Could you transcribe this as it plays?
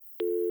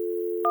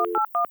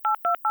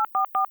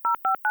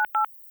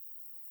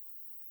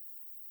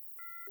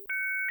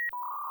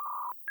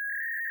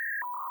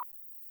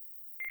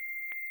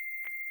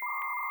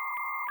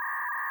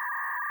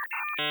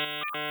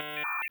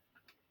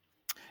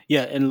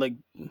Yeah, and like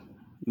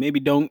maybe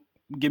don't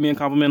give me a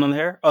compliment on the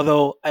hair.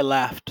 Although I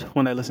laughed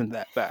when I listened to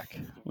that back.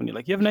 When you're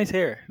like, you have nice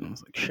hair. And I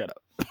was like, shut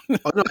up.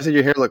 Oh no, I said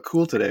your hair looked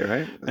cool today,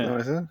 right? Is that Yeah, what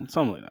I said?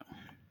 something like that.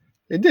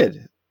 It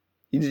did.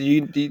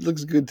 You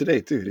looks good today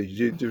too. Did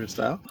you do different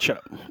style?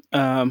 Shut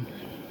up.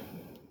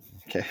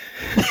 Okay,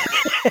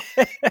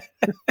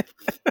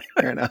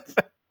 fair enough.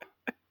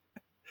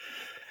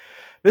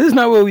 This is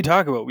not what we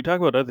talk about. We talk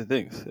about other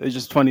things. It's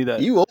just funny that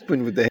You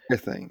opened with the hair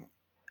thing.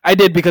 I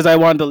did because I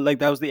wanted to, like,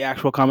 that was the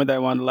actual comment that I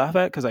wanted to laugh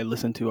at because I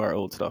listened to our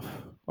old stuff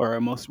or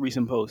our most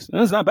recent post.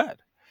 And it's not bad.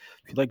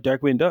 If you like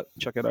Darkwing Duck,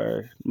 check out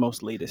our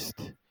most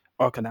latest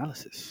arc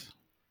analysis.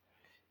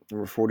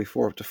 We're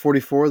 44 up to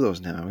 44 of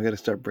those now. We got to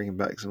start bringing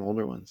back some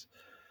older ones.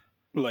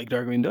 Like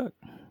Darkwing Duck.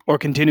 Or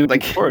continuing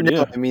Like forward,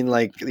 no, yeah. I mean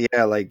like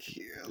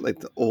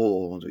the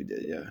old ones we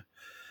did, yeah.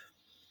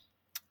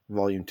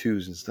 Volume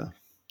 2s and stuff.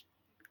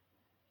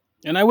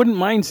 And I wouldn't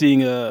mind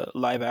seeing a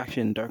live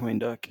action Darkwing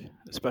Duck,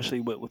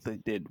 especially what they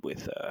did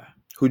with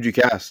Who'd you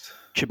cast?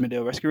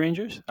 Chippendale Rescue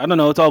Rangers. I don't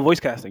know. It's all voice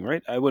casting,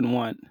 right? I wouldn't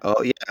want.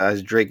 Oh yeah,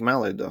 as Drake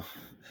Mallard though.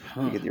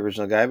 You get the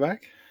original guy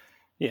back?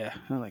 Yeah,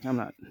 I'm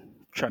not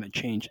trying to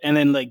change. And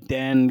then like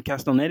Dan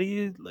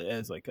Castellnetti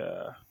as like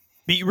a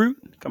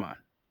Beetroot. Come on.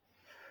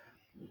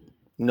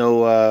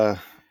 No,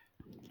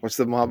 what's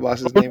the mob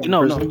boss's name?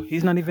 No,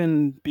 he's not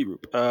even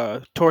Beetroot.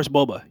 Taurus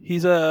Bulba.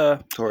 He's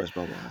a Taurus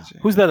Bubble.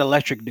 who's that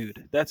electric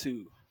dude? That's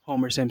who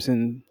Homer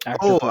Simpson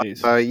actor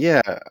plays.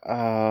 Yeah.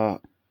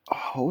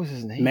 What was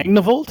his name?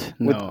 Magnavolt?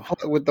 No.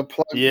 With the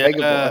plug. Yeah,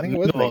 Megavolt. I think it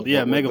was Megavolt.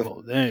 Yeah, with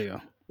Megavolt. There you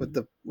go.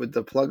 with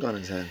the plug on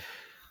his head.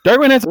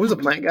 Darkwing has What was the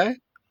plant guy?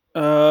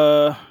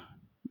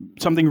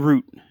 Something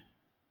root.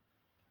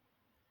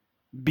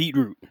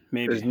 Beetroot,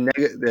 maybe.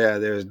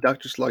 There's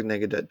Dr. Slug,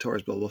 Negadet,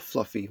 Taurus Bubble,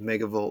 Fluffy,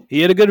 Megavolt. He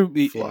had a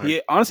good.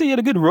 Fly. Honestly, he had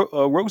a good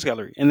rogues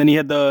gallery, and then he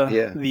had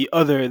the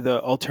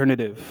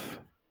alternative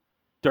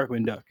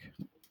Darkwing Duck,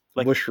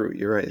 like Bushroot.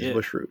 You're right. It's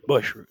Bushroot.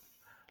 Bushroot.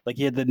 Like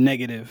he had the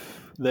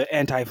negative, the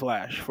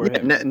anti-flash for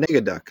him.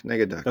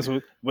 Negaduck. That's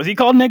what was he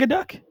called,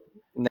 Negaduck?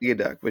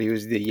 Negaduck, but he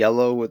was the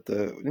yellow with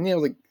the. Didn't he have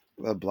like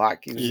a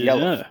black? He was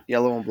yellow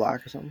and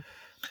black or something.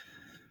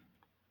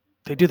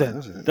 They do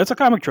that. That's a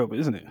comic trope,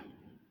 isn't it?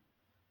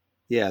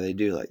 Yeah, they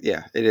do.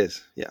 It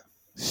is. Yeah.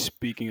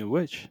 Speaking of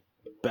which,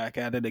 back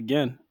at it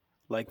again,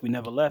 like we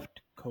never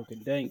left. Coke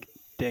and Dank,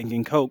 Dank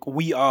and Coke.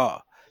 We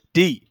are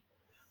D.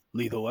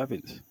 Lethal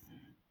Weapons.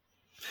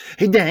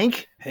 Hey,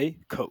 Dank. Hey,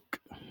 Coke.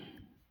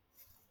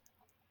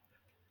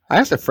 I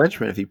asked a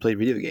Frenchman if he played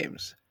video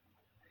games.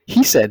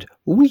 He said,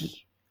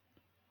 "Oui."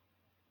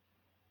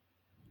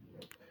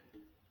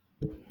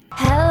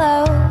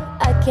 Hello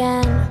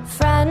again,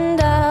 friend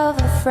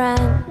of a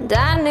friend.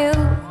 I knew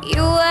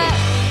you were.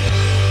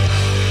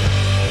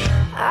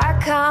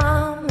 Our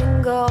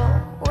common goal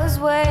was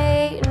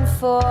waiting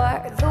for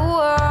the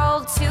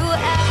world to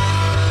end.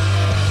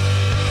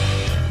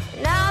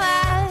 Now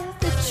that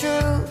the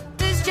truth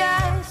is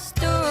just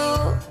a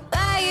rule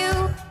that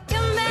you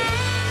command,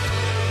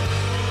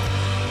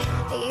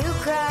 you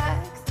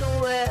crack the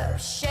whip,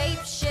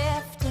 shape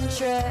shift and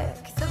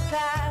trick the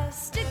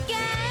past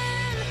again.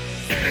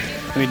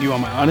 I mean, do you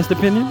want my honest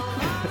opinion?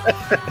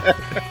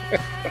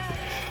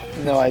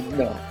 No, I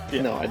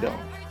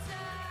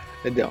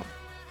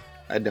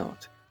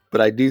don't.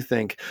 But I do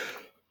think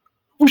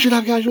we should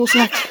have casual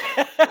sex.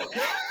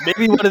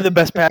 Maybe one of the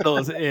best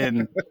paddles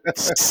in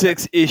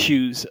 6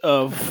 issues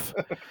of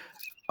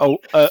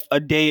a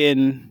day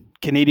in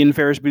Canadian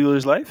Ferris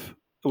Bueller's life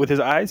with his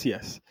eyes.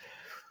 Yes.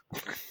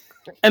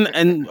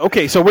 And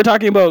okay, so we're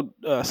talking about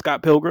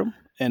Scott Pilgrim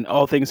and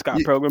all things Scott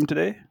Pilgrim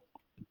today.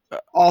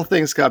 All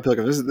things Scott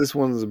Pilgrim. This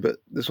one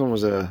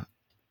was a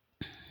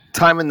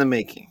time in the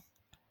making.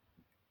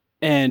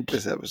 And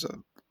this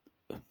episode.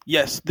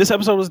 Yes, this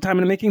episode was a time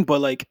in the making,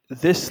 but like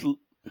this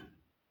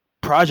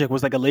project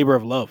was like a labor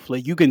of love.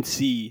 Like you can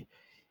see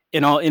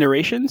in all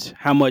iterations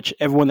how much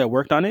everyone that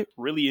worked on it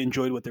really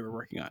enjoyed what they were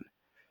working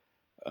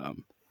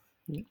on.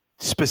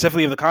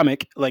 Specifically of the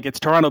comic, like it's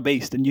Toronto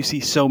based, and you see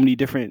so many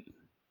different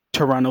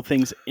Toronto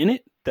things in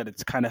it that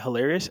it's kind of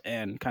hilarious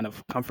and kind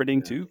of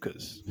comforting too,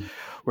 because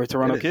we're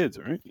Toronto kids,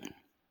 right?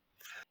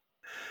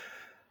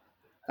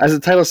 As the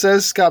title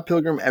says, Scott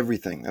Pilgrim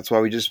everything. That's why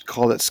we just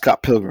called it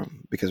Scott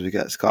Pilgrim, because we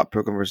got Scott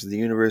Pilgrim versus the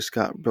universe,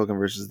 Scott Pilgrim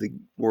versus the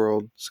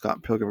world,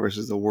 Scott Pilgrim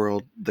versus the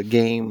world, the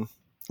game,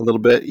 a little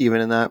bit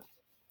even in that.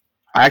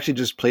 I actually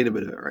just played a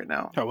bit of it right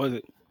now. How was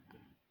it?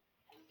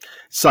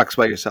 Sucks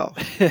by yourself.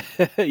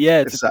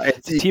 Yeah, it's a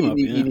team up.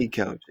 You need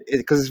coach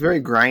because it's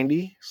very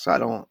grindy.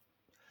 So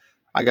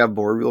I got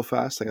bored real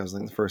fast. Like I was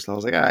in the first level. I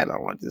was like, I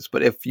don't want this.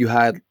 But if you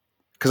had,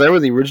 because I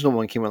remember the original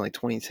one came out in like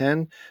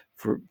 2010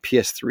 for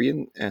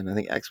PS3 and I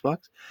think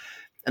Xbox,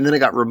 and then it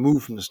got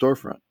removed from the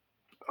storefront.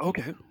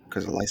 Okay.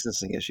 Because of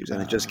licensing issues,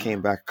 and it just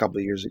came back a couple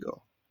of years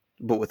ago.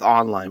 But with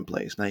online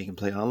plays, now you can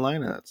play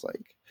online, and it's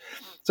like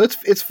So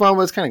it's fun,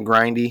 but it's kind of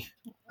grindy.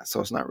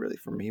 So it's not really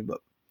for me. But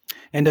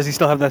And does he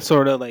still have that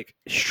sort of like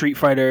Street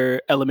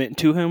Fighter element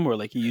to him, where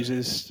like he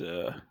uses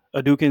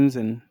Hadoukens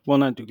and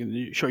not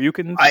Hadoukens,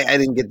 Shoryukens? I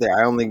didn't get there.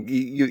 I only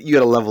you got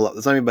to level up.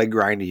 That's what I mean by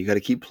grindy. You got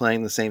to keep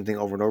playing the same thing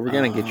over and over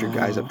again and get your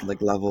guys up to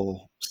like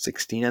level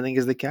 16. I think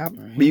is the cap.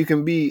 Right. But you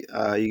can be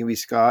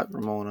Scott,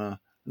 Ramona,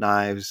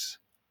 Knives,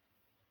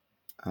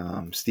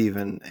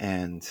 Steven,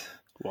 and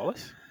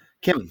Wallace,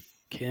 Kim,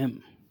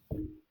 Kim,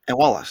 and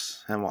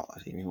Wallace.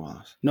 You mean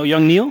Wallace? no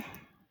young Neil,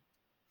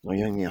 No,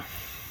 young Neil.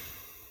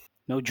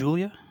 no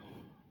Julia.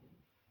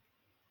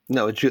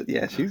 No,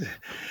 yeah, she's.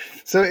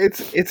 So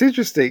it's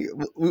interesting.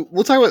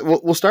 We'll talk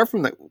about. We'll start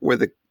from with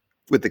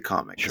the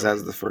comic because Sure.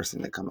 that's the first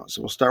thing that comes out.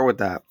 So we'll start with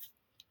that.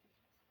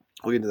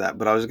 We'll get into that.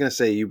 But I was gonna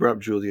say you brought up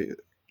Julia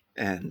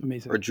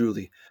Amazing. or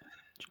Julie,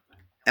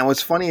 and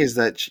what's funny is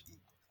that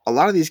a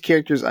lot of these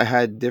characters I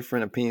had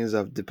different opinions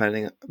of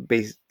depending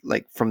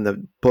like from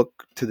the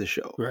book to the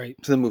show Right,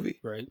 to the movie.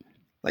 right.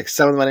 Like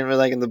some of them I didn't really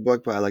like in the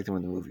book, but I liked them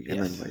in the movie, and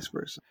then Yes. vice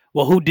versa.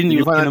 Well, who didn't Did you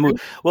you like in find the that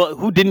movie? Well,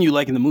 who didn't you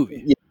like in the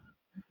movie? Yeah.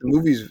 The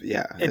movies,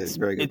 yeah, It's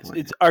very good it's point.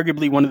 it's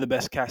arguably one of the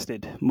best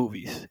casted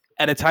movies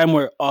at a time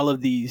where all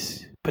of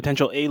these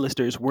potential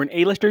A-listers weren't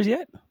A-listers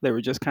yet. They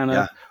were just kind of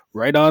Yeah.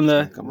 right on Just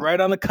kinda come up. right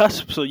on the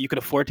cusp, so you could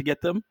afford to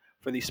get them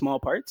for these small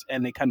parts,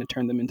 and they kind of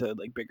turned them into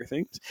like bigger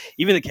things.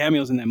 Even the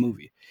cameos in that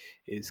movie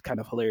is kind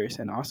of hilarious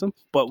and awesome.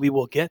 But we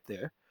will get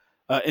there.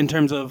 In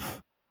terms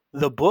of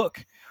the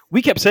book,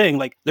 we kept saying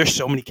like there's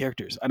so many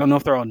characters. I don't know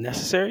if they're all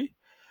necessary,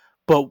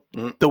 but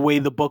Mhm. the way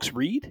the books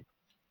read,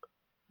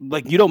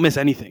 like you don't miss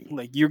anything.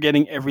 Like you're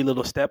getting every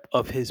little step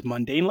of his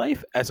mundane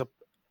life as a,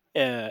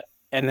 and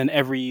then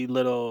every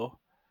little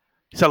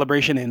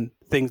celebration and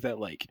things that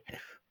like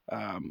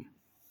um,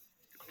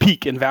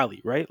 peak and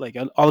valley, right? Like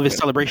all of his Yeah.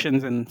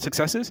 celebrations and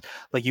successes,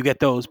 like you get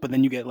those, but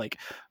then you get like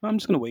I'm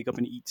just gonna wake up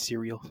and eat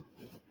cereal.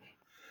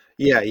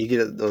 Yeah, you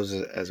get those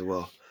as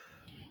well.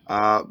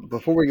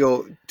 Before we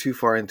go too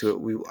far into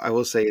it, I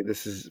will say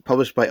this is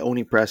published by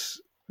Oni Press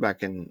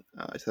back in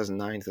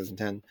 2009,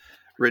 2010,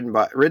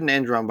 written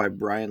and drawn by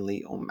Brian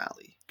Lee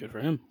O'Malley. Good for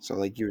him. So,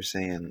 like you were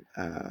saying,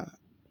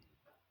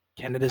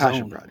 Canada's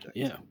passion own. project.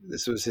 Yeah.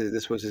 This was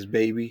his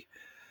baby.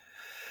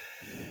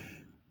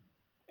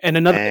 And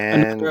another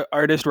And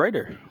artist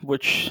writer,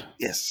 which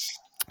yes,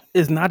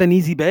 is not an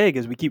easy bag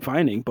as we keep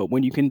finding, but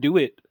when you can do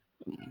it,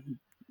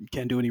 you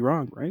can't do any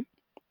wrong, right?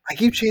 I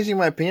keep changing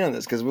my opinion on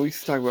this because we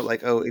used to talk about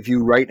like, oh, if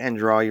you write and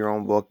draw your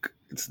own book,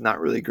 it's not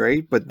really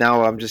great. But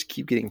now I'm just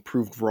keep getting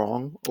proved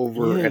wrong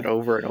over Yeah. and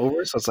over and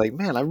over. So it's like,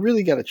 man, I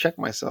really got to check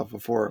myself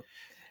before.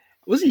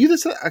 Was it you that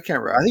said? I can't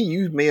remember. I think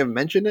you may have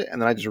mentioned it,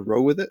 and then I just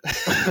roll with it.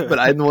 But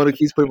I'm the one who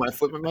keeps putting my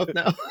foot in my mouth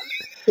now.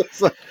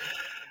 It's like,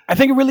 I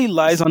think it really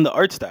lies on the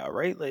art style,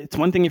 right? Like, it's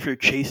one thing if you're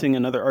chasing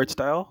another art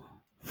style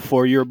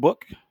for your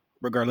book,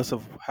 regardless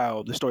of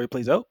how the story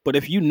plays out. But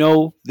if you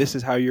know this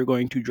is how you're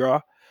going to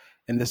draw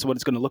and this is what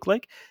it's going to look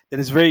like, then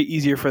it's very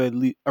easier for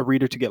a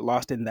reader to get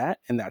lost in that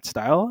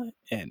style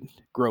and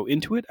grow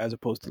into it, as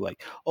opposed to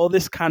like, oh,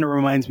 this kind of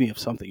reminds me of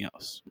something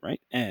else,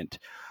 right? And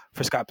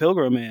for Scott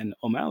Pilgrim and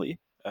O'Malley,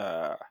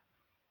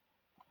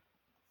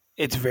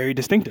 it's very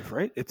distinctive,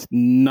 right? It's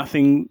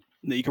nothing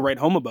that you can write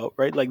home about,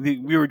 right? Like we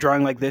were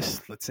drawing like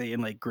this, let's say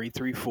in like grade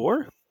 3,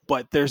 4,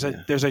 but there's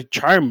a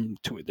charm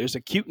to it. There's a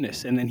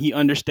cuteness, and then he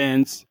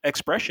understands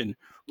expression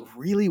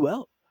really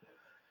well.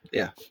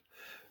 yeah.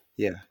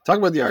 Talk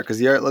about the art because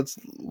the art.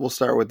 We'll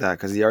start with that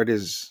because the art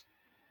it's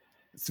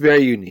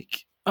very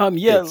unique.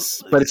 Yeah,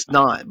 But it's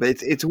not.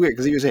 But it's weird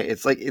because you're saying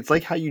it's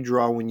like how you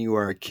draw when you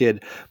are a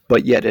kid,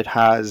 but yet it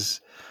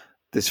has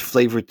this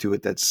flavor to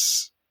it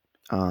that's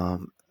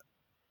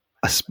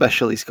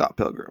especially Scott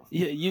Pilgrim.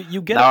 yeah,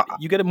 you get Now-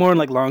 you get it more in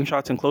like long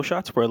shots and close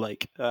shots where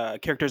like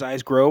characters'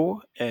 eyes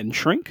grow and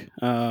shrink.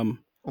 Mhm.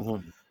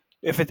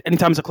 If it's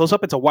anytime it's a close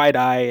up, it's a wide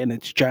eye and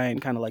it's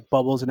giant, kind of like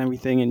bubbles and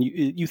everything, and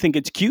you think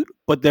it's cute,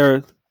 but there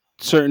are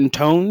certain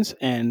tones,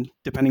 and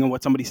depending on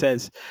what somebody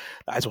says,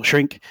 the eyes will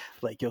shrink.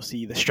 Like you'll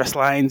see the stress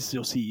lines,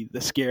 you'll see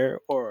the scare,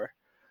 or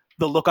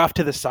the look off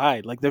to the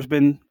side. Like there's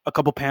been a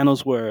couple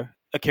panels where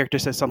a character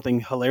says something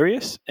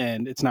hilarious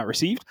and it's not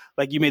received.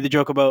 Like you made the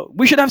joke about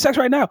we should have sex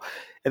right now,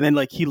 and then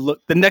like the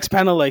next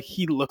panel, like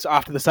he looks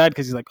off to the side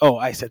because he's like, oh,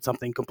 I said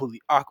something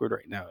completely awkward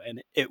right now,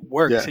 and it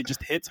works. Yeah. It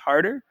just hits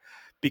harder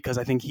because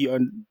I think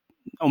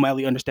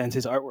O'Malley understands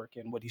his artwork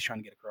and what he's trying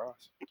to get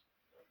across.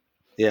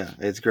 Yeah,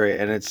 it's great,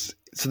 and it's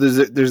so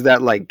there's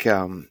that like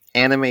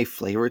anime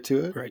flavor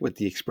to it Right. with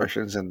the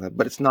expressions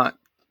but it's not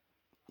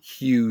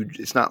huge.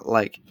 It's not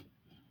like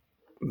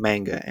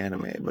manga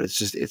anime, but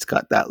it's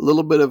got that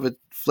little bit of a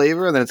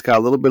flavor, and then it's got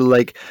a little bit of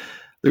like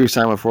we were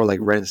talking before, like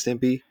Ren and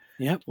Stimpy,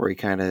 Yep. where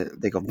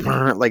they go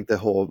like the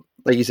whole,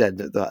 like you said,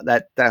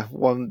 that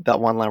one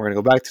line we're gonna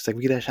go back to. It's like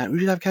we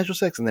should have casual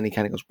sex, and then he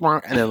kind of goes,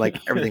 and then like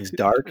everything's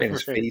dark, and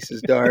his Right. face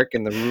is dark,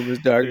 and the room is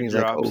dark, and It he's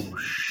drops. like, oh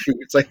shoot!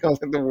 It's like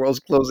the world's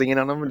closing in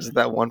on him, and just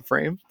that one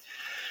frame.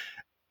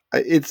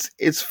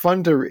 It's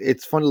fun to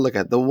look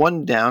at. The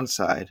one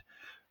downside,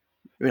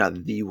 maybe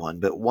not the one,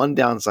 but one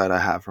downside I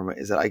have from it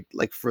is that I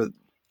like for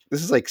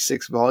This is like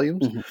 6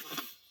 volumes. Mhm.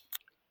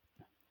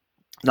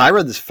 Now I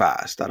read this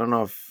fast. I don't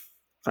know if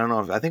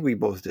I think we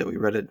both did. We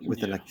read it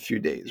within Yeah. a few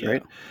days, Yeah.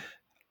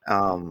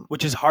 right?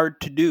 Which is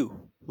hard to do.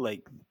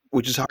 Like,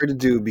 Which is hard to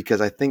do because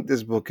I think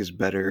this book is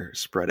better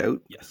spread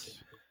out. yes.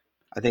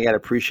 I think I'd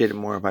appreciate it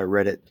more if I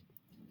read it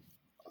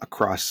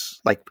across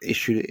like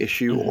issue to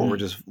issue or Mhm.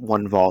 just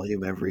one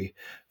volume every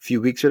few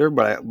weeks or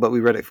whatever. But we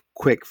read it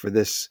quick for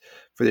this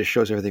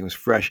show, so everything was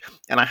fresh.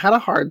 And I had a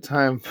hard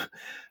time.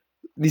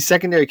 These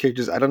secondary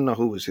characters, I don't know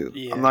who was who.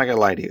 Yeah. I'm not gonna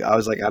lie to you. I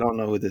was like, I don't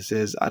know who this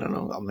is. I don't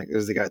know. I'm like,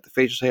 there's the guy with the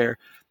facial hair.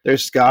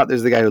 There's Scott.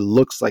 There's the guy who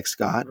looks like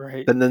Scott.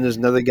 Right. But then there's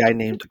another guy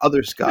named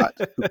Other Scott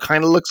who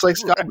kind of looks like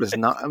Scott, but it's Right.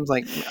 not. I'm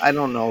like, I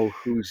don't know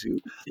who's who.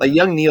 Like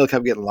young Neil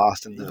kept getting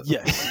lost in the.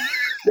 Yes.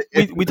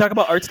 we talk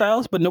about art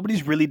styles, but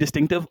nobody's really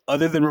distinctive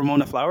other than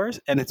Ramona Flowers,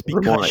 and it's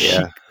because Ramona, she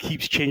yeah.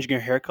 keeps changing her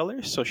hair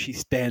color, so she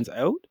stands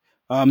out.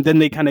 Then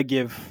they kind of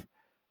give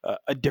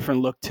a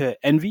different look to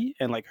Envy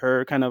and like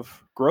her kind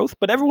of growth,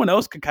 but everyone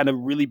else could kind of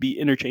really be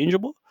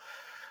interchangeable,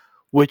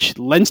 which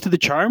lends to the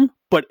charm,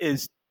 but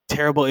is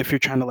terrible if you're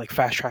trying to like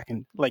fast track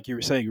and, like you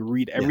were saying,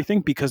 read everything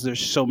because there's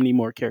so many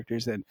more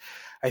characters than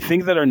I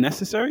think that are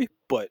necessary.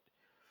 But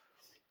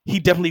he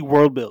definitely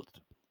world built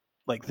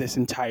like this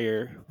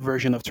entire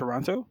version of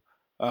Toronto.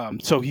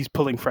 So he's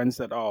pulling friends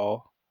that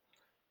all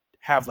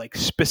have like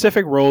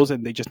specific roles,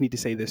 and they just need to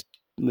say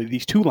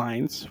these 2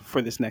 lines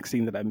for this next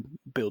scene that I'm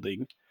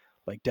building,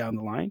 like down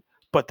the line.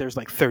 But there's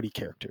like 30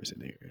 characters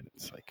in here, and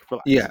it's like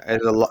relax. Yeah,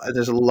 and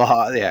there's a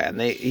lot. Yeah, and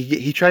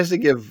he tries to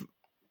give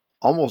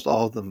almost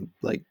all of them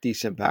like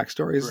decent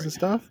backstories Right. and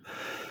stuff,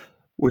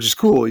 which is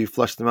cool. You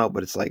flesh them out,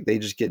 but it's like they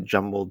just get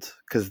jumbled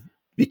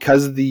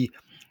because the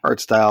art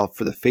style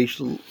for the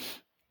facial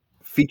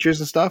features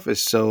and stuff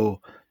is so,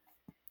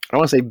 I don't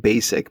want to say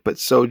basic, but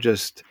so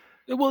just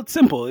Well, it's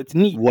simple. It's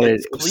neat. what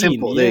It's it's clean.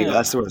 simple. There you go. Yeah.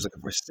 That's the word I was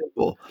looking for.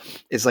 Simple.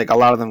 It's like a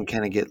lot of them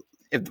kind of get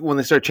when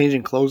they start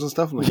changing clothes and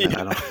stuff. I'm like, Yeah.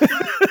 I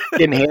don't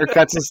getting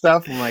haircuts and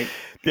stuff. I'm like,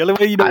 The only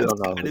way you know I it's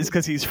don't know. good is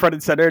because he's front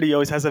and center and he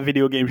always has a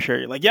video game shirt.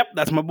 You're like, yep,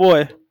 that's my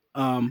boy.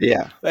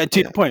 Yeah, And to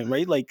yeah. your point,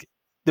 right? Like,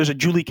 there's a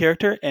Julie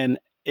character, and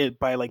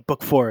by like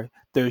book 4,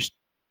 there's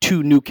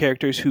 2 new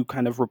characters who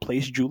kind of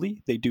replace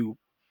Julie. They do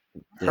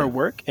her Yeah.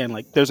 work, and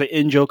like, there's an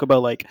in joke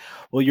about like,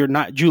 well, you're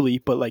not Julie,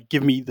 but like,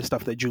 give me the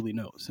stuff that Julie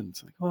knows. And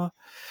it's like, well,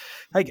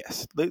 I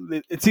guess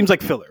it seems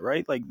like filler,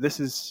 right? Like, this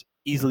is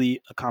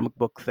easily a comic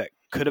book that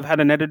could have had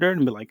an editor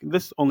and be like,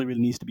 this only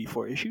really needs to be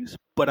 4 issues.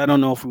 But I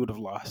don't know if we would have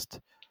lost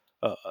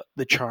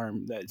the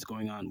charm that is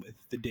going on with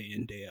the day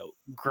in day out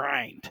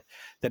grind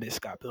that is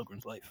Scott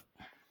Pilgrim's life.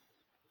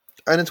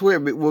 And it's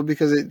weird, well,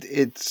 because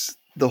it's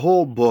the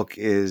whole book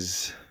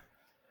is.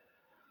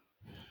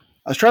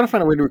 I was trying to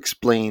find a way to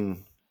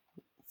explain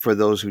for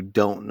those who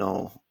don't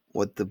know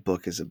what the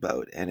book is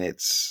about, and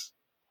it's.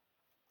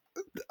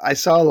 I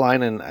saw a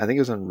line, and I think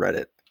it was on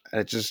Reddit,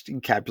 and it just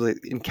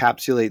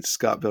encapsulates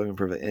Scott Pilgrim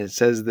perfect, and it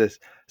says this: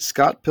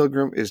 Scott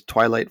Pilgrim is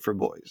Twilight for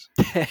boys.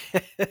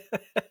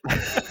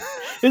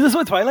 Is this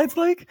what Twilight's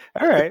like?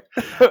 All right.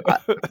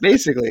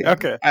 Basically,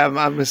 Okay.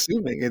 I'm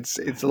assuming it's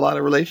a lot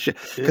of relationship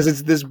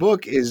because this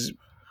book is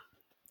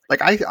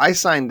like I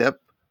signed up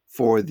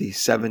for the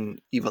 7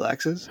 evil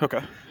X's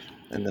Okay.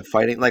 and the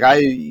fighting, like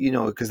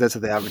because that's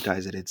how they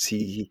advertise it. It's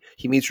he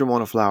meets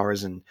Ramona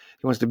Flowers and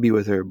he wants to be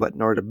with her, but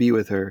in order to be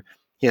with her,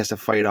 he has to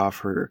fight off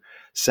her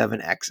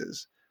 7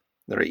 X's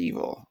that are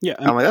evil. Yeah.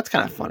 I'm like, that's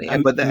kind of funny,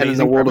 but and the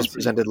amazing world is premise.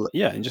 presented.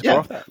 Yeah, and just Yeah. go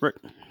off that. Right.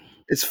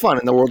 It's fun,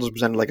 and the world is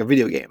presented like a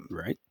video game.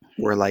 Right.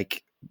 Where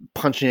like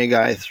punching a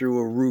guy through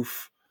a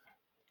roof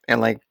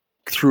and like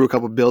through a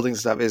couple buildings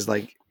and stuff is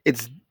like,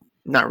 it's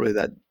not really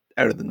that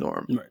out of the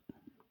norm. Right.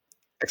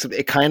 Except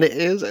it kind of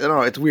is. I don't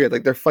know. It's weird.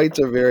 Like their fights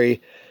are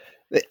very.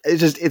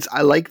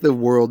 I like the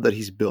world that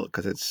he's built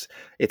because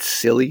it's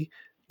silly,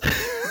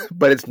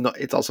 but it's not.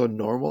 It's also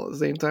normal at the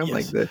same time.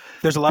 Yes. Like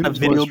There's a lot of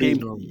Who's more video street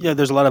game. normal? Yeah,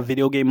 there's a lot of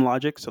video game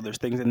logic. So there's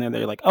things in there that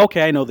you're like,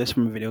 okay, I know this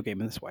from a video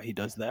game, and that's why he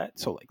does that.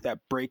 So like that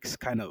breaks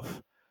kind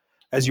of,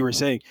 as you were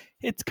saying,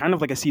 it's kind of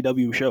like a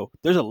CW show.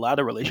 There's a lot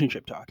of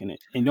relationship talk in it,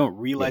 and you don't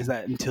realize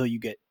that until you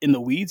get in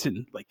the weeds.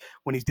 And like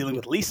when he's dealing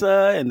with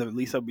Lisa and the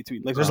Lisa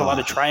between, like there's a lot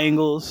of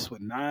triangles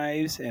with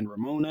Knives and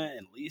Ramona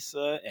and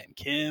Lisa and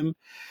Kim.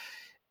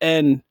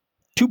 And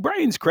to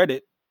Brian's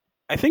credit,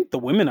 I think the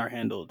women are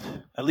handled,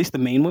 at least the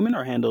main women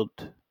are handled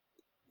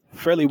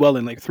fairly well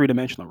in like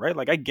 3-dimensional, right?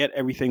 Like I get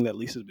everything that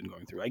Lisa's been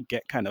going through. I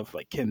get kind of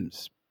like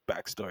Kim's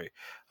backstory.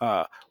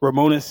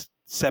 Ramona's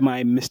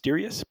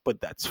semi-mysterious,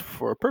 but that's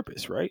for a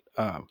purpose, right?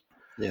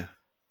 Yeah.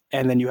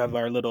 And then you have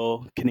our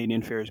little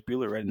Canadian Ferris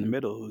Bueller right in the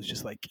middle, who's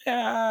just like,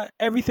 yeah,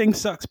 everything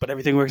sucks, but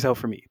everything works out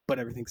for me. But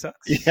everything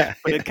sucks. Yeah.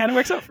 But it kind of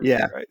works out for Yeah.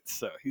 me, right?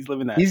 So he's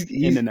living that He's-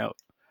 in and out.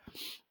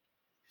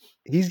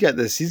 He's got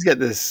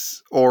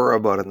this aura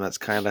about him that's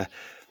kind of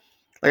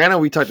like, I know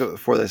we talked about it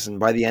before this, and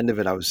by the end of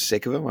it, I was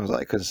sick of him. I was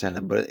like, I couldn't stand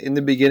him. But in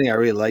the beginning, I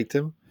really liked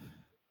him.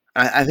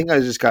 I think I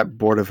just got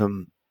bored of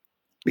him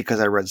because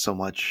I read so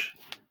much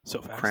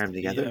So fast. crammed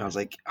together, and I Yeah. was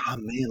like, oh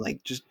man,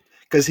 like just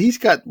because he's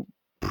got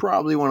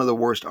probably one of the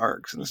worst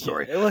arcs in the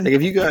story. Yeah, well, Like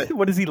if you got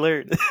what does he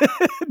learn?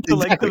 To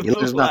like exactly, the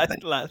there's nothing.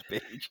 last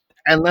page.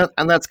 And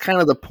that's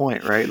kind of the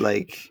point, right?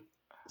 Like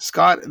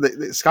Scott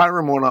and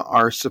Ramona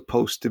are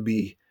supposed to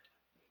be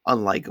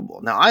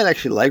unlikable. Now, I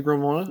actually like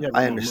Ramona. Yeah,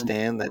 I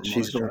understand that Ramona's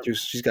she's going sharp. through.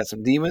 She's got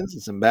some demons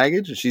and some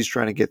baggage, and she's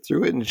trying to get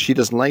through it. And she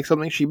doesn't like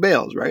something, she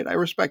bails. Right? I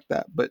respect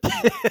that. But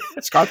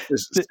Scott's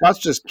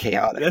just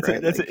chaotic. That's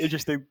right? that's Like, an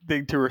interesting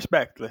thing to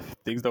respect. If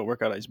things don't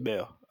work out, I just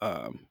bail.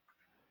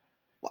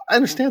 I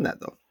understand that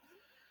though.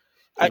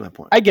 That's my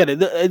point. I get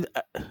it.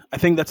 I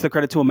think that's the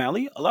credit to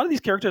O'Malley. A lot of these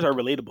characters are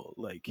relatable.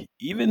 Like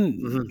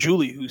even Mhm.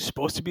 Julie, who's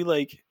supposed to be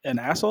like an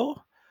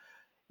asshole,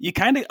 you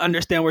kind of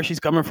understand where she's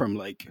coming from.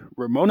 Like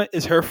Ramona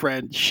is her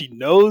friend. She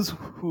knows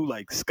who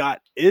like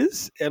Scott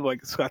is and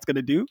what Scott's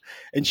gonna do,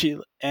 and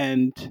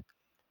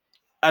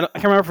I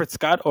can't remember if it's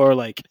Scott or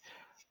like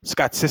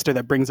Scott's sister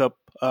that brings up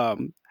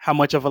how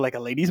much of a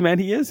ladies' man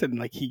he is, and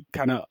like he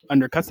kind of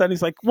undercuts that. And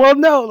he's like, well,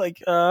 no,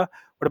 like what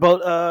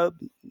about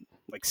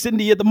like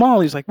Cindy at the mall?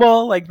 He's like,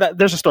 well, like that.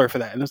 There's a story for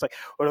that. And it's like,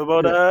 what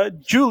about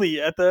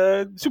Julie at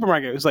the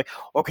supermarket? It's like,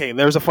 okay,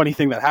 there's a funny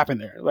thing that happened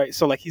there, right?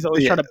 So like he's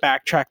always trying to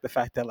backtrack the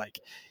fact that like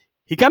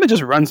he kind of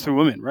just runs through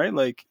women, right?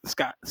 Like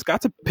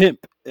Scott's a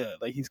pimp.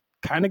 Like he's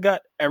kind of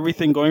got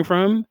everything going for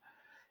him,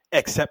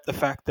 except the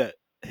fact that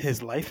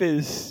his life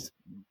is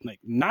like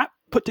not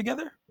put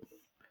together.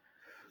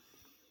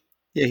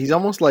 Yeah, he's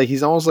almost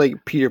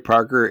like Peter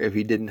Parker if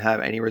he didn't have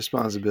any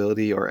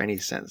responsibility or any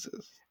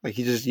senses. Like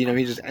he just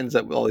ends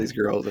up with all these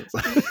girls.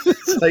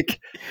 It's like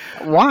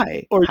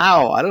why or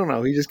how? I don't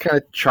know. He just kind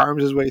of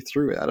charms his way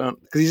through it. I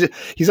don't because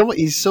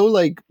he's so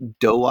like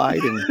doe-eyed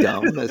and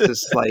dumb. That's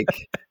just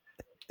like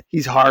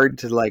he's hard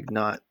to like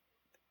not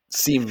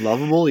seem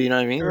lovable. You know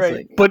what I mean? Right.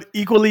 Like, but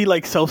equally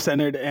like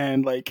self-centered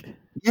and like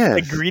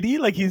yes. greedy.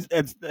 Like he's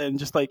and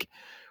just like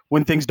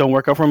when things don't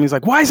work out for him, he's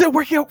like, why is it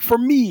working out for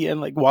me? And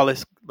like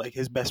Wallace, like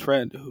his best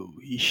friend who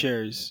he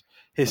shares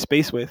his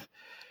space with,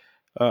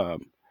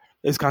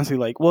 is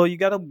constantly like, well, you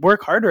got to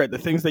work harder at the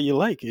things that you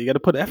like. You got to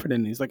put effort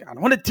in. He's like, I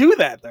don't want to do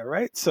that though,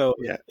 right? So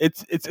yeah,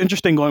 it's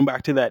interesting going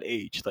back to that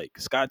age. Like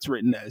Scott's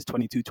written as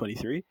 22,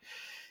 23.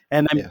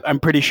 And I'm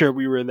pretty sure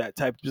we were that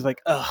type, just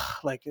like, ugh,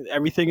 like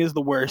everything is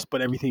the worst,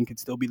 but everything can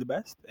still be the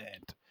best.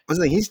 And I was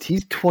like, he's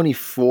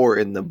 24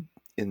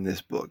 in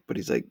this book, but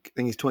he's like, I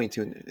think he's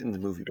 22 in the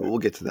movie, but we'll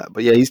get to that.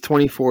 But yeah, he's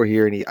 24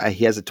 here, and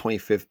he has a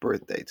 25th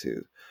birthday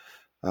too.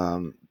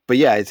 But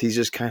yeah, he's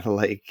just kind of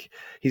like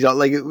he's all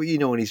like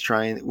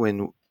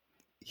when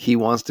he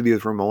wants to be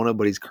with Ramona,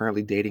 but he's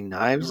currently dating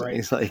Knives. Right. And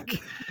he's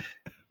like,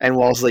 and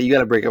Walt's like, you got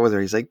to break up with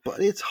her. He's like, but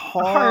it's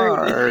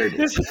hard.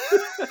 It's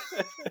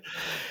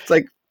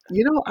like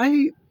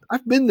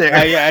I've been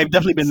there. Yeah, I've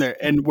definitely been there,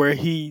 and where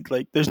he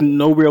like, there's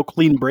no real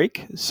clean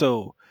break,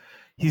 so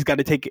he's got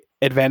to take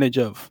advantage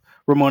of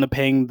Ramona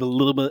paying the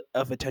little bit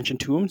of attention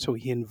to him, so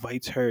he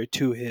invites her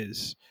to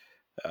his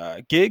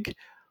gig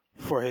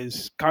for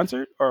his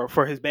concert or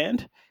for his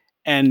band,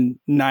 and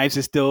Knives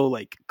is still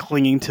like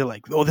clinging to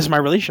like, oh, this is my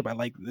relationship, I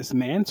like this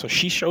man. So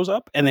she shows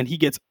up, and then he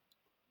gets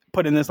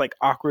put in this like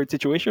awkward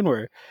situation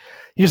where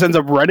he just ends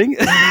up running. He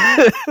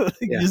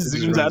just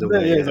zooms out of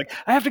there. Yeah, he's like,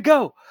 I have to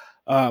go.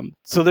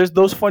 So there's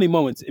those funny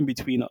moments in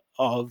between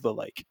all of the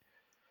like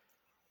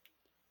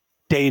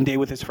day and day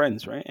with his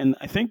friends, right? And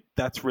I think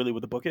that's really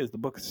what the book is. The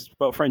book is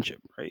about friendship,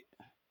 right?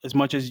 As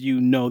much as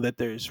you know that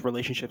there's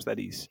relationships that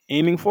he's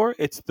aiming for,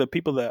 it's the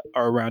people that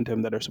are around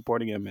him that are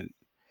supporting him. And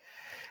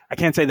I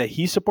can't say that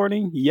he's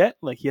supporting yet,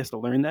 like he has to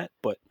learn that,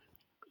 but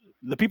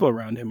the people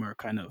around him are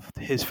kind of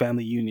his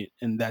family unit,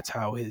 and that's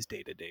how his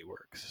day-to-day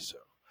works. So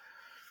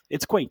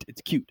it's quaint,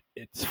 it's cute,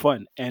 it's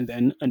fun. And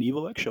then an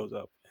Evil X shows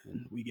up,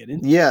 and we get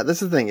into yeah, that's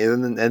the thing.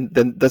 And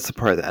then that's the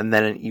part of that. And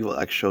then an Evil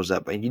X shows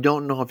up, and you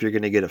don't know if you're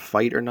going to get a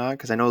fight or not.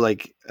 Because I know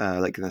like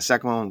in the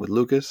second one with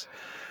Lucas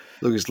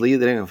Lee,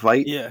 they didn't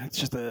fight. Yeah, it's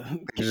just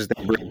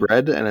break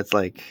bread, and it's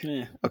like,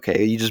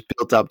 okay, you just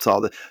built up to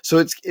all the. So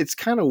it's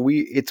kind of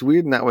weird. It's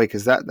weird in that way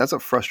because that's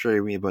what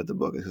frustrated me about the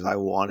book, because I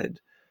wanted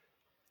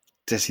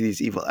to see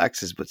these Evil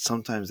X's, but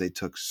sometimes they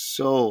took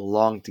so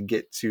long to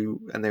get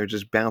to, and they were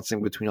just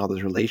bouncing between all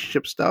this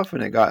relationship stuff,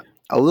 and it got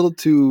a little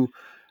too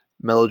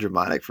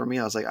melodramatic for me.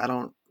 I was like, I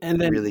don't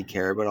really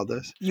care about all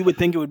this. You would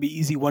think it would be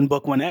easy, one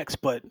book, one X,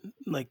 but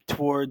like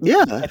towards,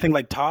 I think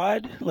like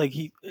Todd, like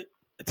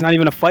it's not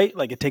even a fight.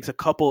 Like it takes a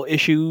couple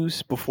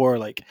issues before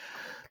like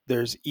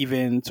there's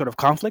even sort of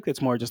conflict.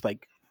 It's more just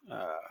like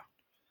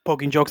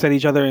poking jokes at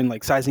each other and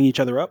like sizing each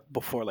other up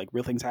before like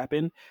real things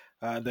happen.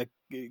 The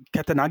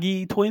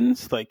Katanagi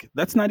twins, like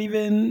that's not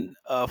even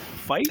a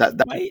fight.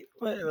 Like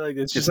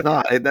it's just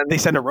not. They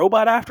send a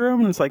robot after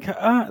him, and it's like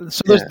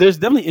so. There's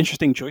definitely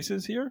interesting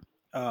choices here,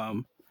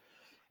 and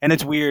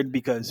it's weird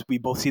because we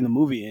both seen the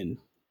movie and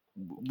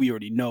we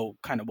already know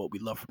kind of what we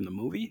love from the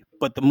movie,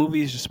 but the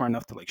movie is just smart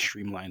enough to like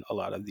streamline a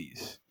lot of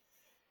these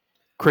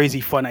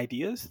crazy fun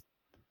ideas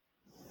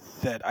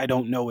that I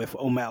don't know if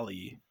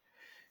O'Malley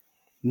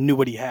knew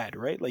what he had.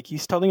 Right, like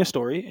he's telling a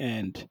story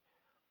and.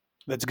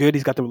 That's good.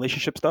 He's got the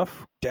relationship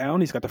stuff down.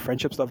 He's got the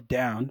friendship stuff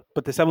down.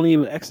 But the 7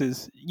 Evil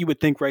X's, you would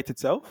think writes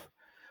itself.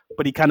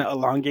 but he kind of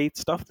elongates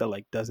stuff that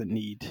like doesn't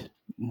need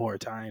more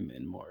time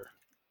and more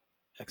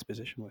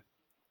exposition with.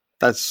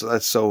 That's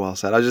so well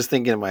said. I was just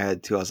thinking in my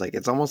head too. I was like,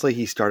 it's almost like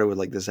he started with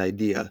like this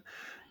idea,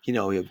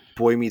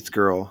 boy meets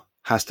girl,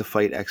 has to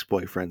fight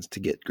ex-boyfriends to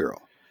get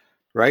girl,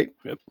 right?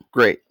 Yep.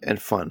 Great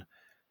and fun.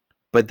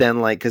 But then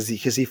like because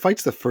he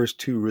fights the first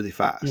two really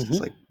fast. It's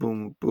like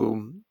boom,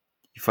 boom.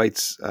 He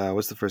fights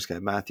what's the first guy?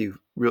 Matthew,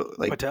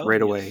 Patel,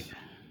 right away. yes.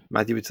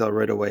 Matthew Patel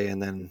right away, and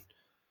then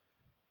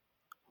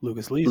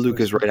Lucas Lee.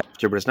 Lucas right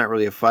after, but it's not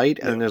really a fight.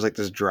 And then there's like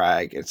this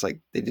drag. It's like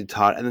they did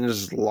Todd, and then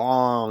there's this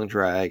long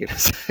drag, and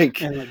it's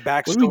like and like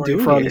what are we backstory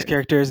doing for all here? these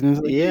characters, and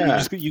it's like,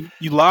 Yeah.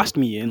 you lost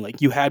me, and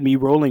like you had me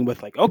rolling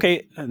with like,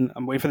 okay, and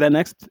I'm waiting for that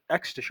next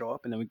X to show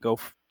up, and then we go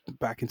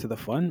back into the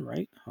fun,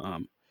 right?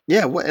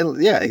 Yeah,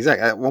 yeah,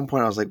 exactly. At one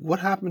point, I was like, "What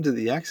happened to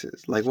the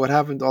X's? Like, what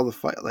happened to all the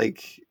fight?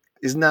 Like,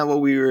 isn't that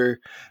what we were?"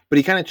 But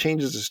he kind of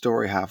changes the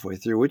story halfway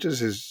through, which is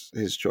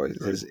his choice.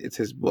 Right. It's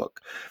his book,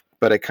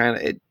 but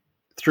it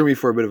threw me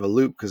for a bit of a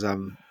loop because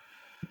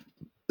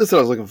that's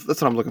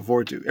what I'm looking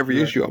forward to. Every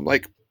Right. issue, I'm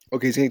like,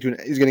 okay, he's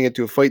gonna get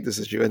to a fight this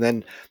issue, and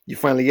then you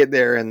finally get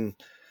there and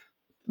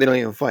they don't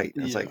even fight.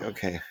 And it's Yeah. like,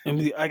 okay,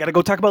 And I gotta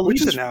go talk about Which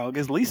Lisa is- now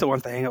because Lisa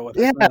wants to hang out with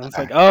Yeah. us. And it's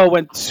like, oh, it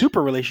went super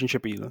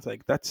relationshipy. And it's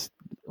like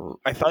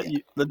I thought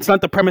that's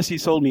not the premise you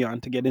sold me on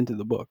to get into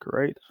the book,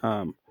 right?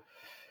 and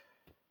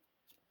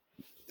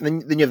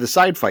then you have the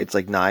side fights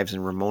like Knives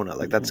and Ramona.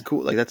 Like that's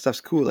cool. Like that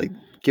stuff's cool. Like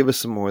give us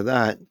some more of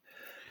that.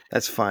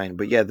 That's fine.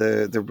 But yeah,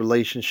 the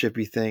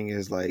relationshipy thing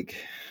is like,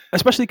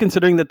 Especially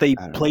considering that they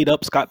I don't played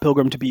up Scott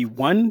Pilgrim to be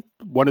one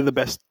of the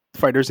best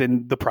fighters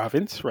in the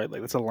province, right?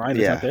 Like that's a line that's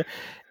Yeah. out there.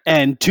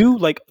 And two,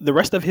 like the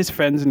rest of his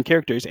friends and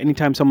characters,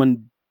 anytime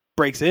someone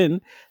breaks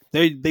in,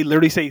 they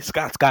literally say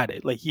Scott's got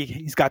it. Like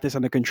he's got this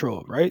under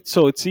control, right?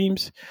 So it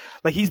seems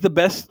like he's the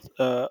best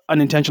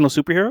unintentional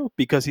superhero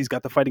because he's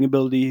got the fighting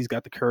ability, he's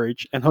got the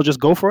courage, and he'll just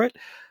go for it.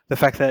 The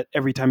fact that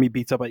every time he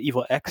beats up an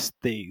evil X,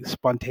 they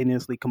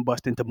spontaneously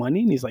combust into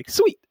money, and he's like,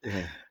 sweet,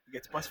 yeah, he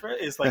gets bust for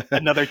it, is like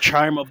another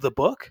charm of the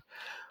book.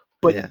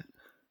 But yeah.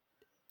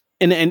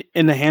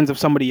 in the hands of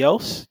somebody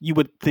else, you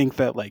would think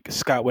that like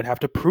Scott would have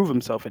to prove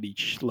himself at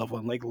each level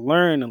and like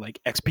learn and like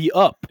XP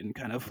up and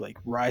kind of like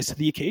rise to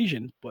the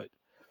occasion. But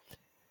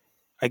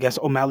I guess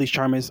O'Malley's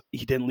charm is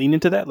he didn't lean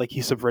into that. Like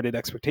he subverted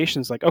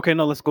expectations. Like, okay,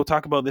 no, let's go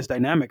talk about this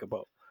dynamic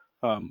about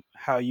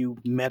how you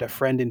met a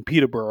friend in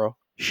Peterborough.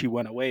 She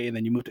went away, and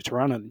then you moved to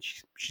Toronto, and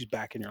she's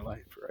back in your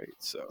life, right?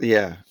 So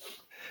Yeah.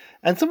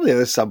 And some of the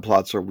other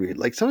subplots are weird.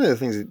 Like some of the other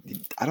things,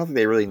 I don't think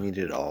they really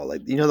needed at all.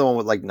 Like the one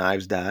with like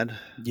Knives' dad.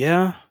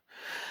 yeah.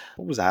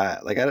 What was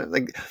that? Like I don't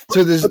like.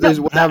 So there's But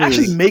what that happens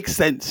actually is, makes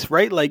sense,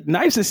 right? Like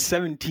Knives is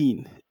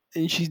 17,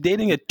 and she's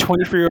dating a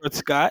 23-year-old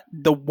Scott.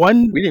 The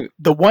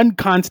one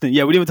constant.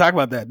 Yeah, we didn't even talk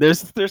about that. There's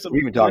some. we didn't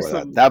even talk there's about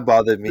some- that. That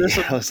bothered me. there's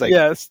some- I was like,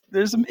 yes,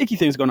 there's some icky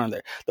things going on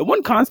there. The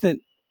one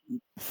constant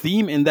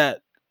theme in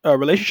that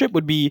relationship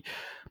would be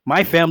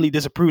my family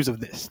disapproves of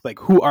this. Like,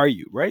 who are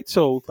you, right?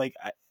 So, like,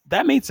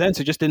 that made sense.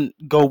 It just didn't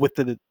go with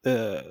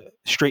the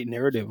straight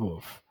narrative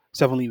of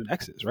Seven Legion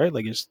X's, right?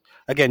 Like, it's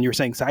again, you were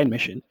saying side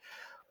mission,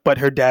 but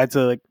her dad's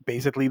like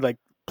basically like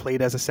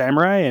played as a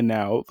samurai and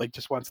now like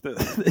just wants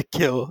to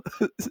kill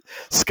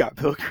Scott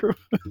Pilgrim.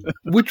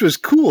 which was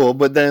cool,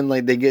 but then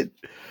like they get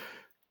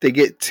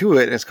to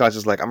it, and Scott's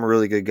just like, I'm a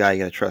really good guy. You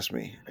gotta trust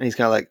me. And he's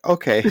kind of like,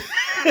 okay,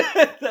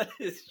 That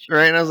is true.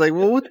 right? And I was like,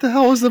 well, what the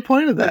hell was the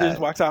point of And that? just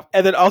walks off,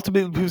 and then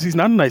ultimately proves he's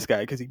not a nice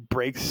guy because he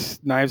breaks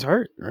Knives'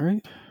 heart,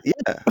 right?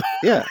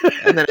 Yeah.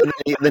 And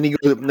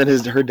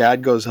then her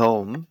dad goes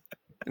home,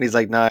 and he's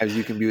like, Knives,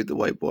 you can be with the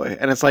white boy.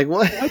 And it's like,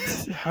 what?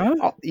 Huh?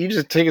 Oh, you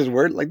just take his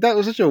word? Like that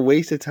was such a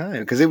waste of time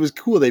because it was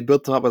cool. They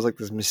built him up as like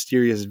this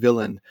mysterious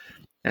villain,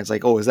 and it's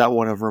like, oh, is that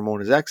one of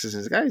Ramona's exes?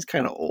 And this guy's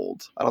kind of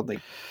old. I don't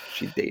think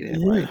she'd date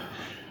him, right?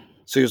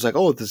 So he was like,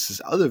 oh, this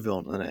is other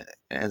villain, and it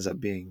ends up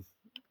being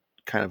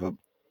kind of a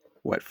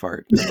wet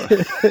fart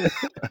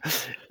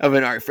of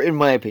an art, in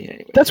my opinion.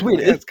 Anyway. That's weird.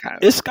 That's kind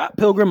of Is Scott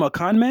Pilgrim a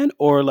con man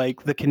or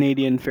like the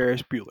Canadian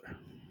Ferris Bueller?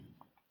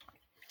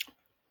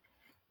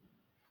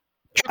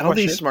 I don't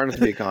think he's Question. smart enough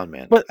to be a con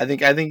man. But- I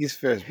think he's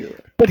Ferris Bueller.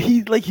 But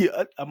he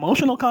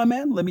emotional con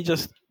man. Let me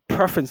just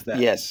preference that.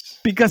 Yes.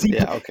 Because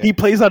he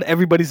plays on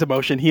everybody's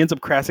emotion. He ends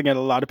up crashing at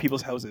a lot of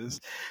people's houses.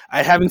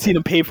 I haven't seen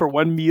him pay for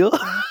one meal.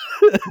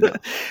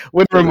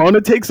 When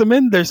Ramona takes him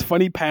in, there's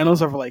funny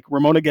panels of like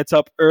Ramona gets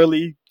up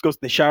early, goes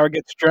to the shower,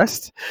 gets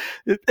dressed,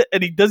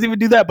 and he doesn't even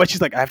do that. But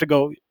she's like, I have to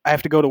go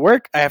to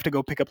work. I have to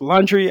go pick up the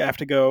laundry. I have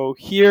to go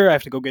here. I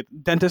have to go get the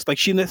dentist. Like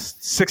she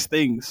lists 6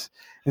 things.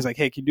 He's like,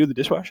 hey, can you do the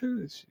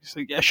dishwasher? She's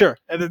like, yeah, sure.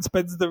 And then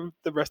spends the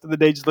rest of the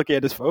day just looking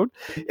at his phone.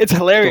 It's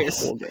hilarious.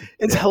 The whole day.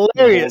 It's Yeah, the whole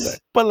hilarious. day.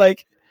 But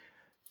like,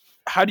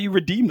 how do you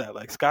redeem that?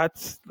 Like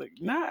Scott's like,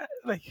 nah,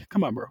 like,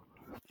 come on, bro.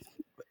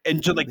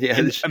 And just like Yeah,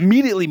 and this-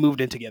 immediately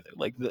moved in together.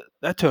 Like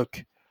that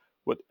took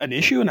what, an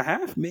issue and a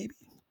half, maybe.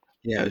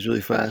 Yeah, it was really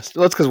fast.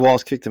 Well, that's because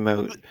Wallace kicked him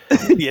out.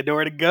 He had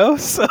nowhere to go.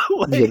 So He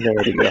like, had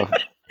nowhere to go.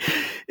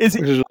 is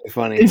which is really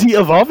funny. is he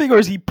evolving or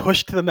is he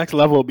pushed to the next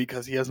level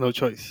because he has no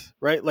choice?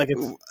 Right? Like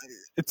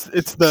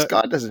it's the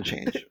Scott doesn't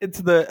change. it's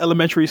the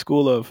elementary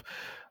school of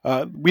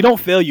we don't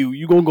fail you.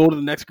 You gonna go to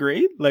the next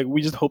grade. Like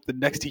we just hope the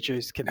next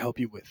teachers can help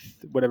you with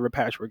whatever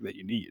patchwork that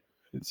you need.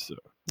 It's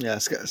Yeah,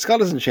 Scott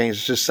doesn't change.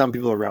 It's just some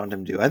people around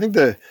him do. I think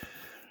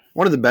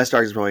one of the best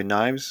arcs is probably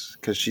Knives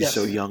because she's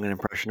so Yes. young and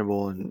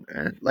impressionable, and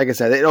like I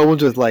said, it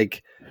opens with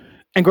like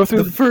and go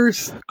through the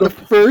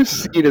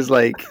first scene is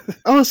like,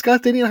 oh,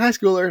 Scott's dating a high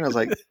schooler, and I was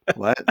like,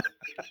 what?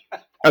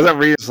 I was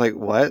reading, it's like,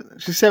 what?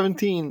 She's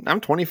 17.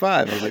 I'm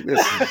 25. I was like,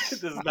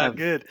 this is not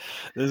good.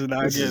 This is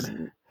not This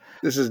good.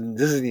 this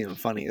isn't even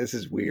funny. This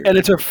is weird. And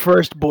it's her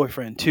first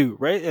boyfriend too,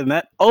 right? And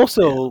that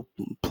also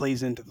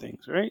plays into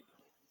things, right?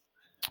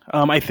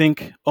 I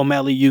think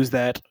O'Malley used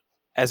that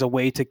as a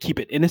way to keep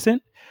it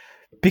innocent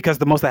because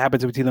the most that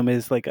happens between them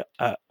is like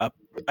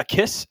a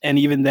kiss, and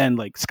even then,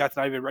 like Scott's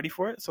not even ready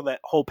for it. So that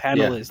whole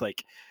panel Yeah. is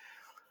like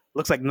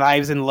looks like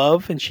knives in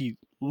love, and she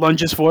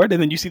lunges for it,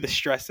 and then you see the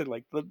stress and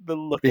like the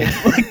look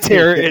of like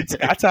terror in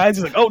Scott's eyes.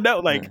 It's like, oh no,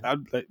 like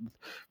I'm like,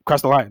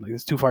 cross the line, like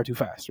it's too far, too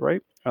fast,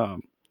 right?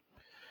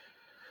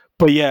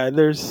 But yeah,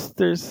 there's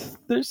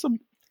some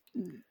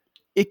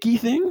icky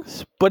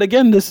things, but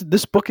again,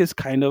 this book is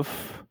kind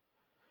of,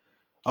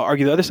 I'll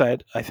argue the other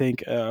side. I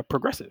think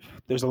progressive.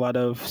 There's a lot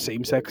of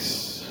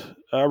same-sex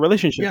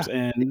relationships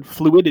and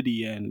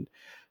fluidity, and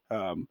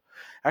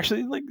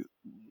actually, like,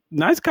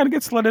 Nice kind of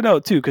gets slutted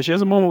out too because she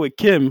has a moment with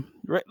Kim,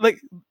 right?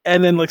 Like,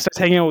 and then like starts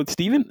hanging out with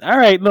Steven. All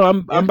right,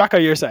 no, I'm back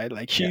on your side.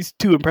 Like, she's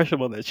too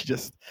impressionable that she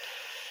just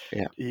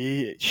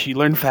she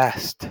learned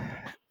fast.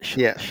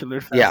 She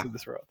learned fast in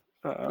this world.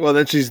 Well,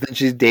 then she's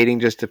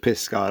dating just to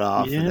piss Scott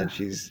off, and then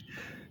she's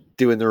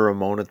doing the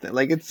Ramona thing.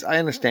 Like, it's, I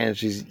understand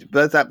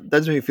but that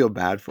doesn't make me feel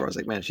bad for her. I was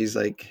like, man, she's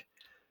like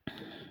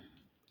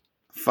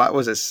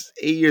 8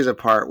 years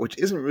apart, which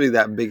isn't really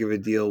that big of a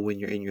deal when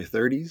you're in your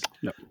 30s.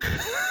 No.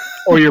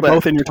 Or you're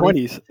both in your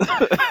 20s.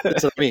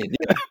 That's what I mean.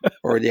 Yeah.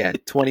 Or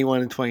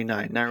 21 and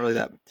 29. Not really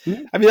that. I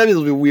mean, that'd be a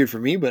little bit weird for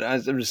me, but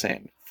I'm just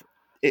saying.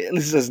 At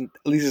least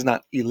it's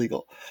not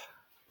illegal.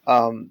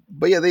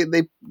 But yeah, they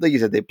like you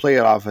said, they play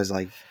it off as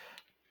like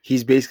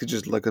he's basically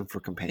just looking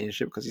for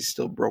companionship because he's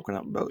still broken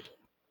up about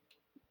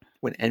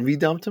when Envy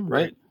dumped him,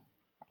 right?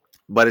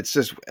 But it's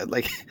just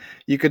like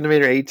you couldn't have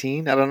made her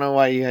 18. I don't know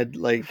why you had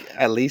like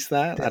at least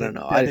that. I don't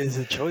know. That is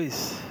a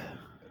choice.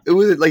 It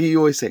was like you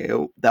always say.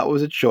 That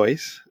was a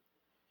choice.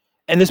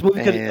 And this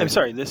movie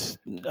this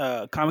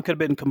comic could have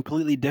been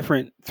completely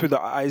different through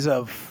the eyes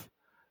of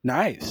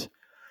Knives.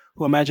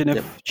 Who imagine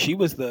if she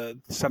was the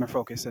center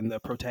focus and the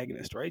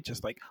protagonist, right?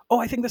 Just like, oh,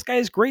 I think this guy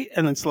is great,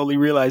 and then slowly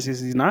realizes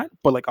he's not,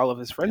 but like all of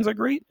his friends are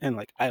great, and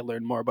like I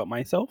learned more about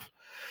myself.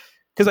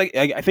 Because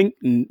I think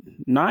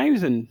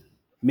Knives and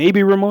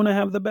maybe Ramona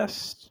have the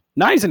best.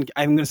 Knives and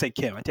I'm going to say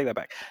Kim. I take that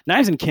back.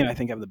 Knives and Kim, I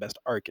think, have the best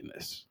arc in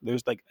this.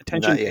 There's like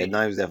attention.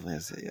 Knives definitely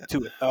has it. Yeah.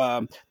 To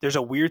it. There's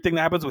a weird thing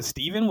that happens with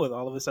Steven with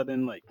all of a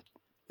sudden like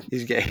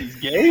he's gay. He's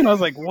gay, and I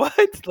was like, what?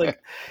 Like,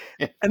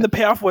 and the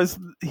payoff was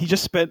he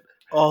just spent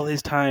all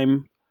his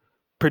time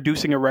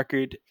producing a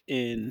record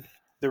in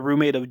the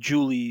roommate of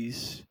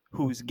Julie's,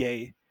 who's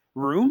gay,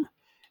 room.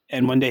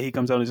 And one day he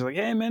comes out and he's like,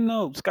 hey, man,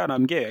 no, Scott,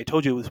 I'm gay. I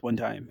told you this one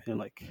time in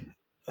like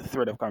a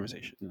thread of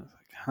conversation. And I was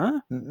like, huh?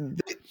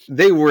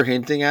 They were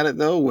hinting at it,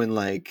 though, when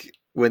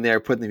they were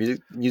putting the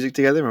music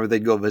together. Remember,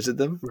 they'd go visit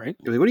them? Right.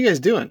 Like, what are you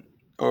guys doing?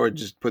 Or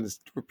just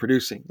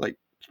producing? Like,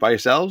 by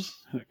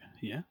yourselves?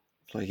 Yeah.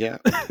 Like, yeah.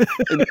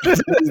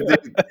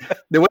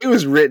 The way it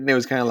was written, it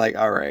was kind of like,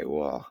 all right,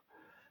 well,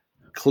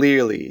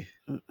 clearly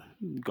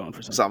going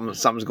for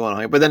something's going on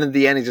here. But then at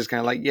the end, he's just kind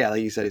of like, yeah,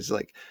 like you said, it's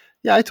like,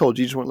 yeah, I told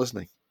you, you just weren't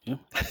listening. Yeah.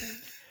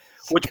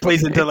 Which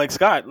plays into like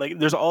Scott. Like,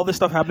 there's all this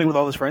stuff happening with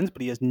all his friends,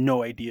 but he has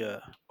no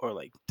idea, or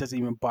like doesn't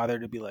even bother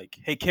to be like,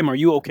 hey, Kim, are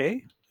you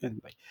okay? And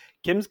like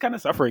Kim's kind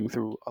of suffering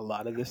through a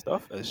lot of this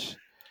stuff as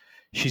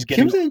she's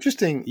getting. Kim's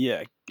interesting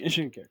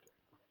character.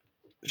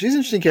 She's an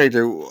interesting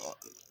character.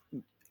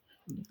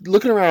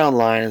 Looking around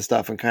online and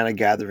stuff, and kind of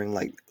gathering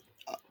like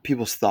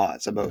people's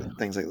thoughts about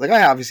things like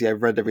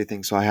I've read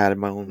everything, so I had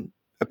my own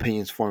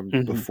opinions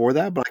formed before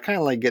that, but I kind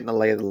of like getting the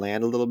lay of the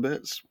land a little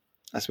bit,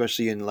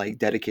 especially in like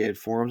dedicated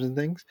forums and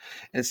things.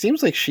 And it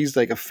seems like she's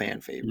like a fan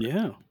favorite.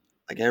 Yeah,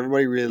 like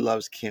everybody really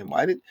loves Kim.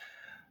 I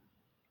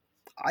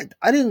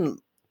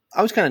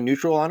was kind of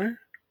neutral on her.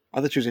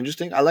 I thought she was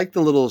interesting. I like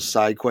the little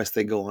side quest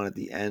they go on at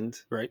the end,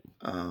 right?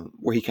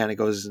 Where he kind of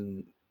goes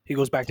and he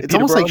goes back to. It's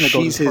almost like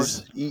she's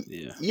his.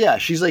 Yeah,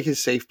 she's like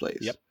his safe place.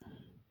 Yep.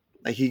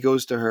 Like he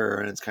goes to her,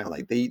 and it's kind of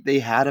like they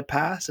had a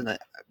past, and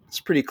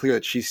it's pretty clear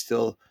that she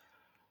still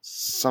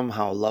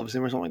somehow loves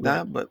him or something like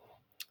that. But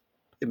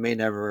it may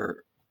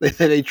never.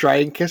 They try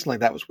and kiss, and like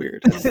that was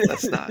weird.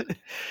 That's not.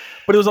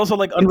 But it was also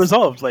like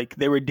unresolved. Like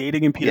they were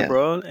dating in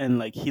Peterborough, and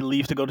like he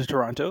leaves to go to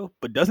Toronto,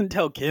 but doesn't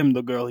tell Kim,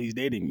 the girl he's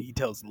dating. He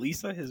tells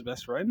Lisa, his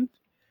best friend.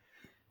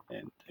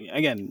 And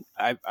again,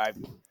 I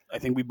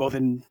think we both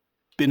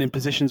been in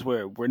positions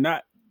where we're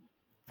not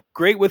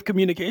great with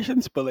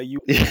communications, but like you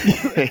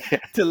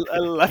to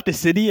left the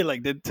city and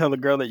like didn't tell the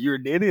girl that you were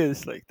dating.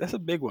 It's like that's a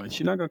big one.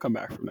 She's not gonna come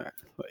back from that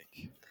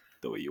like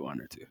the way you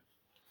want her to.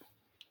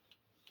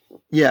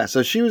 Yeah,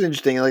 so she was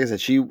interesting. Like I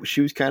said, she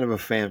was kind of a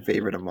fan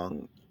favorite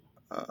among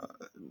uh,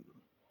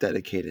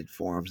 dedicated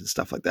forums and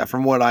stuff like that.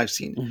 From what I've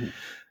seen, Mhm.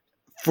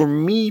 for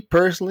me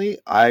personally,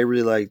 I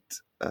really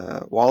liked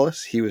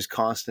Wallace. He was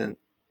constant,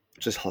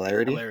 just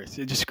hilarity. Hilarious.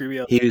 It just screw me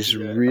out. He was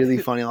Yeah. really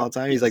funny all the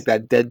time. He's like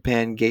that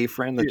deadpan gay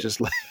friend that Yeah. just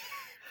like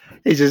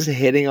he's just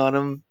hitting on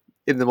him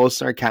in the most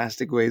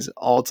sarcastic ways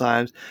all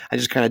times, and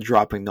just kind of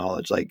dropping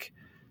knowledge. Like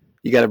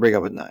you got to break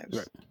up with knives.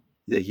 Right.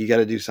 Like you got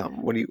to do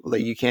something. What do you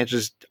like? You can't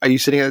just. Are you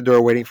sitting at the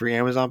door waiting for your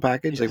Amazon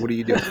package? Like what are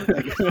you doing?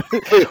 Like,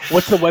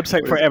 What's the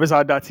website for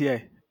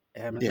Amazon.ca?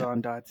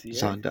 Amazon.ca.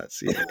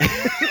 Amazon.ca.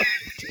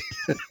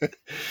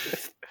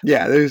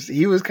 Yeah,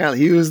 he was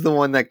the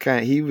one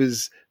that he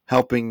was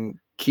helping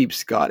keep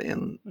Scott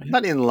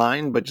not in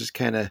line, but just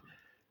kind of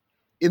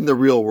in the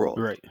real world.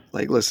 Right.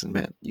 Like, listen,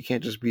 man, you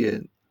can't just be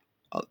an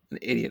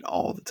idiot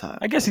all the time.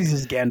 I guess he's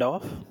his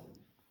Gandalf.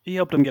 He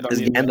helped him get on His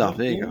the Gandalf,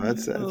 there you go.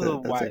 That's a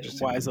little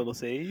interesting. wise little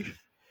sage.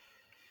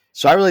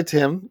 So I relate to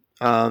him.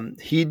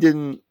 He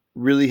didn't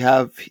really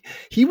have.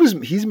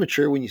 He's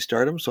mature when you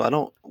start him.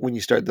 So when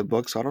you start the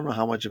book. So I don't know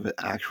how much of an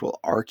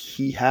actual arc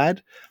he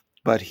had,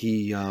 but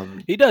he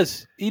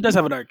does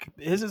have an arc.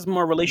 His is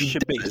more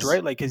relationship based,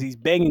 right? Like because he's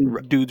banging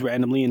dudes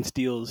randomly and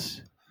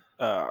steals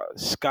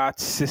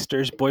Scott's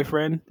sister's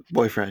boyfriend.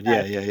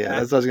 Yeah.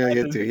 That's what I was gonna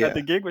get to. Yeah, At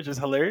the gig, which is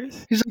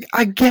hilarious. he's like,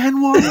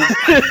 again, what?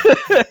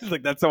 He's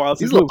like that's how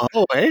He's a little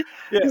hoe, eh?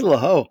 Yeah. He's a little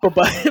hoe.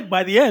 But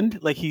by the end,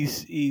 like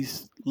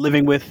he's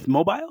living with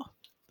Mobile.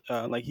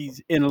 Like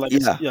he's in like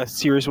a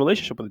serious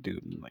relationship with a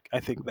dude. And, like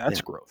I think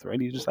that's growth, right?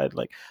 He decided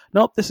like,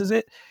 nope, this is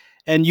it.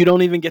 And you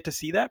don't even get to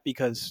see that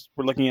because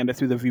we're looking at it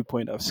through the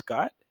viewpoint of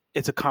Scott.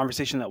 It's a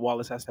conversation that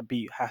Wallace has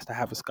to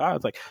have with Scott.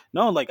 It's like,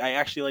 no, like I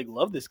actually like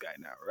love this guy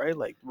now, right?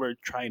 Like we're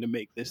trying to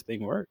make this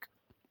thing work.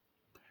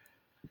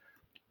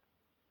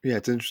 Yeah,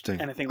 it's interesting.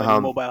 And I think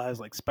like Mobile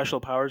has like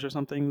special powers or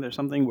something. There's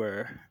something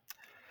where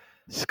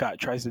Scott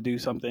tries to do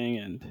something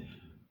and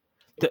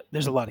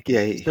there's a lot of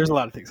things. There's a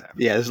lot of things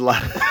happening. Yeah, there's a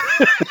lot.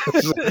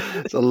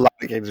 There's a lot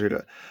of games we're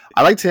doing.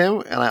 I liked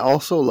him, and I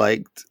also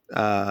liked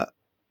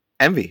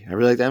Envy. I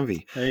really liked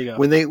Envy. There you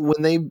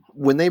go.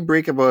 When they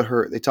break about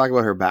her, they talk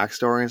about her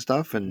backstory and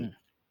stuff, and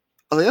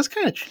I was like, that's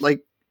kind of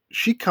like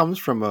she comes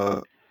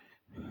from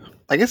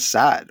I guess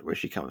sad where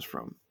she comes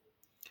from.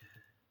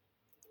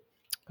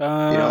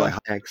 Like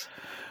hikes.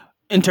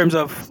 In terms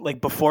of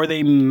like before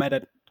they met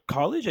at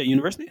college, at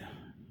university.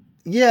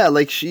 Yeah,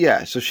 like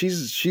so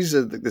she's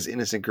this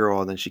innocent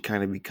girl, and then she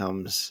kind of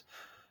becomes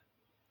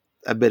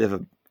a bit of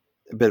a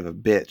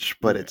bitch,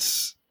 but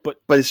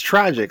it's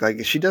tragic.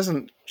 Like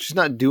she's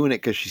not doing it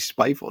because she's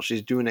spiteful.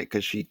 She's doing it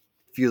because she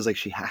feels like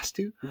she has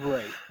to.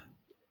 Right.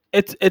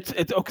 It's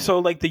okay. So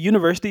like the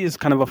university is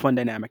kind of a fun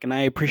dynamic, and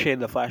I appreciate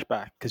the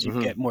flashback because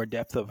you get more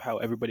depth of how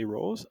everybody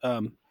rolls.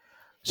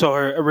 So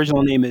her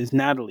original name is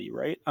Natalie,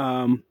 right?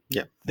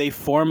 Yeah. They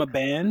form a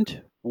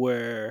band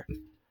where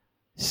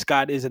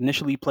Scott is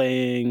initially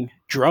playing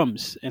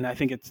drums, and I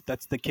think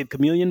that's the Kid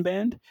Chameleon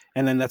band,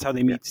 and then that's how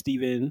they meet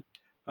Steven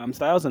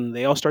Styles, and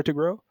they all start to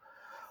grow.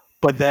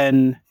 But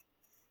then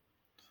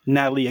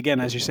Natalie, again,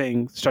 as you're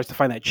saying, starts to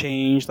find that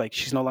change. Like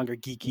she's no longer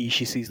geeky.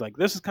 She sees like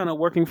this is kind of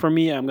working for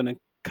me. I'm gonna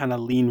kind of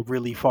lean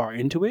really far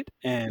into it,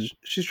 and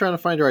she's trying to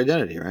find her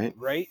identity, right?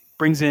 Right.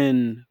 Brings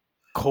in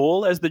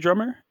Cole as the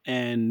drummer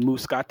and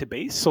moves Scott to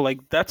bass. So like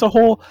that's a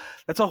whole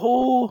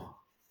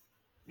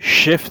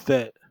shift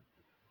that.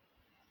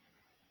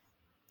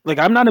 Like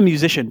I'm not a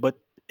musician, but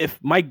if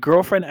my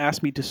girlfriend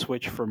asked me to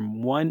switch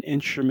from one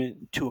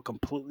instrument to a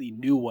completely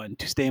new one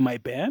to stay in my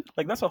band,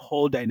 like that's a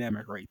whole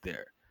dynamic right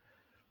there.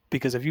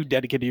 Because if you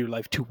dedicated your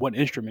life to one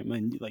instrument,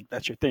 man, like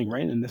that's your thing,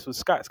 right? And this was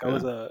Scott. Scott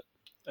was a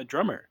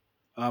drummer.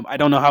 I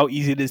don't know how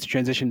easy it is to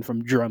transition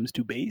from drums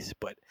to bass,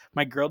 but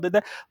my girl did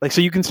that. Like, so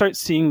you can start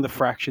seeing the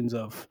fractions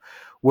of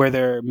where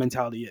their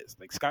mentality is.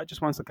 Like Scott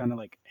just wants to kind of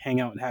like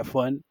hang out and have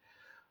fun,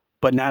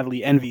 but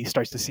Natalie Envy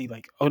starts to see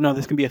like, oh no,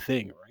 this can be a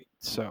thing, right?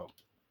 So.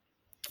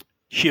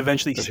 She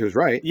eventually. She was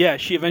right. Yeah,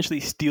 she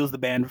eventually steals the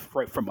band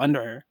right from under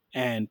her,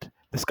 and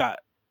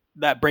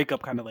that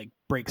breakup kind of like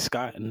breaks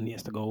Scott, and he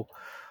has to go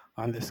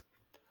on this,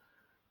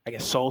 I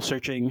guess, soul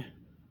searching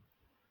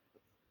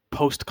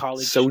post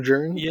college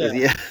sojourn.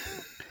 Yeah.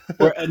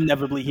 Where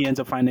inevitably he ends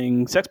up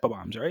finding Sex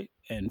Bombs, right,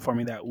 and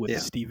forming that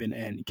with Steven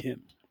and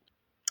Kim.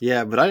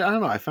 Yeah, but I don't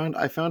know.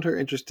 I found her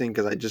interesting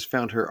because I just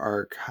found her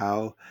arc,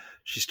 how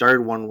she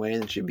started one way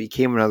and she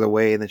became another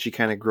way, and then she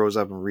kind of grows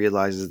up and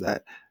realizes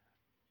that.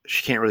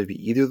 She can't really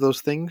be either of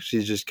those things.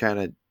 She's just kind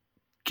of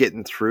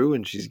getting through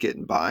and she's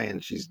getting by,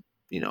 and she's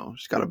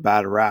got a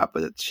bad rap,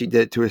 but she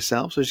did it to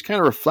herself. So she's kind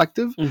of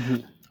reflective. Mm-hmm.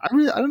 I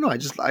don't know. I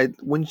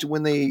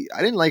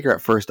didn't like her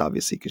at first,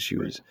 obviously, because she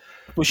was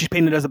Well, she's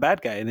painted as a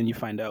bad guy, and then you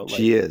find out like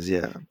she is,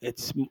 yeah.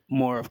 it's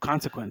more of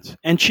consequence,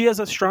 and she has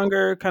a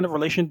stronger kind of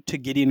relation to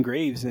Gideon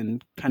Graves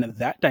and kind of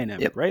that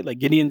dynamic, Yep. right? Like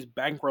Gideon's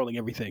bankrolling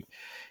everything,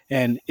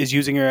 and is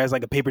using her as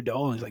like a paper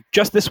doll, and he's like,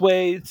 just this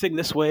way, sing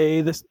this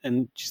way, this,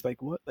 and she's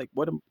like, what? Like,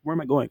 where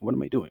am I going? What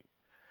am I doing?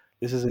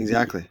 This isn't me,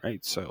 Exactly.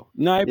 right. So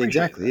no, I appreciate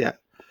Exactly, that. yeah.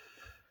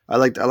 I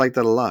like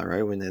that a lot,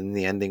 right? When in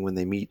the ending when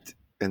they meet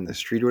in the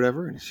street or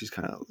whatever, and she's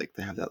kind of like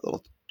they have that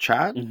little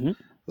chat. Mhm.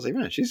 I was like,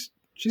 man, she's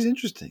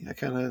interesting.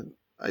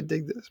 I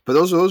dig this. But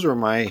those were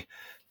my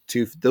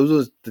two. Those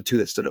were the two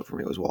that stood out for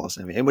me. Was Wallace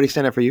and Amy. Anybody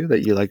stand out for you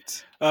that you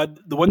liked? The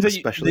ones that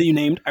Especially? you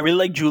named, I really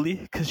like Julie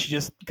because she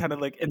just kind of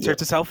like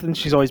inserts herself and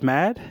she's always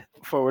mad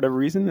for whatever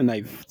reason, and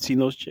I've seen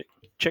those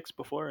chicks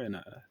before, and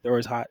they're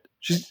always hot.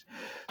 She's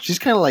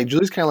kind of like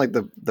Julie's kind of like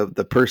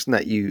the person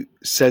that you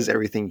says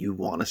everything you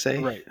want to say.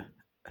 Right.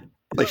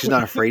 Like she's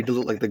not afraid to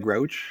look like the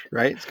Grouch,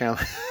 right? It's kind of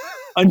like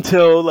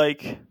Until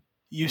like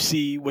you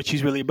see what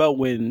she's really about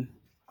when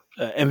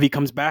Envy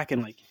comes back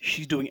and like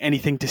she's doing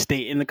anything to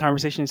stay in the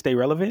conversation and stay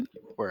relevant,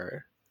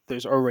 where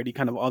there's already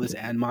kind of all this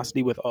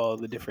animosity with all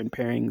the different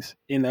pairings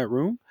in that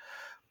room,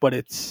 but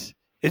it's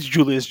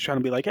Julius trying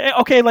to be like, hey,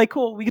 okay, like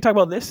cool, we can talk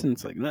about this, and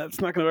it's like, no,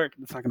 it's not gonna work.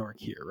 It's not gonna work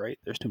here, right?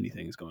 There's too many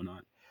things going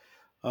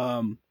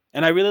on.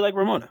 And I really like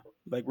Ramona.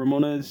 Like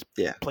Ramona is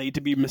played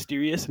to be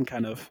mysterious and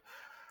kind of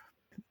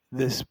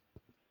this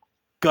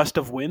gust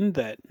of wind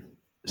that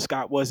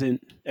Scott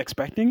wasn't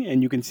expecting,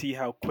 and you can see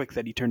how quick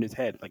that he turned his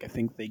head. Like I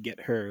think they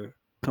get her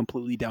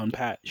completely down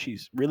pat.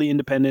 She's really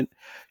independent.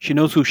 She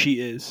knows who she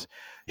is.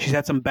 She's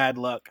had some bad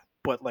luck,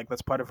 but like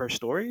that's part of her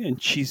story,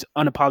 and she's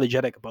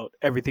unapologetic about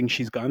everything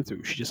she's gone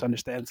through. She just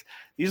understands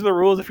these are the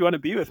rules if you want to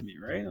be with me,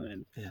 right?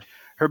 And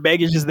her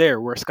baggage is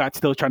there, where Scott's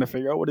still trying to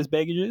figure out what his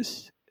baggage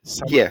is.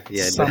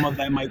 Some of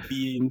that might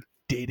be in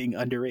dating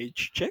underage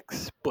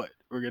chicks, but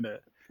we're gonna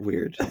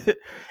weird.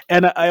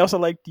 And I also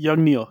liked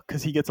young Neil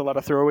because he gets a lot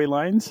of throwaway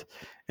lines.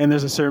 And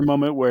there's a certain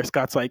moment where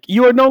Scott's like,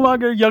 "You are no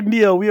longer young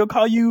Neil. We'll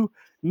call you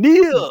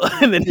Neil."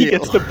 And then he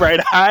gets the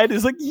bright-eyed.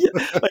 It's like, yeah,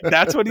 like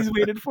that's what he's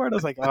waiting for. And I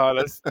was like, oh,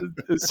 that's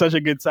such a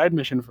good side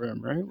mission for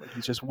him, right? Like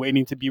he's just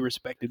waiting to be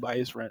respected by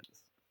his friends.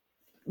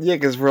 Yeah,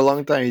 because for a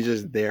long time he's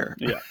just there.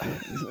 Yeah,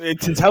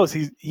 it's his house.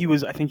 He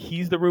was. I think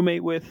he's the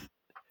roommate with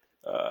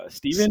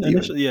Steven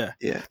initially.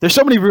 Yeah. There's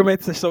so many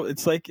roommates. So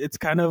it's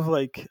kind of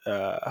like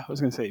I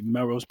was gonna say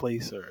Melrose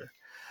Place or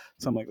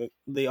something like that.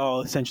 They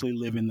all essentially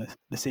live in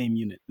the same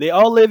unit. They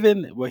all live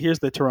in. Well, here's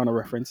the Toronto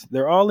reference.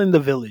 They're all in the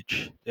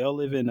village. They all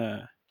live in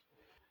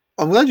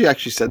I'm glad you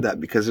actually said that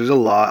because there's a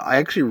lot.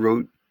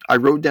 I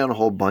wrote down a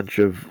whole bunch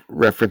of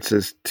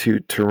references to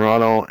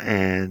Toronto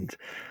and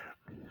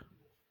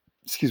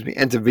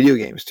to video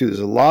games too. There's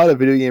a lot of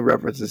video game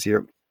references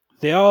here.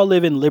 They all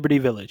live in Liberty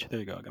Village. There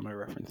you go. I got my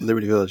reference.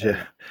 Liberty Village,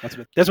 yeah.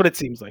 That's what it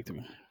seems like to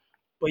me.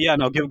 But yeah,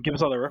 no, give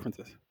us all the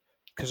references.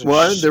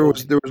 Well,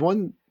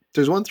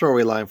 there's one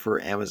throwaway line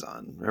for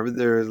Amazon. Remember,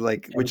 there's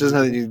like which doesn't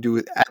have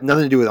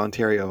nothing to do with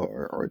Ontario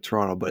or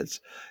Toronto, but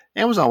it's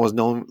Amazon was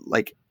known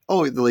like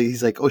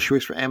he's like she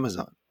works for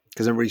Amazon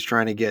because everybody's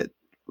trying to get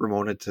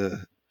Ramona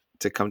to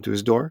come to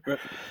his door. Right.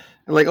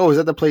 And like, is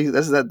that the place?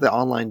 Is that the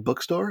online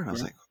bookstore? And I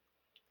was like,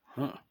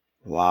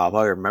 wow,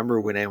 I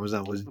remember when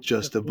Amazon was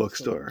just a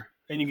bookstore.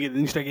 And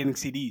you start getting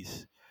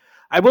CDs.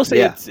 I will say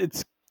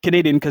it's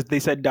Canadian because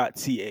they said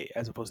 .ca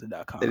as opposed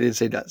to .com. They didn't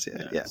say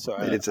 .ca. Yeah. So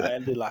they did say that. I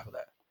did laugh at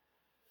that.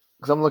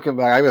 Because I'm looking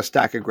back, I have a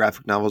stack of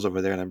graphic novels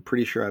over there, and I'm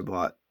pretty sure I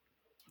bought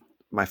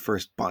my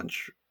first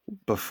bunch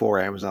before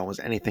Amazon was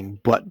anything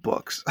but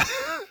books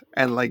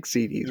and like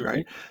CDs,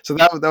 right? So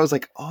that was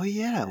like, oh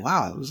yeah,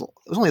 wow. It was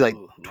only like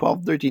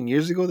 12, 13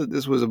 years ago that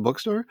this was a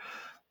bookstore.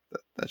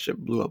 That shit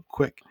blew up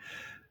quick.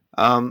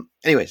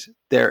 Anyways,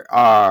 there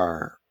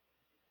are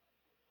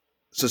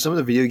some of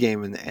the video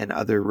game and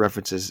other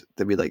references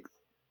that be like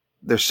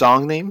their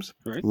song names.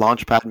 Right.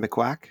 Launchpad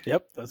McQuack.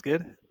 Yep, that's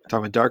good.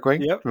 Talking about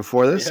Darkwing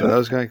before this, so that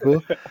was kind of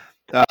cool.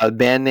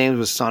 Band names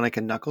was Sonic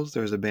and Knuckles.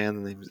 There was a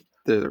band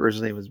the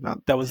original name was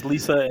about that was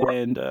Lisa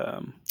and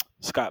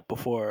Scott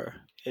before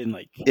in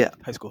like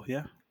high school.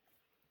 Yeah.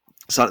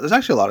 So there's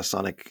actually a lot of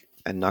Sonic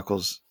and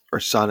Knuckles or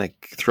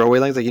Sonic throwaway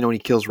lines, like when he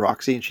kills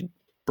Roxy and she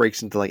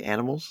breaks into like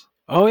animals.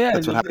 Oh yeah,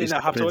 that's what happens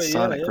in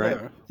Sonic, right?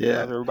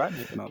 Yeah.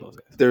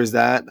 There's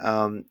that.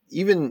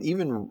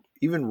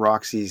 Even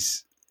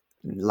Roxy's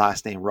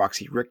last name,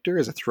 Roxy Richter,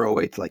 is a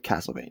throwaway to like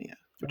Castlevania,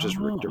 which is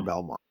Richter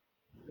Belmont,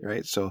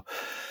 right? So,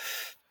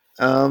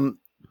 they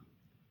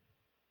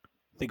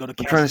go to.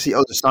 I'm trying to see.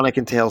 The Sonic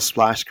and Tails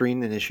splash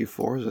screen in issue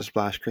 4 is a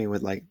splash screen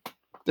with like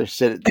they're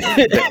sitting.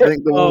 I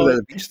think the one with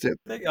the beach tip.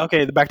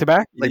 Okay, the back to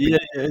back, like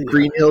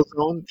Green Hill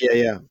Zone.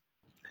 Yeah.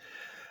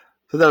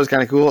 So that was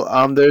kind of cool.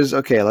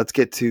 Let's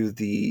get to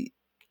the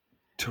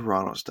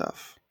Toronto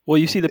stuff. Well,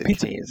 you see the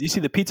pizza. You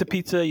see the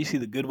pizza. You see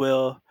the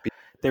Goodwill.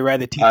 They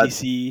ride the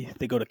TTC.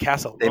 They go to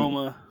Casa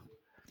Loma.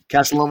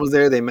 Casa Loma's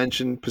there. They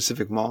mentioned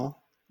Pacific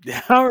Mall.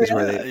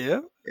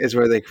 Is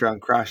where they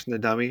found Crash and the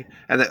Dummy,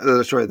 and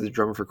the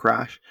drummer for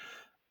Crash.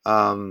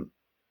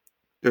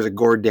 There's a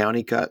Gord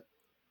Downey cut.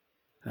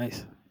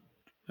 Nice.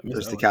 I missed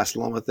There's that the one.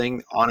 Castellano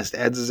thing. Honest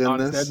Ed's is in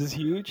Honest this. Eds is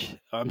huge.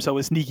 So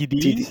is Sneaky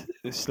TT D's.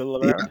 Is still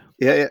Yeah, around.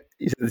 yeah.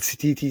 The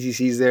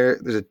TTC's there.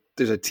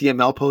 There's a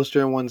TML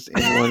poster in one Is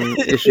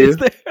issue.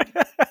 there?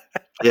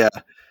 Yeah.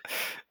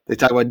 They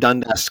talk about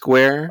Dundas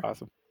Square.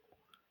 Awesome.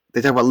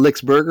 They talk about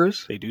Lick's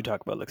Burgers. They do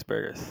talk about Lick's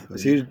Burgers.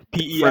 It's huge.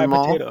 PEI Dufferin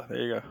Mall. potato.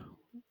 There you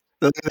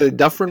go. The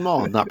Dufferin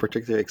Mall, not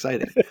particularly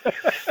exciting.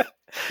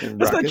 In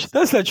brackets.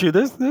 That's not true.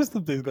 There's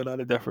some things going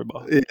on at Dufferin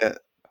Mall. Yeah.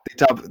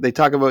 They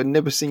talk about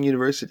Nipissing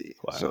University.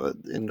 Wow. So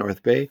in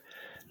North Bay.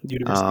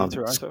 University of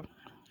Toronto.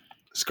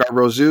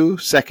 Scarborough Zoo,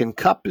 Second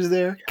Cup is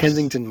there.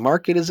 Kensington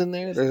Market is in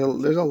there. There's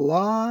a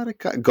lot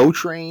of Go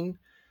Train.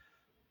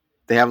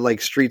 They have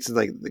like streets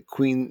like the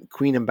Queen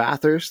and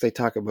Bathurst. They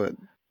talk about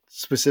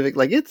specific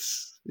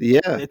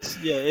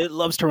it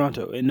loves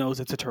Toronto. It knows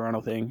it's a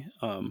Toronto thing.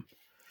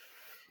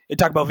 It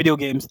talked about video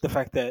games, the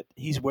fact that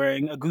he's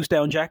wearing a goose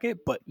down jacket,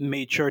 but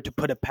made sure to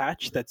put a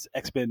patch that's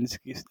X-Men's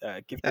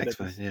gifted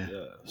X-Men, yeah.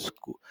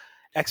 school.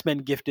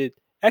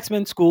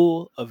 X-Men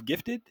School of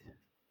Gifted.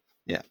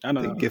 Yeah, I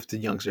don't the know.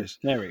 gifted youngsters.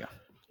 There we go.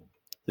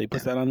 They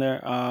put that on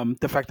there.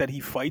 The fact that he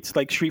fights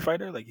like Street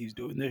Fighter, like he's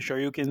doing the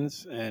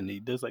shoryukens and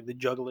he does like the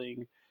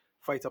juggling,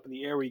 fights up in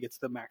the air where he gets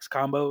the max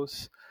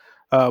combos.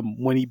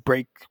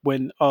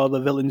 When all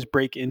the villains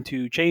break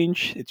into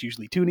change, it's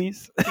usually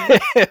toonies,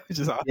 which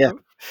is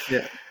awesome.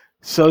 Yeah.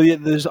 So yeah,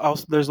 there's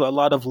a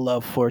lot of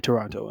love for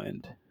Toronto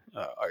and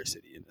our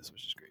city in this,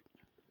 which is great.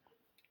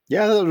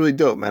 Yeah, that was really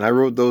dope, man. I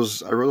wrote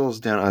those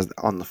down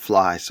on the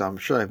fly, so I'm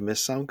sure I've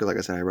missed some because, like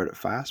I said, I read it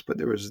fast. But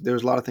there was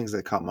a lot of things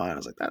that caught my eye. I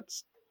was like,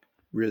 that's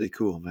really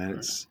cool,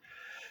 man.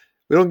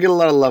 We don't get a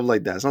lot of love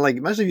like that. It's not like,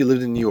 imagine if you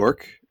lived in New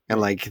York and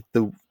like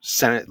the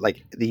center,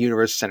 like the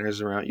universe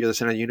centers around you're the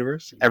center of the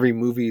universe. Every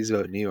movie is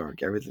about New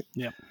York. Everything.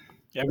 Yeah.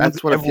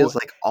 That's what it feels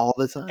like all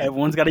the time.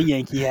 Everyone's got a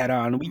Yankee hat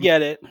on. We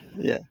get it.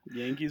 Yeah.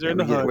 Yankees are in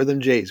the hood. Where them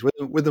Jays?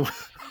 Where them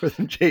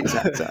Jays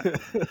hats at?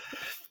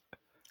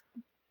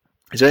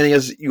 Is there anything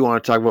else you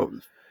want to talk about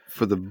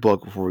for the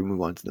book before we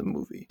move on to the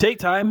movie? Take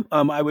time.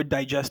 I would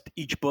digest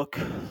each book,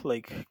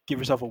 like give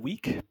yourself a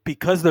week,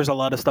 because there's a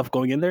lot of stuff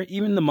going in there.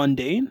 Even the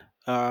mundane.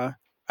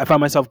 I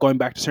found myself going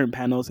back to certain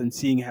panels and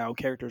seeing how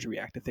characters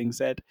react to things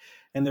said,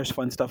 and there's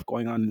fun stuff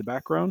going on in the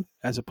background,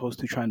 as opposed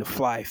to trying to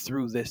fly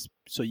through this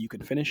so you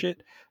can finish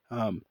it.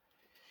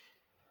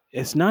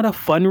 It's not a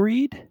fun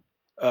read.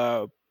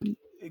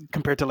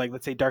 Compared to like,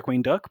 let's say,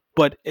 Darkwing Duck,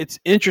 but it's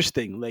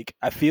interesting. Like,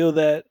 I feel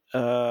that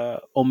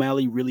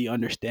O'Malley really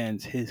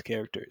understands his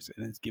characters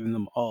and has given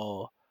them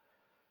all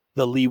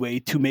the leeway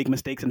to make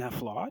mistakes and have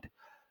flawed.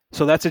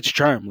 So that's its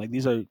charm. Like,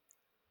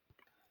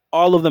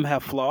 all of them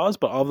have flaws,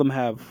 but all of them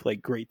have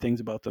like great things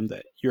about them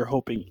that you're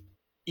hoping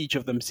each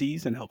of them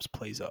sees and helps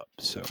plays up.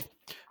 So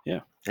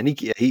yeah. And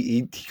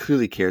he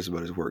clearly cares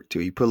about his work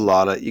too. You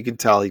can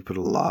tell he put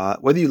a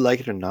lot, whether you like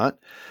it or not.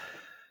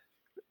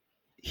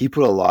 He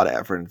put a lot of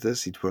effort into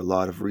this. He put a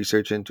lot of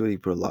research into it. He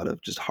put a lot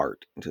of just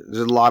heart into it.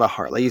 There's a lot of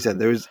heart. Like you said,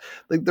 there's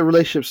like the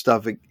relationship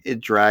stuff. It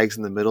drags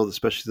in the middle,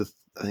 especially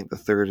I think the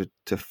third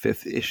to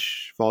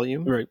fifth-ish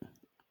volume. Right.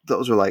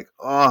 Those are like,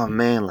 oh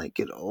man, like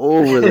get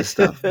over this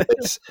stuff.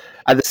 It's,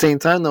 at the same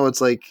time though,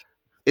 it's like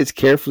it's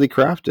carefully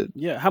crafted.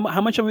 Yeah.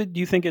 How much of it do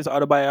you think is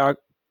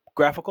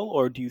autobiographical,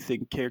 or do you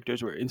think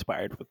characters were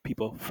inspired with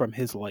people from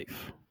his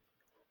life?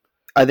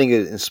 I think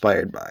it's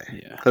inspired by,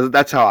 because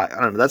that's how I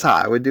don't know. That's how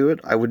I would do it.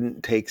 I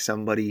wouldn't take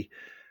somebody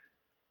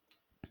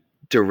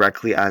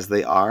directly as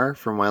they are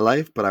from my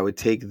life, but I would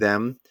take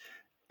them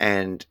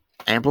and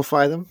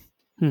amplify them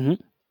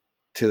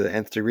to the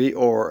nth degree,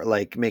 or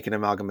like make an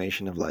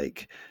amalgamation of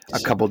like a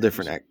couple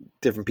different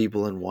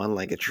people in one.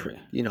 Like it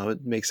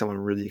makes someone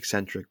really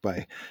eccentric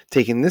by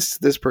taking this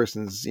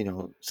person's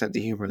sense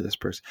of humor. This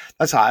person.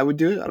 That's how I would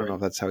do it. I don't know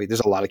if that's how there's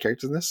a lot of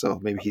characters in this, so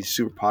maybe he's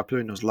super popular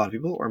and knows a lot of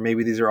people, or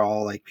maybe these are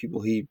all like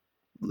people he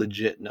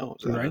legit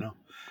knows. I don't know.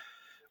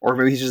 Or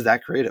maybe he's just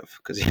that creative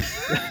because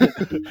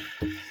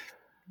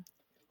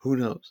who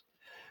knows.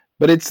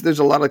 But there's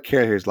a lot of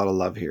care here, there's a lot of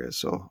love here.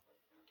 So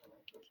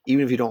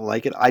even if you don't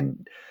like it,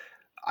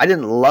 I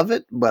didn't love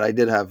it, but I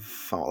did have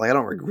fun. Like, I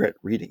don't regret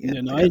reading it.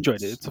 Yeah, no, I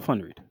enjoyed it. It's a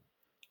fun read.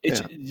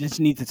 It just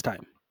needs its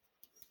time.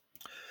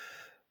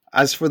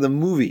 As for the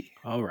movie,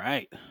 all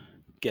right,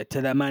 get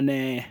to that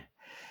money.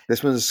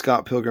 This one is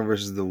Scott Pilgrim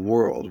versus the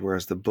World,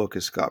 whereas the book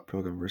is Scott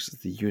Pilgrim versus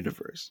the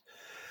Universe.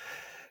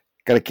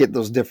 Got to get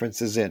those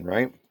differences in,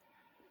 right?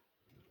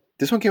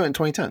 This one came out in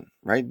 2010,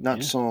 right?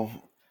 Not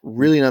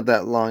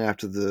that long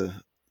after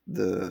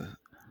the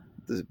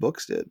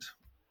books did.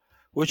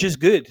 Which is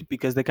good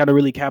because they kind of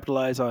really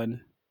capitalize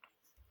on.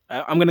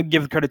 I'm going to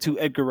give credit to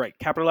Edgar Wright.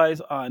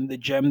 Capitalize on the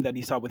gem that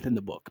he saw within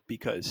the book,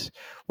 because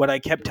what I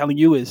kept telling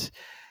you is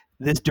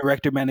this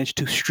director managed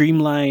to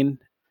streamline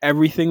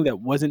everything that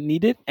wasn't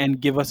needed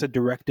and give us a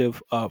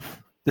directive of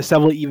the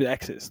several even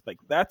X's. Like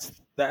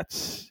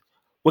that's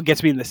what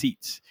gets me in the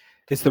seats.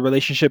 It's the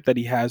relationship that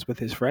he has with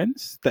his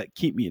friends that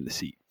keep me in the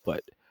seat.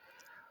 But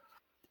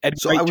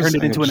Edgar Wright turned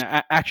it into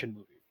an action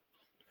movie.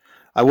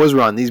 I was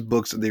wrong. These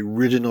books, the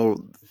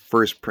original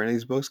first print of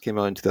these books came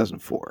out in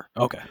 2004.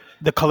 Okay.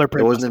 The color It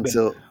print wasn't must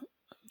have until been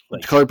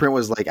like color print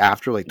was like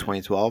after like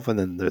 2012, and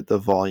then the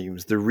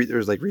volumes,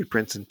 there's like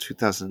reprints in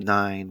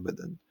 2009, but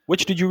then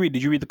which did you read?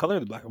 Did you read the color or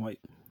the black and white?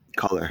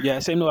 color. Yeah,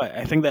 same way.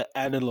 I think that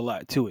added a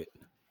lot to it.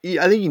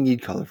 Yeah, I think you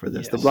need color for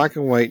this. The Yes. black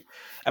and white,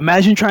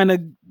 Imagine trying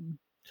to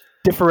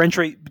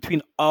differentiate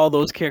between all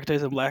those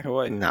characters in black and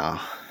white. no,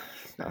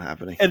 it's not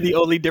happening. And the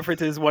only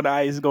difference is one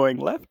eye is going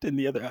left and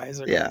the other eyes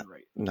are Yeah. going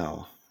right.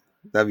 No,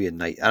 that'd be a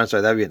night. I'm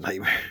sorry, that'd be a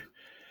nightmare.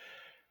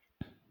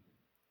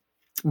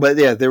 But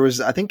yeah, there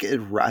was. I think it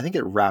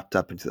wrapped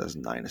up in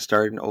 2009. It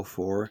started in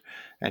 2004,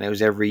 and it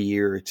was every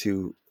year or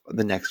two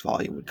the next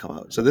volume would come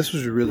out. So this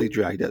was really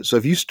dragged out. So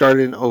if you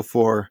started in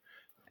 2004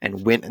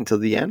 and went until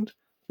the end,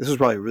 this was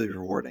probably really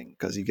rewarding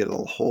because you get a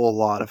whole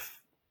lot of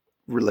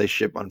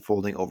relationship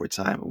unfolding over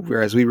time.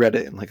 Whereas we read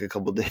it in like a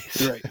couple of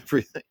days. Right.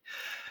 Everything.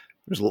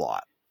 There's a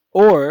lot.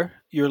 Or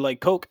you're like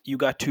Coke, you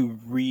got to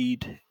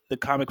read the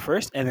comic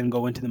first and then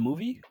go into the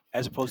movie,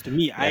 as opposed to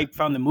me. I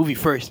found the movie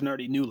first and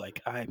already knew like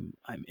I'm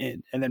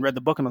in, and then read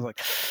the book and I was like,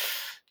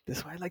 this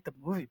is why I like the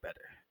movie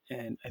better.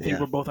 And I think Yeah.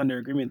 we're both under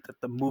agreement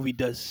that the movie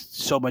does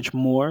so much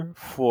more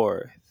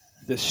for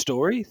the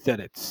story that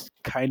it's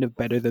kind of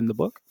better than the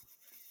book.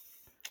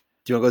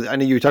 Do you want to go? I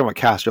know you were talking about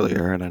cast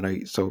earlier, and I know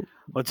you. So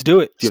Let's do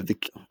it. do you have the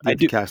I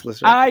do. cast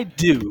list? I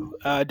do.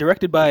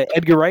 Directed by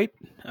Edgar Wright.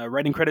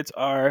 Writing credits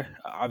are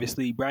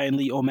obviously Brian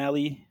Lee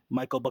O'Malley,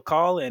 Michael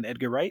Bacall, and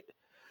Edgar Wright.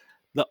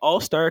 The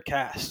all-star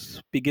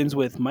cast begins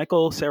with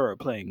Michael Cera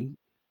playing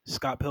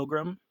Scott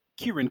Pilgrim,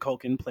 Kieran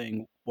Culkin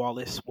playing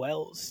Wallace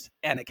Wells,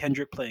 Anna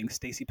Kendrick playing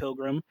Stacy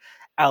Pilgrim,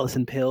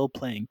 Allison Pill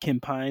playing Kim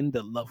Pine,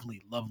 the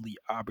lovely, lovely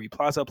Aubrey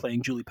Plaza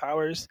playing Julie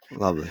Powers,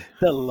 Lovely,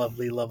 the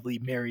lovely, lovely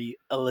Mary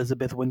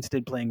Elizabeth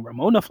Winstead playing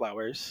Ramona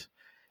Flowers,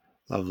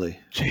 lovely.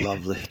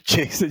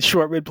 Jason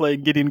Schwartzman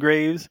playing Gideon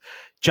Graves,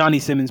 Johnny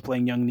Simmons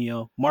playing Young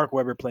Neil, Mark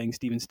Webber playing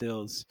Steven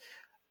Stills,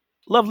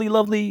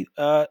 lovely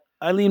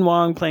Eileen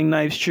Wong playing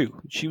Knives Chu.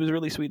 She was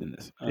really sweet in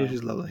this.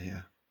 She's lovely.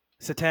 Yeah.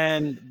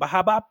 Satan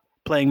Bahabap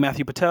playing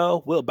Matthew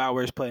Patel, Will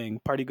Bowers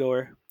playing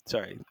Partygoer.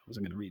 Sorry, I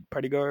wasn't going to read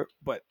Partygoer,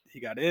 but he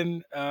got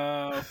in.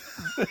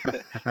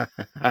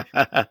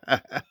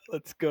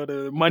 Let's go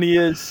to Money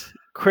Is.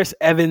 Chris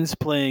Evans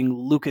playing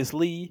Lucas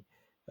Lee.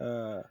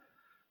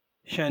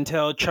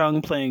 Chantel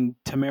Chung playing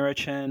Tamara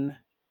Chen.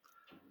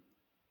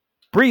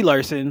 Brie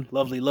Larson,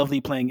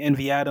 lovely playing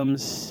Envy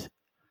Adams.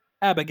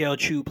 Abigail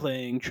Chu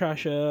playing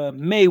Trasha.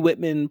 Mae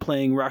Whitman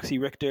playing Roxy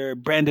Richter.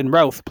 Brandon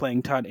Routh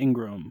playing Todd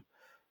Ingram.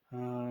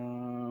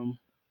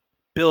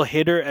 Bill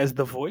Hader as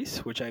the voice,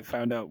 which I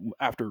found out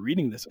after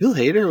reading this. Bill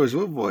Hader was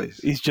what voice?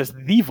 He's just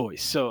the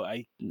voice. So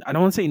I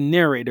don't want to say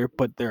narrator,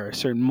 but there are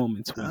certain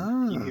moments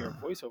when you hear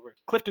a voiceover.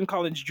 Clifton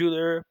Collins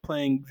Jr.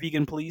 playing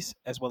Vegan Police,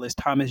 as well as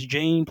Thomas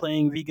Jane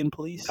playing Vegan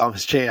Police.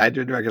 Thomas Jane. I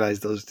didn't recognize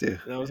those two.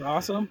 That was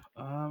awesome.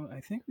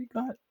 I think we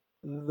got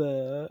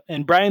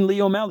and Brian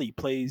Lee O'Malley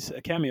plays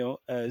a cameo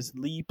as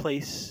Lee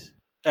Place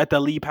at the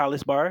Lee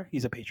Palace Bar.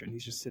 He's a patron.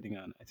 He's just sitting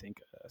on, I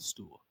think, a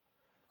stool.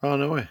 Oh,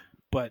 no way.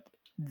 But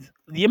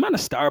the amount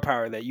of star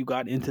power that you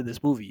got into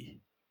this movie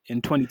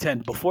in 2010,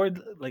 before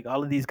like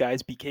all of these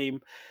guys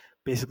became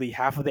basically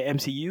half of the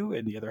MCU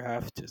and the other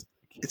half just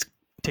It's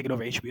taking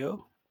over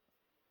HBO.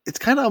 It's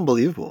kind of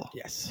unbelievable.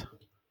 Yes.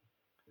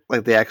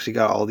 Like they actually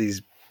got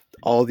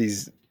all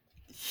these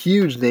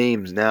huge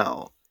names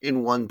now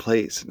in one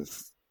place, and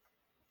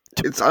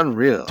it's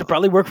unreal. To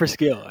probably work for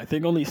scale, I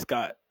think only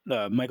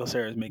Michael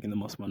Cera is making the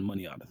most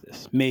money out of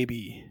this.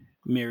 Maybe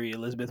Mary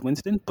Elizabeth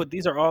Winstead, but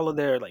these are all of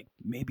their like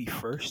maybe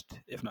first,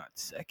 if not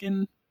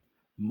second,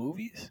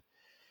 movies.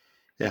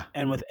 Yeah.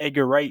 And with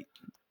Edgar Wright,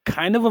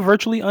 kind of a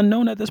virtually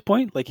unknown at this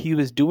point. Like he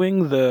was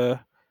doing the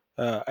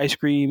Ice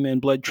Cream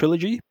and Blood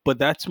trilogy, but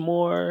that's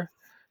more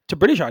to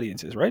British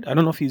audiences, right? I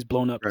don't know if he's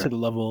blown up to the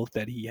level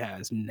that he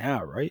has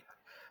now, right?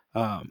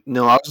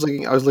 No, I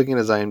was looking at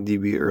his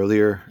IMDb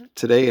earlier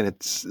today, and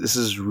this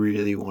is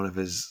really one of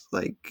his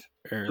like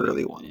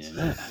early ones.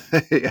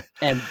 Yeah. Yeah.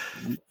 And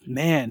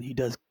man, he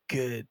does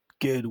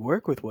good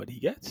work with what he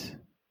gets.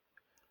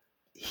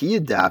 He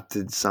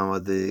adapted some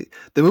of the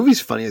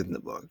movie's funnier than the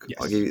book. Yes.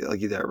 I'll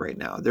give you that right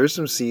now. There's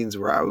some scenes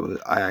where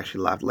I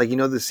actually laughed. Like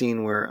the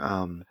scene where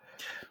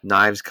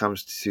Knives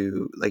comes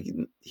to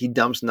he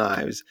dumps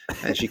Knives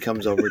and she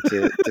comes over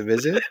to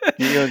visit.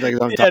 You know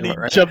what I'm talking about,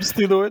 right? Jumps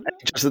through the window.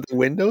 Jumps at the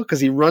window because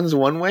he runs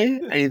one way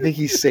and you think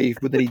he's safe,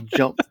 but then he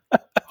jumps.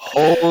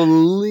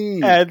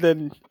 Holy! And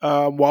then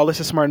Wallace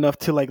is smart enough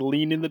to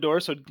lean in the door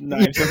so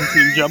Knives doesn't see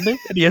him jumping,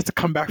 and he has to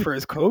come back for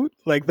his coat.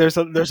 Like there's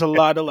a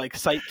lot of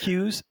sight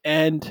cues,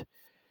 and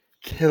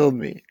killed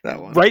me that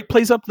one. Wright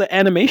plays up the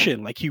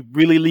animation. Like he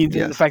really leans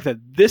into the fact that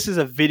this is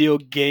a video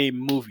game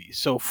movie.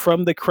 So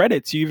from the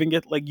credits, you even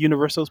get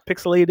Universal's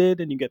pixelated,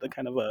 and you get the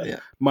kind of a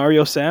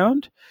Mario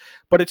sound.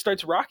 But it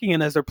starts rocking,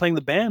 and as they're playing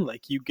the band,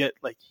 you get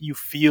you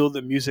feel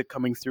the music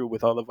coming through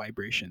with all the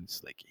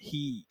vibrations. Like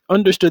he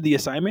understood the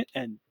assignment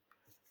and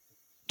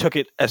took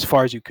it as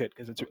far as you could,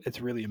 because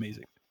it's really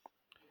amazing.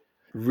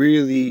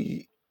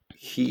 Really,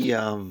 he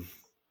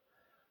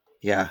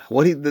Yeah,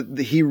 what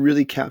he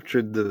really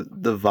captured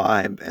the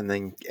vibe,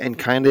 and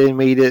kind of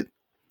made it.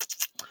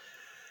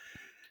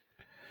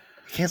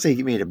 I can't say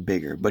he made it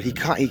bigger, but he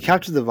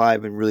captured the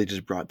vibe and really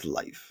just brought it to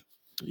life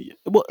Yeah.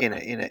 Well, in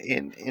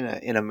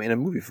a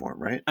movie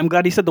form, right? I'm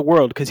glad he said the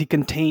world because he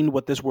contained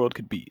what this world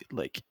could be.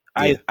 Like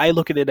Yeah. I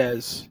look at it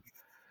as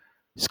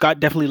Scott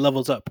definitely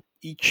levels up.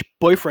 Each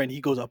boyfriend, he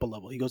goes up a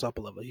level. He goes up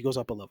a level. He goes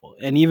up a level.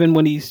 And even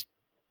when he's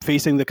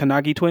facing the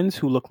Kanagi twins,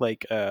 who look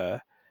like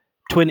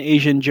twin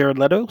Asian Jared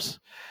Leto's,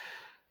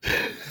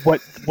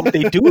 what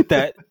they do with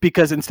that,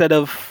 because instead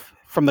of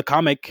from the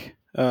comic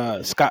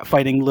Scott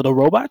fighting little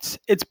robots,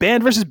 it's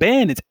band versus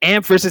band. It's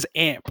amp versus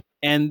amp.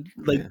 And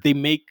like Yeah. they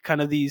make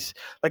kind of these,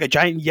 like a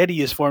giant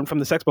Yeti is formed from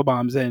the Sexpo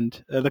bombs,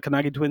 and the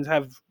Kanagi twins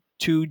have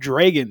two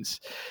dragons,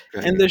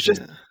 and there's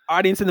just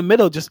audience in the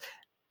middle, just,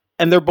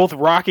 and they're both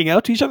rocking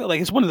out to each other.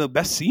 Like, it's one of the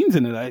best scenes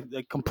in it.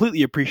 I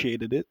completely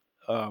appreciated it.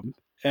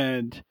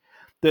 And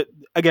the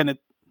again,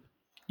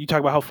 you talk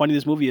about how funny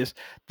this movie is.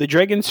 The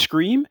dragons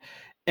scream,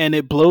 and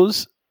it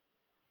blows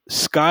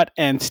Scott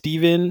and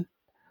Steven,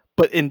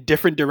 but in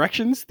different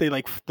directions. They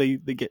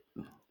get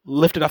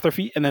lifted off their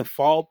feet and then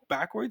fall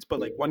backwards, but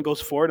like one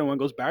goes forward and one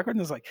goes backwards.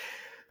 And it's like,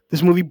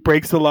 this movie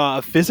breaks the law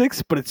of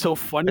physics, but it's so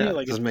funny. Yeah,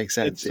 like, it doesn't make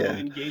sense. It's so Yeah.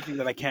 engaging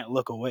that I can't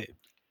look away.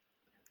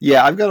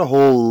 Yeah, I've got a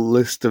whole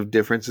list of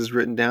differences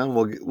written down.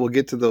 We'll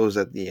get to those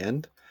at the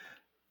end,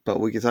 but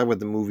we can talk about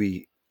the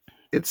movie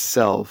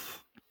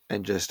itself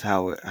and just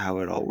how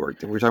it all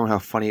worked. And we're talking about how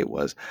funny it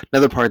was.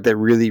 Another part that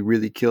really,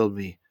 really killed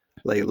me,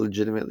 like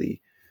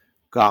legitimately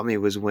got me,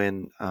 was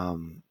when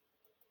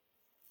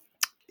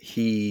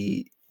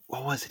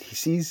what was it?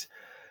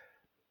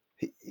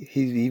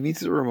 He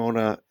meets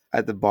Ramona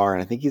at the bar,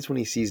 and I think it's when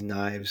he sees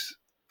Knives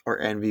or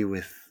Envy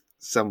with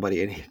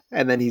somebody,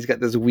 and then he's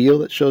got this wheel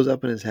that shows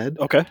up in his head.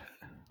 Okay.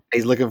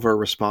 He's looking for a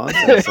response.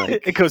 And it's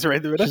like, It goes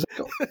right through it. she's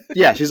like,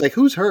 yeah, she's like,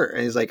 who's her?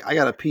 And he's like, I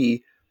gotta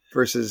pee,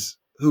 versus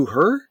who,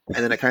 her?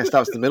 And then it kind of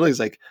stops in the middle. He's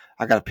like,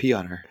 I gotta pee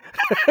on her.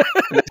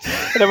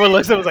 And everyone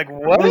looks at it, was like,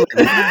 what?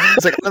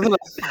 It's like, nothing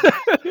else.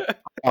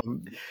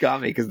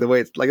 Got me, because the way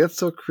it's like, that's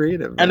so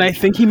creative. And man. I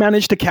think he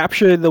managed to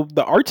capture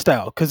the art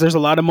style, because there's a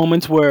lot of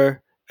moments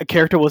where a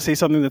character will say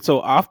something that's so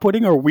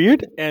off-putting or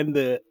weird, and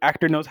the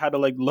actor knows how to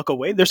like look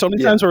away. There's so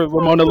many times where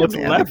Ramona looks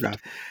left,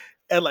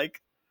 and like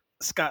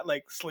Scott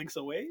like slinks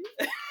away,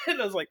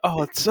 and I was like,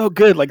 oh, it's so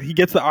good. Like, he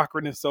gets the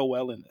awkwardness so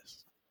well in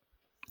this.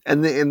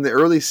 And in the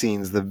early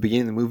scenes, the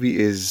beginning of the movie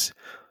is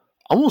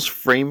almost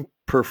frame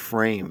per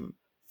frame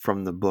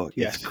from the book.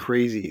 Yes. It's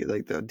crazy.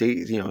 Like the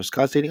date,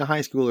 Scott's dating a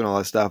high schooler and all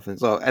that stuff, and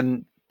so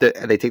and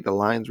they take the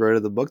lines right out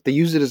of the book. They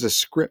use it as a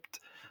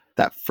script.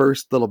 That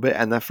first little bit,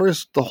 and the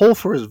whole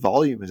first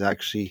volume is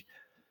actually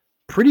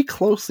pretty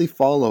closely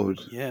followed.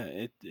 Yeah,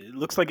 it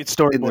looks like it's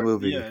storyboard in the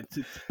movie. Yeah, it's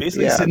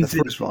basically the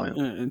first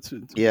volume.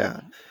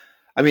 Yeah.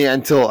 I mean,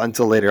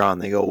 until later on,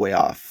 they go way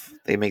off.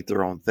 They make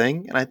their own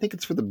thing, and I think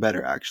it's for the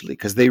better, actually,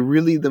 because the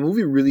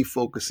movie really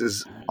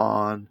focuses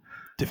on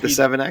the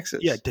 7 X's.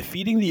 Yeah,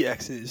 defeating the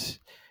X's,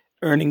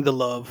 earning the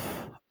love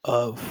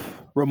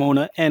of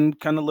Ramona, and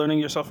kind of learning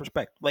your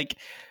self-respect. Like,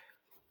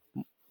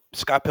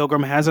 Scott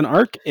Pilgrim has an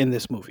arc in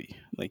this movie.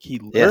 Like, he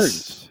learns.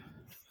 Yes.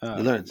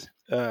 He learns.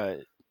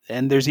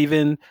 And there's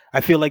even,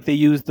 I feel like they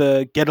use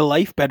the get a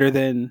life better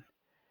than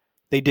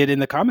they did in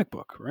the comic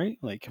book, right?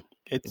 Like,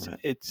 it's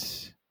It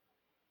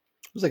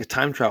was like a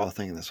time travel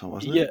thing in this one,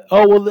 wasn't yeah. it?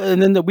 Oh, well,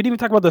 and then we didn't even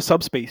talk about the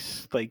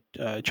subspace, like,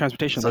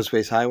 transportation.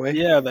 Subspace highway?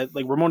 Yeah, that,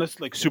 like, Ramona's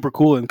like super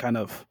cool and kind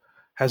of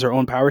has her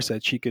own power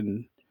set. She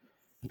can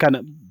kind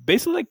of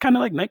basically like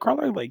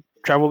Nightcrawler, like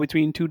travel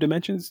between 2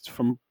 dimensions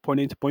from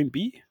point A to point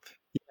B.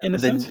 In a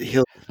sense.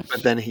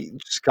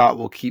 Scott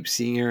will keep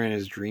seeing her in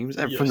his dreams.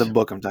 And from Yes. the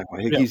book I'm talking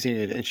about, he keeps seeing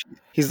it, and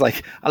he's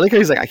like, I like how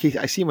he's like,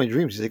 I see my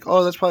dreams. He's like,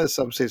 oh, that's probably the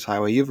subspace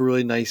highway. You have a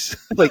really nice,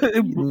 like,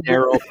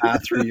 narrow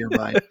path through your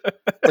mind.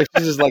 Like,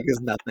 she's just like,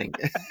 it's nothing.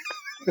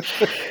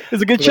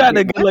 It's a good shot.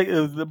 And like,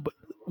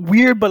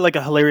 weird, but like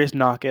a hilarious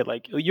knock at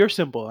like, you're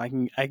simple. I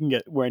can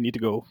get where I need to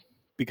go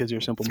because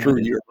you're simple. Through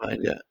your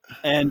mind, yeah.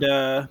 And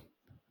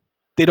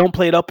they don't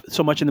play it up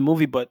so much in the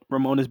movie, but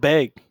Ramona's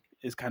bag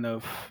is kind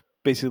of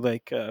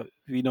basically like,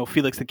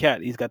 Felix the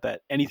cat. He's got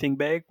that anything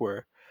bag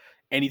where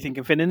anything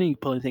can fit in it. You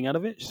pull anything out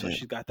of it. So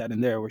she's got that in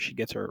there where she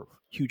gets her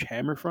huge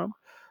hammer from.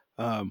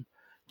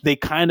 They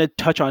kind of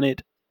touch on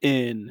it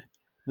in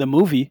the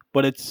movie,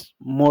 but it's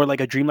more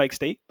like a dreamlike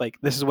state. Like,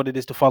 this is what it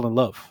is to fall in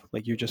love.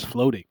 Like, you're just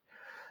floating.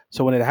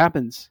 So when it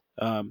happens,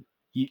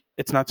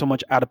 it's not so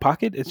much out of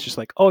pocket. It's just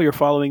like, oh, you're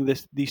following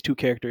these 2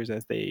 characters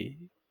as they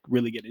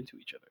really get into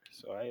each other.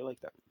 So I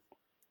like that.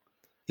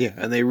 Yeah,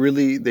 and they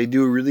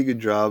do a really good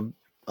job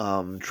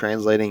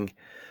translating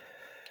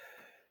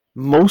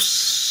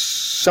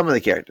some of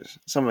the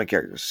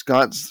characters.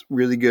 Scott's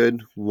really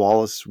good.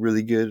 Wallace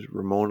really good.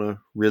 Ramona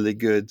really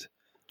good.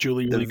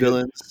 Julie The really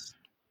villains.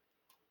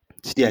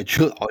 good. Yeah,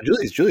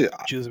 Julie's Julie's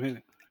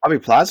amazing. Aubrey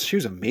Plaza, she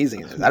was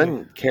amazing in this. I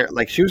didn't care.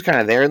 Like, she was kind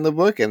of there in the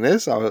book. In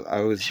this, I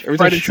was every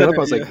time she showed up, I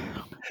was like,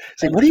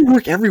 "What do you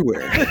work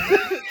everywhere?"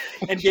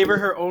 and gave her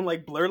her own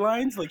like blur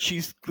lines. Like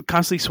she's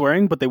constantly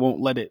swearing, but they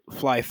won't let it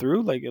fly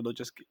through. Like it'll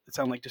just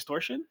sound like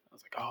distortion. I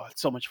was like, oh,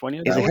 it's so much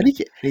funnier. He's That like,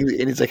 way.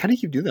 and he's like, how do you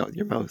keep doing that with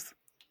your mouth?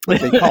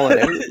 Like they call it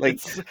out. Like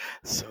It's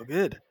so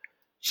good.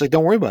 she's like,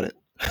 don't worry about it.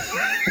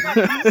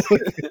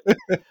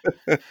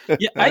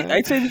 Yeah,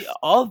 I'd say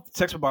all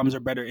sex bombs are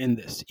better in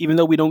this, even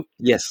though we don't.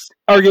 Yes.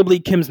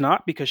 Arguably, Kim's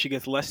not because she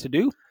gets less to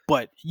do,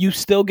 but you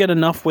still get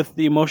enough with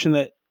the emotion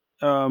that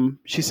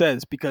she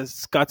says, because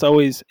Scott's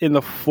always in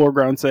the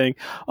foreground saying,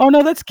 "Oh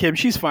no, that's Kim.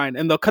 She's fine,"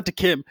 and they'll cut to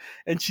Kim,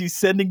 and she's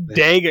sending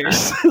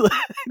daggers,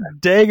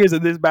 daggers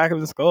in this back of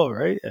the skull,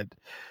 right? And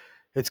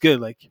it's good.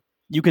 Like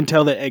you can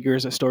tell that Edgar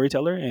is a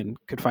storyteller and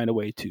could find a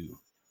way to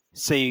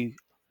say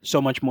so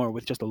much more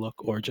with just a look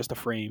or just a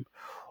frame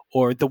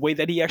or the way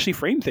that he actually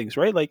framed things,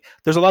 right? Like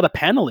there's a lot of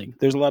paneling.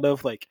 There's a lot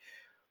of like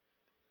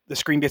the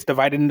screen gets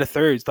divided into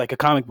thirds like a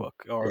comic book,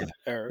 or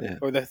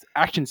or the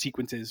action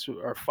sequences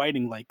are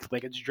fighting like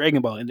it's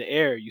Dragon Ball in the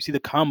air. You see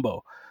the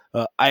combo.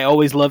 I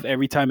always love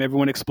every time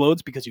everyone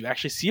explodes because you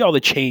actually see all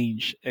the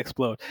change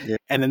explode. Yeah.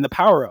 And then the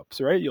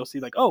power-ups, right? You'll see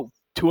like, oh,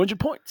 200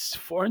 points,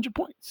 400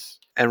 points.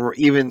 And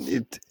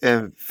even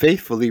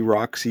faithfully,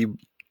 Roxy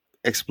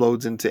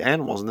explodes into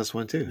animals in this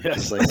one too.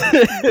 Yes.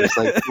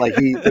 It's like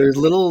he there's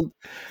little.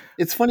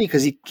 It's funny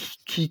because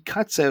he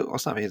cuts out. Well,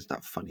 it's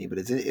not funny, but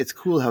it's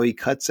cool how he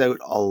cuts out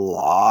a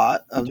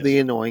lot of the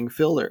annoying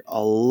filler,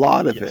 a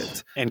lot of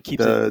it, and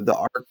keeps the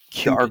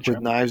arc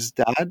with Knives'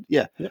 dad.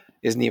 Yeah,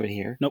 isn't even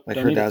here. Nope, like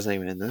her dad's not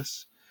even in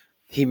this.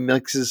 He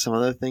mixes some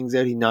other things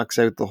out. He knocks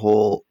out the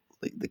whole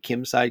like the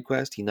Kim side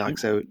quest. He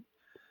knocks out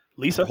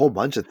Lisa, a whole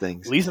bunch of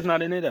things. Lisa's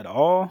not in it at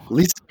all.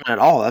 Lisa's not at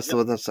all.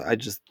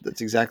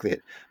 That's exactly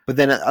it. But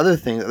then other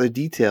things, other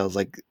details,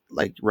 like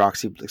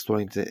Roxy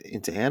exploding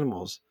into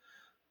animals,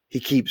 he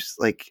keeps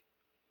like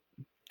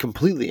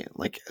completely in,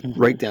 like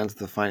right down to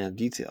the final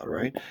detail,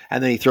 right?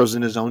 And then he throws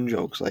in his own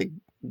jokes, like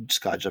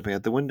Scott jumping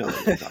out the window.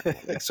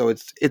 Like, so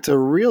it's a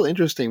real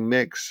interesting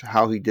mix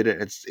how he did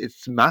it.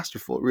 It's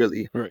masterful,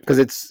 really, because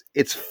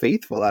it's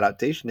faithful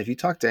adaptation. If you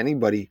talk to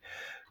anybody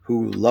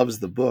who loves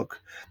the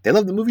book, they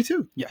love the movie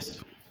too.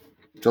 Yes.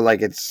 So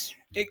like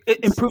it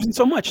improves it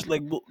so much.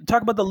 Like we'll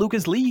talk about the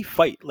Lucas Lee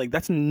fight. Like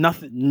that's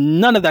nothing.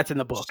 None of that's in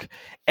the book,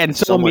 and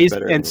so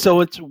amazing. And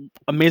so it's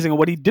amazing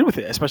what he did with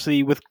it,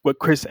 especially with what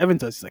Chris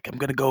Evans does. He's like, I'm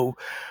gonna go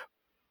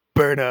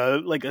burn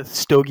a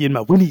stogie in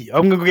my winnie.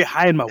 I'm gonna go get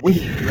high in my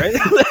winnie, right?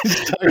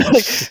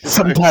 Like,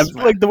 sometimes,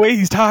 like the way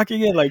he's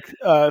talking and like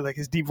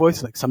his deep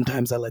voice. Like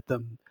sometimes I let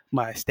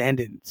my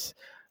stand-ins.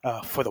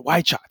 For the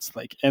wide shots,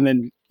 like, and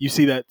then you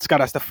see that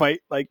Scott has to fight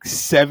like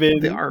 7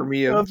 the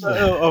army of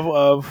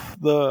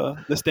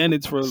the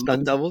stand-ins for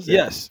stun doubles.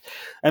 Yes,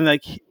 and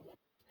like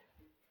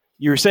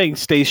you were saying,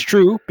 stays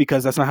true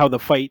because that's not how the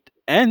fight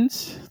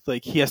ends.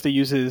 Like he has to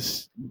use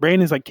his brain.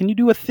 He's like, can you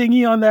do a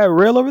thingy on that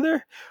rail over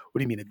there? What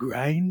do you mean a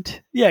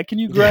grind? Yeah, can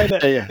you grind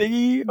that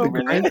thingy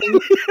over there?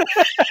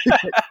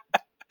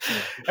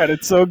 And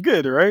it's so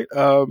good, right?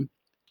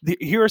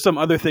 Here are some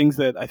other things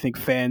that I think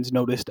fans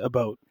noticed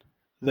about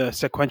the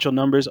sequential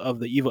numbers of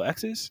the Evil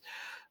X's.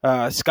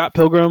 Scott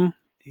Pilgrim,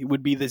 he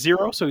would be the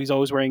 0, so he's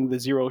always wearing the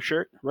 0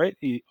 shirt, right?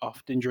 He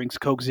often drinks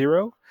Coke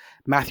Zero.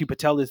 Matthew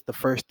Patel is the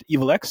first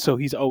Evil X, so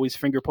he's always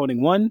finger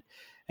pointing 1,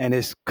 and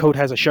his coat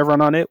has a chevron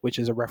on it, which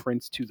is a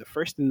reference to the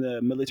first in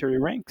the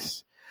military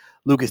ranks.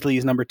 Lucas Lee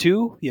is number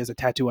 2. He has a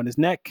tattoo on his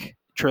neck.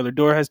 Trailer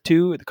Door has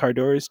 2. The car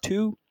door is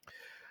 2.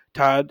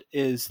 Todd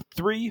is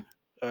 3.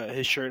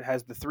 His shirt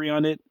has the 3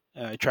 on it.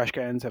 Trash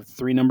cans have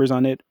 3 numbers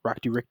on it.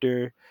 Rocky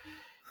Richter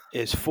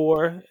is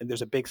 4, and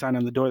there's a big sign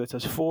on the door that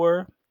says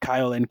 4.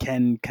 Kyle and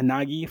Ken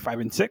Kanagi, 5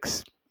 and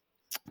 6.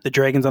 The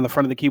dragons on the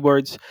front of the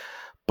keyboards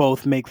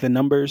both make the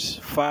numbers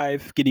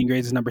 5. Gideon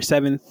Graves is number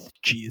 7th.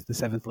 G is the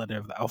 7th letter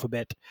of the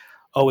alphabet.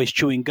 Always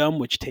chewing gum,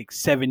 which takes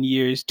 7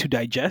 years to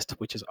digest,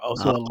 which is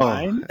also a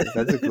line.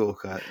 That's a cool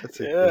cut.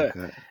 Cool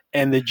cut.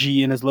 And the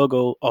G in his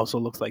logo also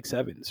looks like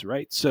 7s,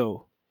 right?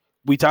 So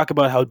we talk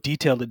about how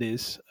detailed it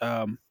is,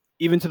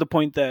 even to the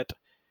point that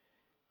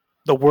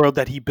the world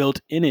that he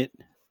built in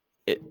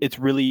it's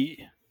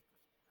really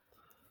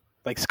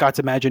like Scott's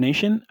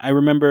imagination. I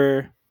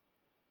remember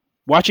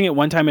watching it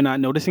one time and not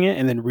noticing it,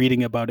 and then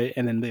reading about it,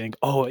 and then being,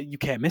 oh, you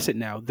can't miss it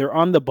now. They're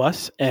on the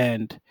bus,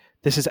 and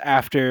this is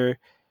after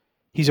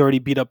he's already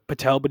beat up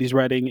Patel, but he's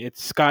writing.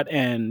 It's Scott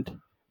and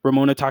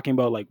Ramona talking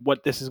about like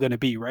what this is going to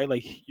be, right?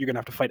 Like you're going to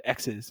have to fight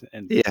X's,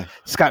 and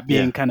Scott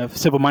being kind of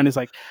simple-minded is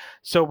like,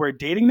 so we're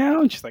dating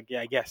now? And she's like,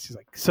 yeah, I guess. He's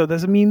like, so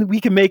does it mean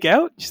we can make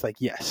out? She's like,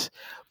 yes.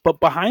 But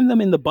behind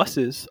them in the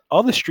buses,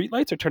 all the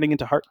streetlights are turning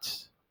into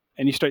hearts,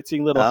 and you start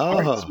seeing little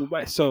hearts move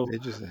by. So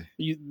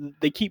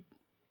they keep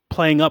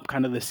playing up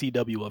kind of the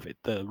CW of it,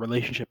 the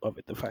relationship of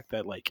it, the fact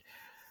that like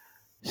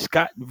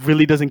Scott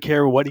really doesn't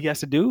care what he has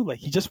to do. Like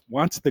he just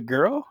wants the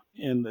girl,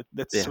 and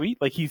that's sweet.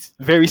 Like he's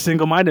very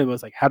single-minded. It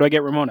was like, how do I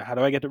get Ramona? How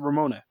do I get to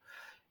Ramona?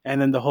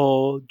 And then the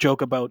whole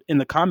joke about in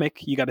the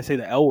comic, you got to say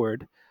the L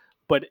word,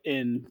 but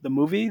in the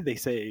movie they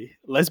say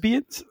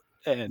lesbians.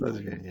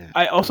 And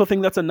I also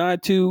think that's a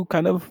nod to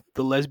kind of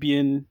the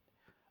lesbian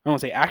don't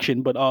want to say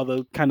action, but all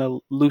the kind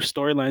of loose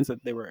storylines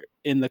that they were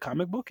in the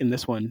comic book. In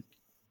this one,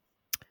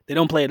 they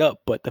don't play it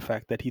up, but the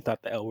fact that he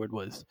thought the L word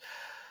was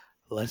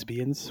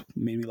lesbians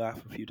made me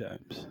laugh a few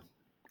times.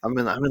 I'm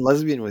in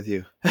lesbian with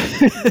you.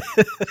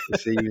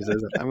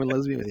 I'm in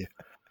lesbian with you.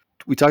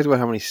 We talked about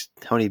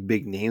how many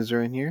big names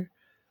are in here,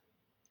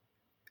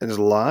 and there's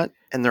a lot,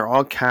 and they're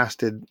all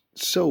casted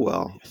so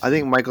well. I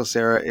think Michael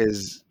Cera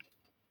is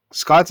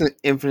Scott's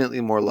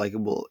infinitely more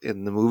likable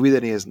in the movie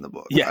than he is in the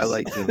book. Yes. I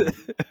liked him.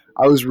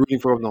 I was rooting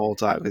for him the whole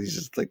time because he's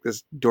just like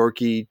this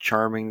dorky,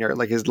 charming nerd.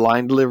 Like his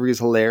line delivery is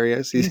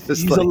hilarious. He's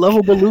a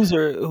lovable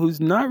loser who's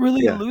not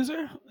really a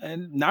loser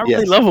and not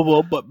really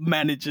lovable, but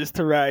manages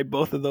to ride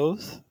both of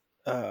those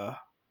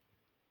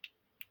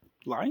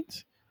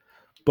lines.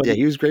 But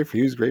he was great for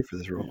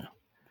this role. Yeah.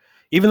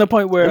 Even the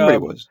point where everybody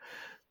was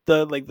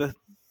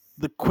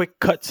the quick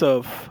cuts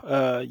of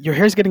your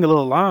hair's getting a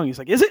little long. He's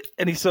like, is it?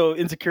 And he's so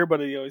insecure, but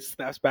he always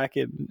snaps back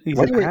in. He's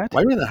why like,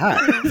 why are we in the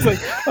hat? He's like,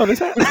 oh, this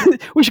hat?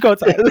 We should go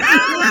outside. We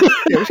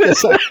should go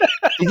outside.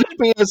 Did you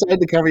bring it outside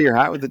to cover your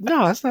hat with it?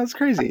 No, that's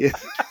crazy.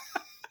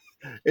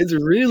 It's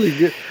really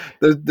good.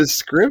 The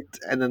script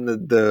and then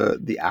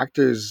the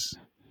actors,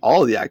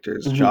 all of the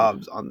actors'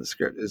 jobs on the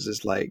script is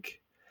just like,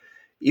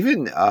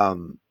 even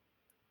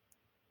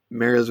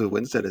Mary Elizabeth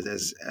Winstead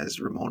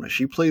as Ramona.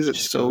 She plays it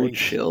so great.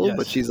 Chill,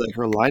 but she's like,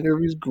 her line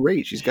delivery is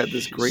great. She's got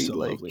this great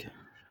lovely.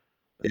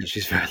 Yeah,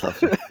 she's very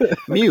lovely.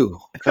 Mew,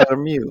 call her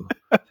Mew.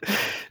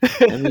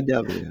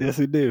 MEW. Yes,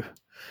 we do.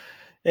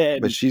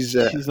 And but she's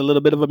a little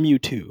bit of a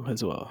Mewtwo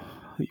as well.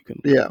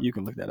 You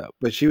can look that up.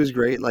 But she was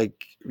great.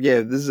 Like,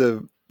 this is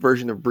a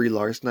version of Brie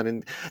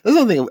Larson. That's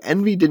the thing.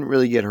 Envy didn't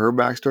really get her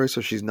backstory,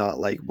 so she's not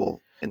likable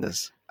in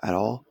this at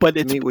all. But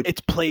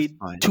it's played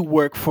to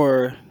work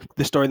for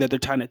the story that they're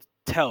trying to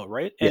tell,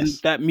 right? And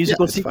that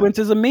musical sequence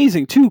is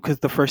amazing too, because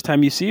the first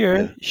time you see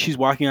her, she's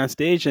walking on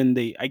stage, and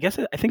I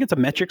think it's a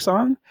Metric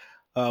song,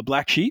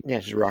 Black Sheep. Yeah,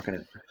 she's rocking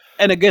it.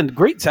 And again,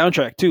 great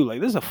soundtrack too.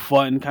 Like, this is a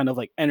fun kind of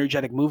like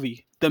energetic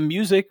movie. The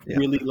music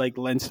really like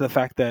lends to the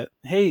fact that,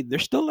 hey, they're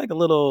still like a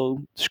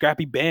little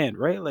scrappy band,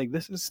 right? Like,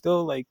 this is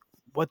still like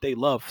what they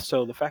love.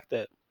 So the fact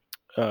that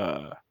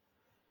Clash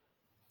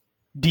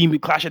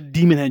of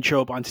Demon Head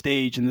show up on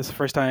stage, and this is the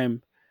first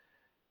time,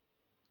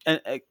 and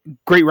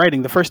great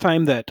writing. The first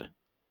time that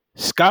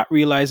Scott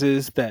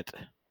realizes that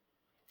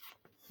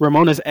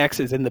Ramona's ex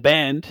is in the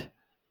band,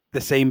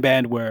 the same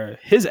band where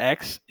his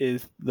ex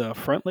is the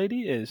front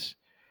lady, is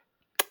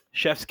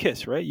chef's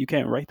kiss, right? You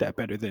can't write that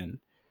better than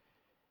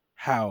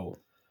how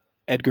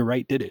Edgar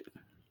Wright did it.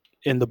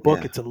 In the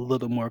book, it's a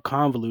little more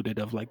convoluted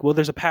of like, well,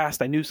 there's a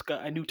past. I knew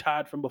Scott, I knew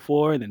Todd from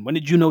before, and then when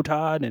did you know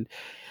Todd? And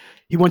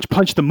he once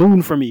punched the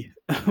moon for me.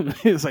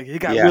 It's like, it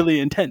got really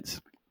intense.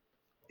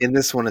 In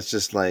this one, it's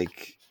just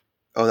like,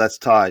 oh, that's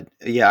Todd.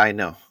 Yeah, I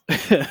know.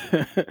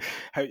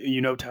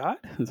 You know Todd?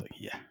 It's like,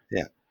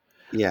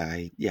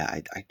 I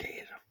dated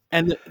him.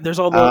 And there's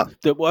all I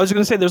was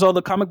going to say, there's all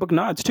the comic book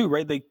nods too,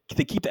 right? They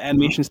keep the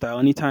animation style.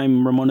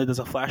 Anytime Ramona does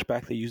a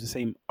flashback, they use the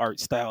same art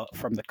style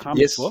from the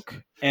comic book.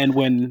 And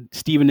when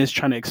Steven is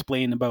trying to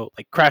explain about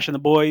like Crash and the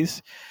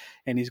Boys,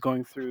 and he's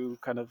going through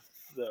kind of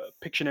the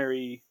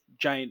Pictionary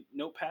giant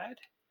notepad,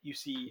 you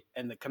see,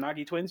 and the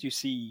Kanagi twins, you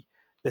see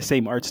the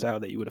same art style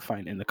that you would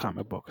find in the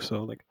comic book.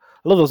 So like,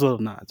 I love those little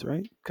nods,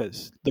 right?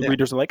 Because the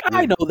readers are like,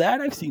 I know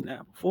that, I've seen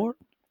that before.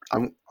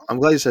 I'm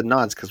glad you said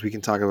nods, because we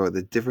can talk about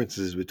the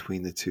differences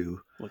between the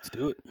two. Let's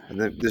do it. And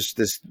then this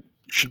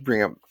should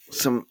bring up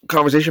some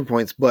conversation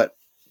points, but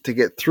to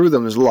get through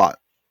them, there's a lot.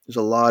 There's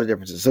a lot of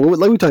differences. So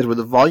like we talked about,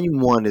 the volume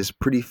 1 is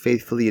pretty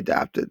faithfully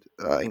adapted,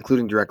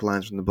 including direct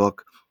lines from the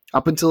book,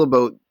 up until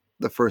about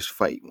the first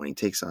fight when he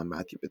takes on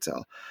Matthew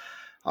Patel.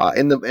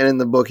 In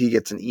the book, he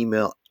gets an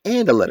email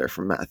and a letter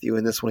from Matthew.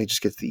 In this one, he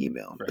just gets the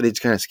email. Right. But he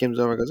just kind of skims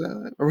over and goes,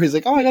 or he's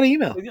like, oh, I got an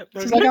email. Yeah,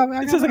 I got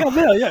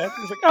mail, yeah.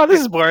 He's like, oh,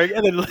 this is boring.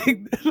 And then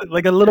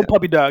like a little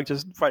puppy dog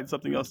just finds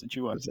something else to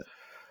chew on.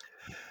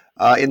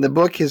 In the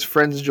book, his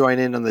friends join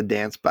in on the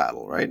dance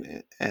battle,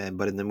 right?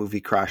 But in the movie,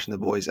 Crash and the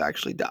Boys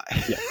actually die.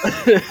 Yeah.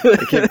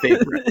 They can't pay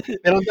for it.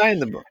 They don't die in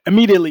the book.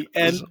 Immediately.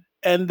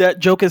 And that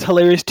joke is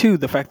hilarious too.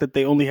 The fact that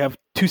they only have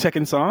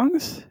 2-second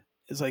songs.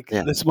 It's like,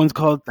 this one's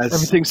called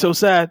Everything's So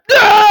Sad.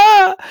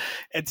 Ah!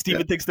 And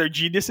Steven thinks they're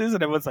geniuses,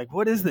 and everyone's like,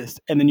 what is this?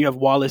 And then you have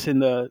Wallace in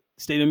the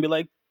stadium be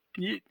like,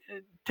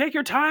 take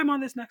your time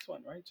on this next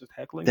one, right? Just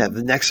heckling. Yeah,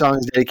 the next song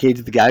is dedicated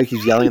to the guy who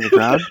keeps yelling in the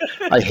crowd.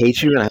 I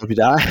hate you and I hope you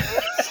die.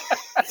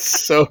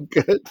 So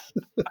good.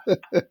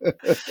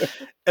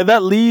 And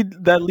that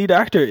lead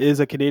actor is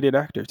a Canadian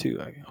actor too.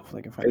 Hopefully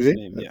I can find his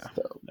name. That's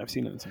dope. I've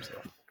seen him in some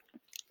stuff.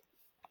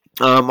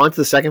 On to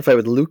the second fight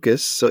with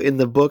Lucas. So in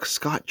the book,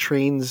 Scott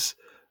trains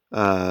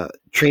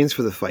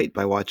for the fight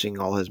by watching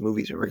all his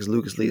movies, because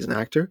Lucas Lee is an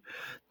actor.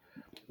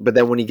 But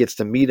then when he gets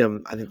to meet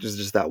him, I think there's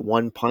just that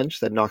one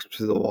punch that knocks him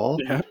through the wall,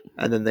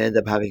 and then they end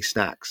up having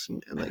snacks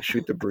and like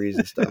shoot the breeze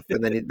and stuff.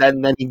 And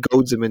then he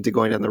goads him into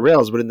going down the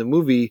rails. But in the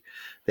movie,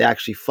 they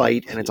actually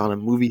fight, and it's on a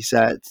movie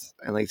set.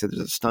 And like I said,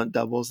 there's a stunt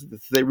doubles.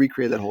 They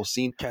recreate that whole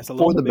scene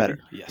for the better.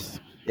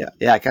 Yes. Yeah.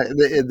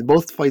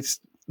 Both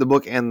fights. the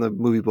book and the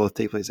movie both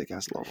take place at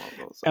Castle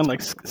Lomo. And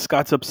like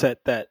Scott's upset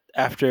that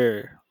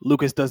after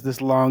Lucas does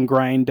this long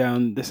grind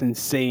down this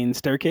insane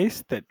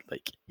staircase that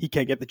like he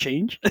can't get the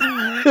change. He's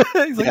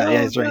like,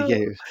 that's right. no."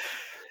 Yeah.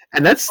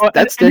 And that's Oh,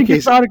 that and he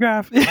gets staircase.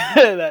 autograph.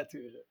 That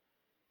too.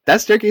 That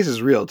staircase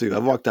is real too.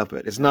 I've walked up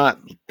it. It's not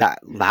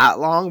that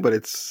long, but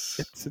it's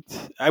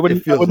I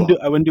wouldn't feels long.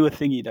 I wouldn't do a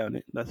thingy down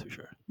it. That's for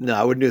sure. no.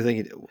 I wouldn't do a thing.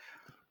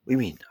 What do you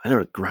mean? I know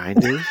what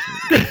grind is.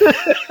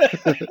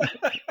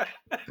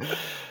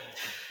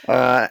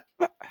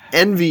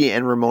 Envy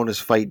and Ramona's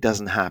fight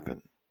doesn't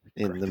happen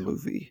in Correct. the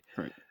movie.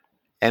 Right.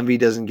 Envy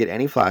doesn't get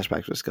any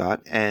flashbacks with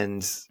Scott,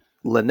 and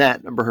Lynette,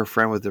 remember her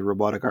friend with the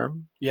robotic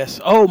arm, Yes.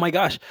 Oh my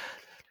gosh.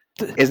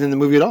 isn't in the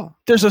movie at all.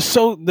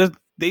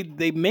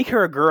 They make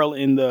her a girl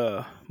in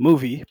the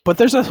movie, but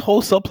there's a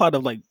whole subplot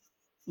of like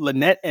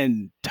Lynette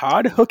and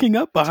Todd hooking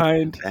up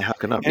behind And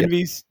hooking up, yeah.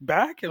 Envy's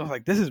back, and I was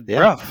like, this is Yeah.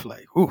 rough.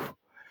 Like, ooh.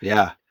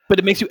 Yeah. But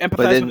it makes you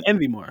empathize then- with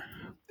Envy more.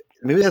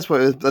 Maybe that's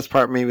part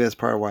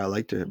of why I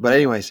liked her. But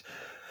anyways,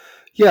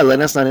 yeah,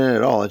 Lynette's not in it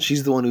at all, and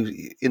she's the one who,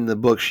 in the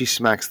book, she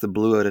smacks the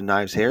blue out of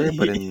Knives' hair.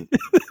 But in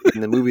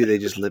the movie, they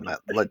just let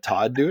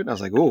Todd do it. And I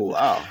was like, oh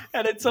wow,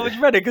 And it's so much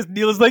better because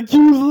Neil is like,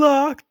 you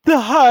locked the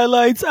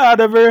highlights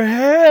out of her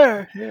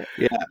hair.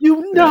 yeah.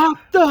 You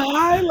knocked the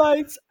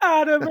highlights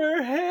out of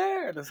her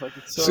hair. And it's like,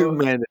 it's so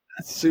Superman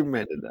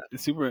did that.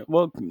 it's super.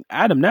 Well,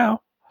 Adam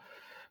now.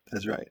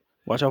 That's right.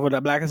 Watch out for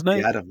that Blackest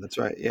Night. The Atom. That's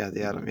right. Yeah,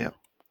 the Atom. Yeah.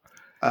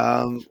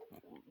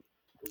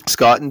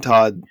 Scott and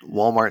Todd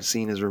Walmart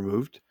scene is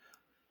removed.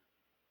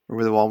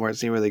 Remember the Walmart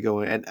scene where they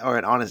go in, or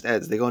at Honest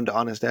Ed's? They go into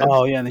Honest Ed's.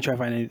 Oh yeah, and they try to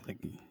find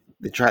anything.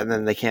 They try, and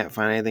then they can't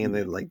find anything, and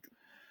they like.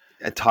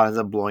 And Todd ends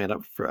up blowing it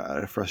up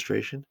out of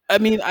frustration. I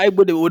mean, it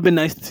would have been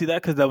nice to see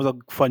that because that was a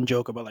fun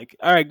joke about like,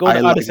 all right, go to I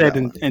like Honest Ed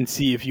that one. and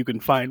see if you can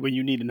find what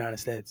you need in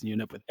Honest Ed's, and you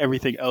end up with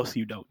everything else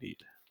you don't need.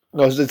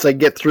 No, it's like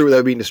get through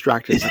without being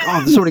distracted. It's like, oh,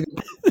 there's so many.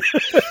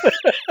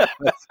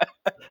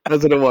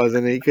 That's what it was,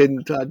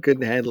 and Todd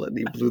couldn't handle it, and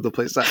he blew the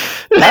place up.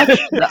 I think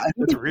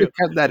real. they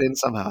kept that in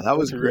somehow. That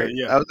was That's great. real,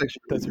 yeah. That was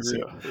actually That's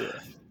really real.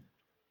 sick.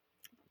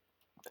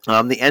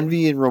 Yeah. The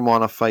Envy and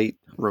Ramona fight,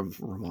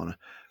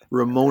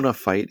 Ramona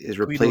fight is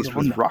replaced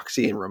with Ramona.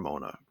 Roxy and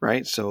Ramona,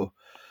 right? So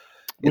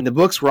in the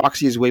books,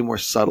 Roxy is way more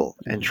subtle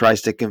and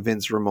tries to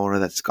convince Ramona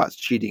that Scott's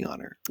cheating on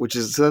her, which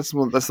is that's the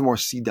more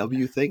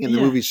CW thing. In the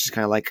Yeah. movie, it's just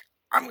kind of like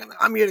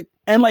I'm here to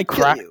And like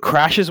Kill you.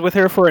 crashes with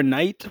her for a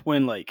night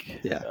when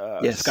like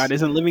Yes. Scott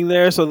isn't living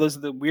there, so there's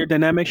the weird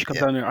dynamic. She comes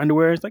Yeah. out in her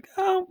underwear. It's like,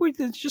 oh,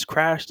 it's just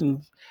crashed,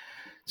 and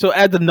so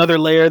adds another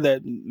layer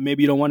that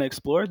maybe you don't want to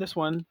explore. This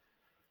one,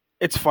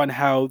 it's fun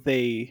how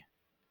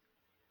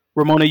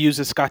Ramona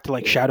uses Scott to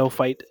like shadow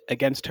fight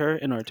against her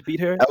in order to beat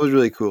her, That was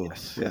really cool.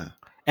 Yes. Yeah,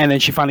 and then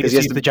she finally gets 'Cause he to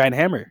has use to- the giant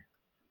hammer.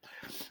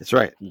 that's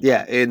right.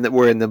 Yeah,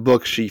 where in the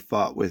book she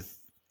fought with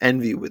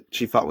Envy.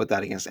 She fought with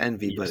that against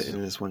Envy, but Yes.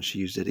 in this one she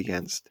used it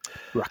against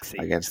Roxy,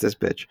 this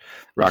bitch,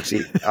 Roxy.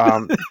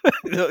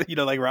 you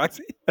know, like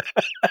Roxy.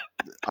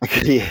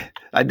 Yeah,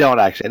 I don't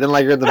actually. I didn't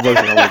like her in the book.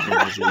 I don't like her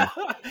in this one.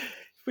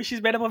 But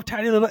she's made up of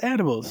tiny little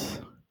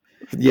animals.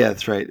 Yeah,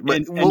 that's right. But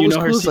And what you was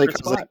know her cool is, secret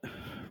like, I was like, spot,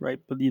 right?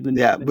 But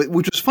yeah, but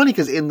which was funny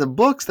because in the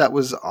books that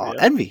was Yeah.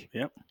 Envy.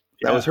 Yep.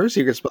 That was her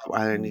secret spot.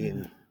 I didn't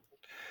even.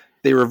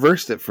 They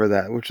reversed it for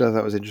that, which I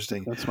thought was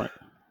interesting. That's smart.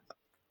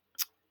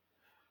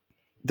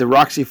 The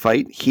Roxy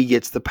fight, he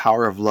gets the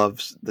power of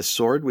love's the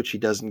sword, which he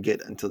doesn't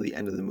get until the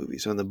end of the movie.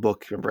 So in the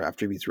book, remember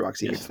after he beats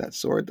Roxy, he Yes. gets that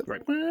sword.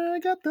 Right. I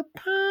got the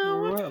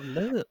power.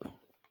 Love.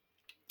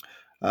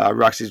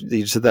 Roxy's.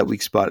 They said that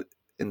weak spot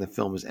in the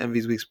film was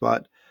Envy's weak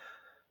spot.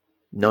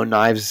 No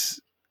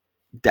Knives'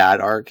 dad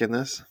arc in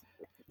this.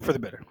 For the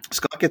better.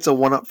 Scott gets a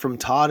one up from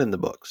Todd in the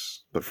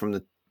books,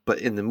 but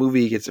in the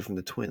movie he gets it from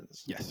the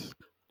twins. Yes.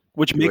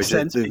 Which makes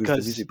sense the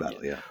because music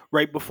battle, yeah.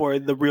 right before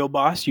the real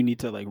boss, you need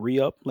to like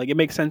re-up. Like it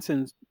makes sense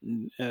in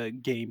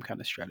game kind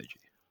of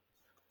strategy.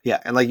 Yeah,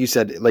 and like you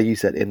said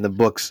in the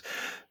books,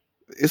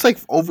 it's like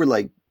over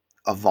like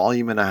a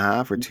volume and a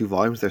half or 2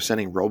 volumes. They're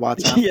sending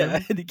robots. After Yeah,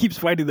 him. and he keeps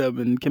fighting them,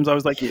 and Kim's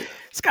always like,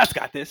 "Scott's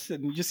got this,"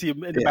 and you just see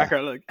him in the Yeah.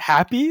 background like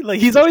happy, like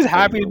he's always Fighting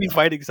happy to be robots.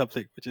 fighting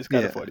something, which is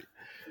kind of Yeah. funny.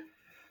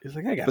 He's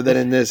like, "I got." But then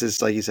in this,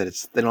 it's like you said,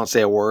 they don't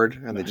say a word,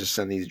 and they just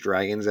send these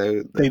dragons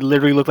out. They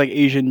literally look like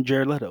Asian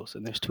Jared Leto's,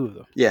 and there's 2 of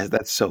them. Yeah,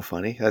 that's so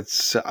funny. I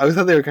always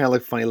thought they were kind of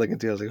like funny looking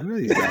too. I was like, who are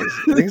these guys?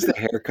 I think it's the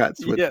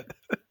haircuts with Yeah.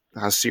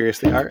 how serious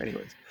they are.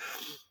 Anyways,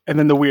 And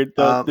then the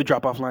Um, the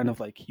drop off line of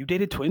like, "You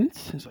dated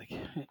twins?" It's like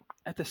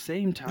at the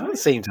same at time. the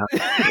same time,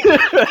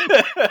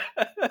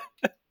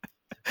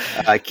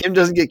 Kim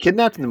doesn't get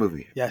kidnapped in the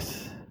movie.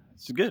 Yes,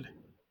 it's good.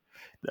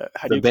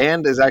 How do The you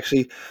band is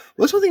actually.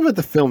 What's one thing about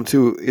the film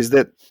too is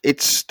that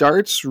it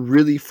starts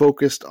really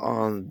focused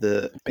on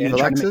the Band Evil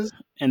trying to make X's,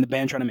 and the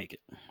band trying to make it?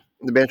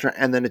 the band,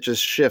 and then it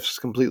just shifts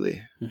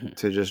completely Mhm.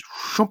 to just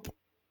shump,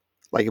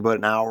 like about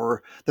an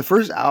hour. The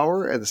first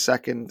hour and the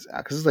second,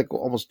 because it's like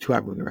almost 2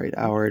 hour movie, right?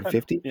 Hour and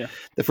 50. Yeah.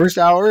 The first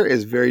hour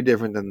is very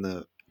different than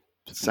the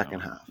second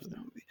half of the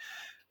movie.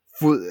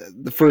 For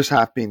the first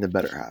half being the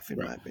better half, in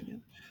my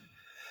opinion.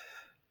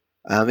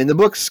 In the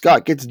book,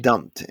 Scott gets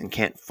dumped and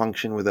can't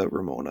function without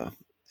Ramona,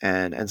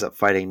 and ends up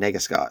fighting Nega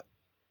Scott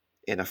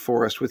in a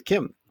forest with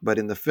Kim. But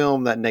in the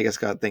film, that Nega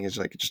Scott thing is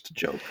like just a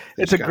joke.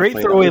 They It's a just kinda great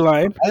play it throwaway out.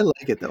 line, I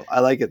like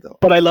it though.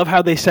 but I love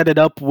how they set it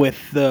up with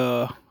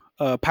the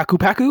Paku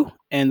Paku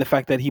and the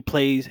fact that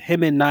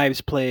him and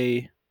Knives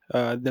play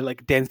the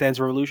like Dance Dance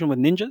Revolution with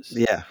ninjas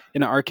Yeah,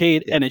 in an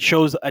arcade, Yeah. and it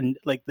shows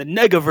like the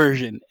Nega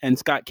version, and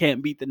Scott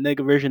can't beat the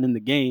Nega version in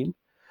the game.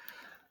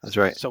 that's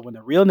right. So when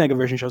the real Nega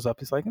version shows up,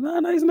 he's like,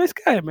 "No, he's a nice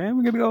guy, man.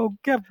 We're gonna go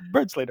get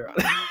brunch later on."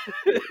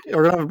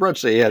 We're gonna have a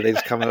brunch day. Yeah, they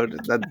just come out.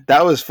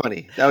 That was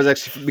funny. That was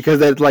actually because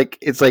that's like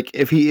it's like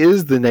if he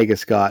is the Nega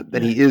Scott,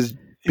 then he is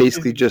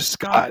basically just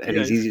Scott, and yeah,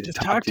 he's easy to just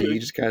talk talk to. to. You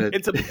just kind of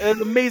It's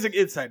an amazing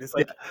insight. It's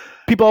like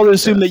people always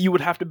assume that you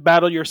would have to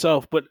battle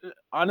yourself, but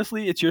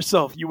honestly, it's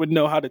yourself. You would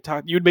know how to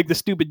talk. You would make the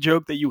stupid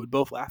joke that you would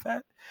both laugh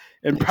at,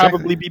 and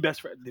probably be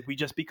best friends. Did we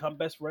just become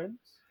best friends?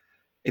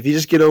 if you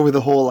just get over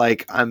the whole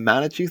like I'm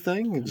mad at you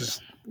thing, and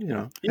just He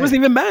wasn't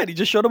even mad. He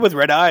just showed up with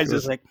red eyes, It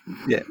was- just like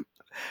yeah.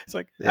 It's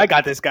like Yeah. I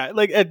got this guy.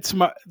 Like and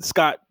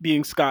Scott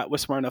being Scott was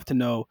smart enough to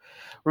know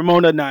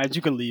Ramona Knives,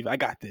 you can leave. I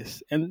got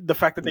this. And the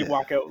fact that they Yeah.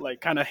 walk out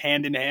like kind of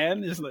hand in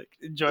hand is like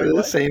enjoying the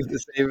life. same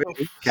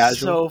casual.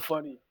 So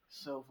funny.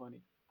 So funny.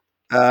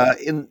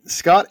 In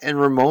Scott and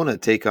Ramona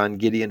take on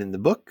Gideon in the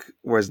book,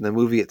 whereas in the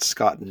movie it's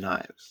Scott and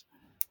Knives.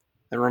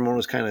 And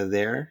Ramona's kind of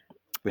there,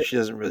 but she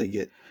doesn't really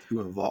get too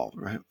involved,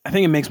 right? I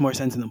think it makes more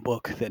sense in the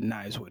book that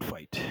Knives would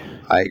fight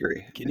I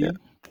agree. Gideon.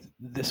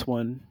 This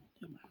one,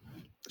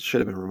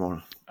 Should have been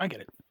Ramona. I get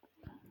it.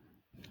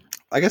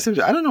 I guess I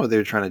don't know what they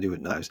were trying to do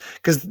with Knives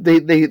because they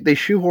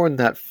shoehorned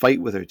that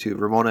fight with her too.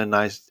 Ramona and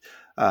Knives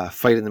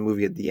fight in the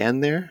movie at the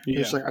end there. Yeah.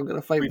 She's like, I'm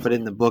gonna fight, Briefly. but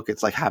in the book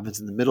it's like happens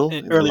in the middle. And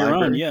in the earlier on,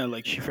 library. yeah,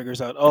 like she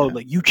figures out, oh,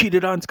 like you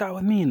cheated on Scott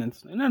with me, and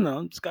it's,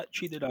 no, Scott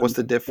cheated on What's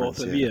the difference?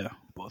 both of Yeah.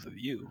 both of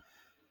you.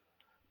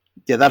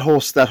 Yeah, that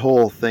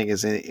whole thing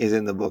is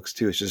in the books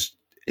too. It's just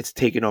it's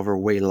taken over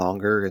way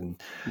longer, and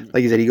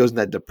like you said, he goes in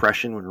that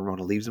depression when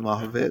Ramona leaves him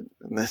off of it,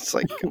 and that's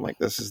like I'm like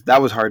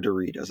that was hard to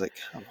read. I was like,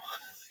 come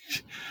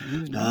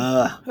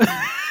on.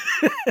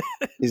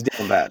 He's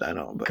down bad, I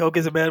know, but Coke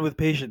is a man with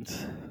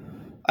patience.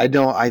 I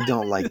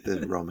don't like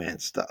the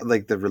romance stuff,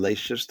 like the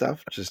relationship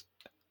stuff. Just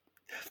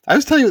I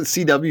was telling you with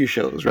CW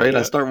shows, right? Yeah.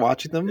 I start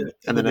watching them, Yeah.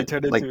 and Then then they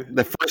turn like into-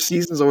 the first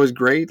season's always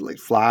great, like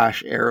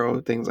Flash,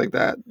 Arrow, things like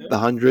that. The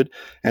 100,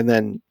 and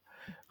then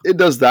it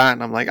does that,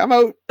 and I'm like, I'm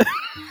out.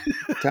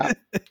 Tap.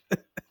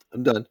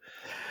 I'm done.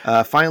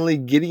 Finally,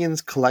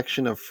 Gideon's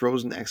collection of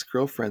frozen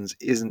ex-girlfriends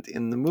isn't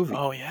in the movie,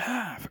 Oh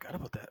yeah, I forgot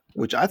about that.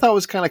 which I thought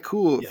was kind of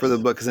cool for the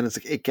Yes. book because then it's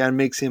like it kind of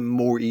makes him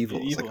more evil.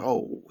 It's like,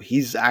 Evil. oh,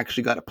 he's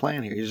actually got a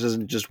plan here. He just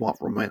doesn't just want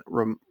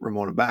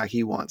Ramona back.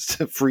 He wants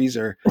to freeze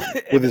her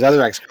with his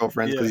other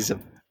ex-girlfriends because he's a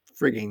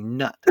frigging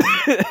nut.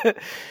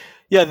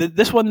 Yeah,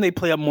 this one they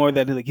play up more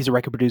that like he's a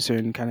record producer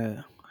and kind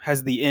of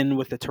has the in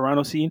with the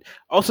Toronto scene.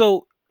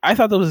 Also, I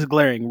thought that was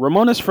glaring.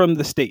 Ramona's from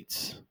the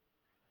States.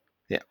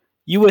 Yeah.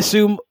 You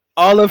assume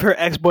all of her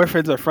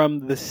ex-boyfriends are from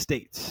the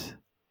States.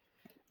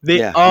 They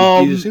Yeah,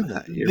 all you assume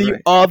that. You're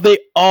right. they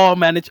all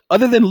manage,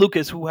 other than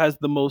Lucas, who has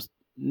the most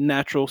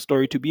natural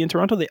story to be in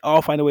Toronto, they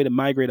all find a way to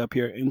migrate up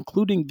here,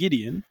 including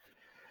Gideon.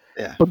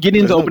 Yeah. But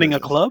Gideon's There's no opening a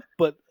difference. club,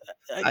 but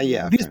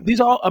Yeah, these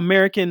are all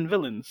American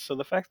villains. So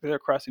the fact that they're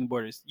crossing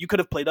borders, you could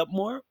have played up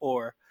more,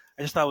 or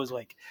I just thought it was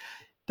like,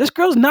 this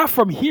girl's not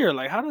from here.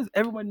 Like, how does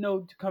everyone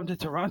know to come to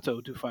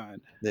Toronto to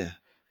find? Yeah.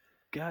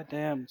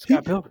 Goddamn,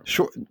 Scott Pilgrim.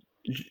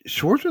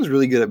 Schwartzman's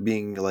really good at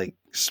being like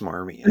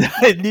smarmy.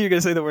 I knew you were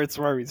gonna say the word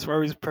smarmy.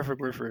 Smarmy's a perfect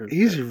word for him.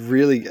 He's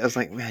really. I was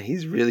like, man,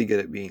 he's really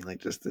good at being like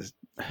just this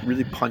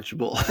really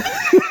punchable.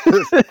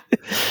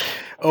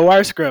 Oh,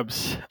 our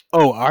scrubs.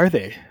 Oh, are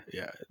they?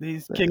 Yeah,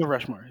 he's King of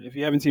Rushmore. If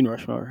you haven't seen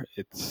Rushmore,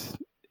 it's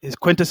his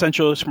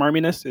quintessential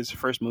smarminess. His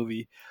first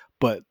movie,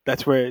 but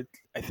that's where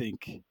I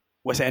think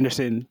Wes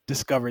Anderson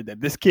discovered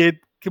that this kid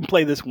can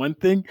play this one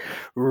thing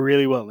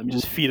really well. Let me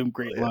just feed him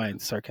great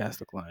lines,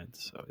 sarcastic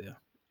lines. So yeah.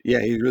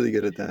 Yeah, he's really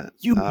good at that.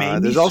 You made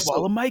me there's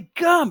swallow my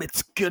gum.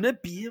 It's gonna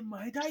be in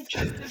my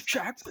digestive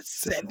tract for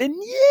 7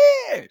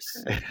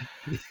 years.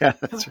 Yeah,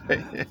 that's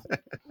right.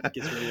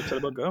 Gets really upset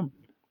about gum.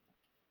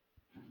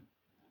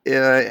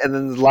 Yeah, and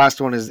then the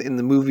last one is in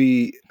the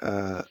movie.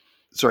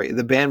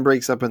 The band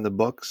breaks up in the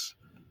books,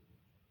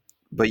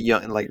 but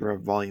young, like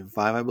volume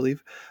 5, I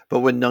believe. But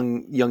when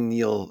young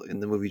Neil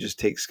in the movie just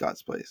takes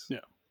Scott's place, Yeah.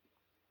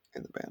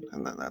 in the band,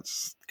 and then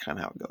that's kind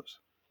of how it goes.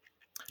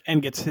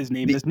 And gets his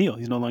name as Neil.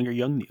 He's no longer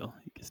young Neil.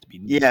 He gets to be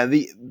Neil. Yeah,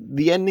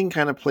 the ending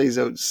kind of plays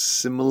out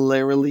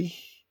similarly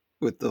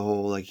with the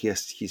whole like he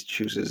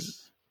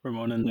chooses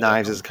Ramona and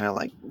Knives is kind of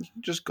like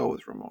just go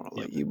with Ramona,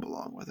 like Yep. you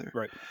belong with her,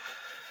 Right.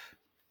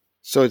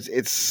 So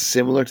it's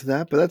similar to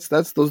that, but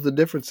that's those are the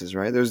differences,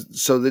 right? There's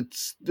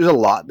a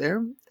lot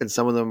there, and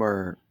some of them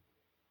are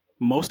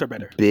Most are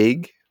better.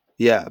 big,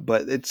 yeah,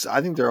 but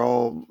I think they're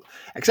all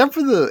except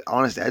for the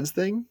Honest Ed's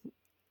thing.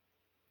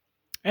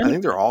 And, I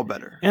think they're all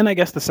better. and I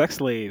guess the sex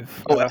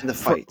slave. Oh, and the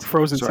fight.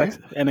 Frozen Sorry?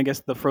 sex. And I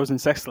guess the frozen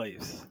sex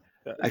slaves.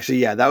 Actually,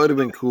 yeah, that would have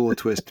been cool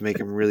twist to make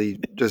him really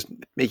just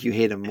make you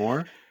hate him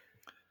more.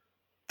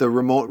 the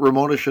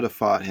Ramona should have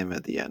fought him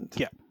at the end.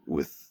 Yeah.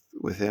 with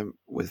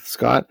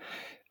Scott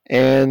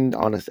and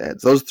Honest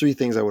Ed's. Those three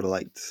things I would have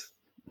liked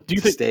Do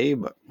you to think? stay,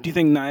 but Do you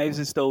think Knives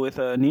is still with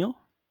Neil,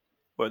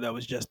 or that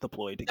was just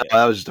deployed to no, get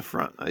that was just the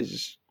front.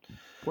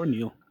 poor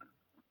Neil?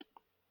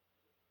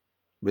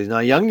 But he's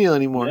not young Neil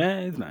anymore.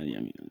 Yeah, he's not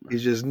young.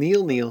 He's just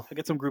Neil. I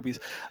get some groupies.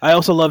 I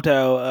also loved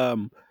how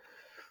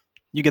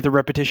you get the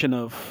repetition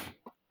of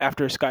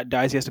after Scott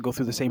dies, he has to go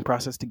through the same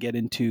process to get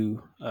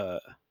into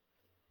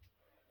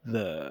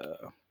the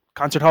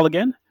concert hall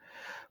again.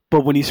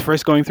 But when he's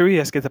first going through, he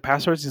has to get the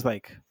passwords. He's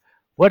like,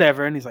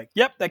 whatever. And he's like,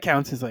 yep, that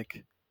counts. He's like,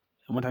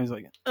 and one time he's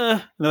like,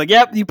 And they're like,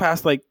 yep, you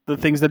passed like the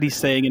things that he's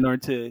saying in order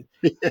to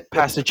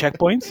pass the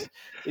checkpoints.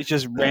 It's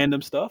just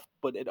random stuff,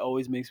 but it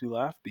always makes me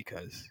laugh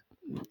because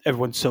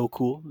everyone's so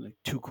cool, like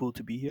too cool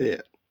to be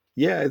here.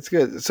 Yeah, it's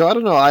good. So I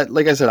don't know.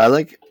 Like I said, I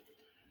like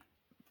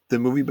the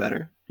movie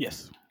better.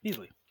 Yes,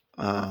 easily.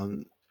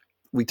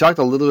 We talked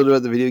a little bit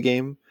about the video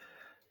game.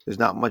 There's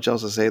not much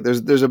else to say.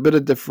 There's a bit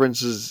of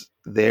differences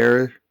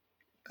there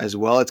as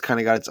well. It's kind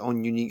of got its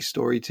own unique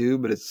story too,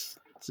 but it's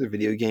a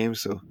video game,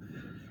 so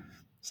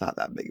it's not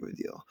that big of a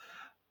deal.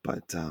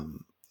 But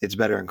it's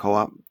better in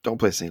co-op. Don't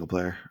play single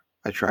player.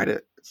 I tried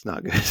it. It's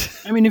not good.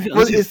 I mean, if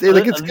Well, it's good.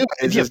 if It's you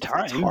have just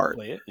time, it's hard.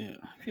 play it. Yeah,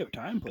 if you have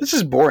time, play This it.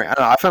 is boring. I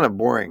don't know. I found it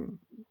boring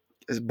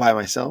by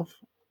myself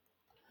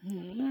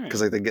Alright.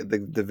 because like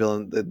the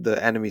villain,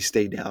 the enemies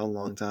stay down a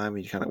long time,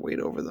 and you kind of wait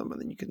over them, and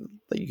then you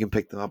can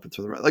pick them up and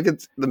throw them around. Like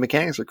the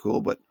mechanics are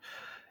cool, but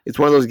it's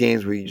one of those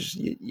games where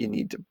you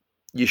need to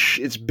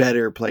it's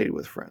better played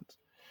with friends.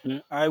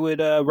 I would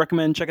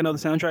recommend checking out the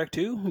soundtrack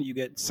too. You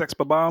get Sex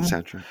Bomb,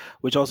 Soundtrack.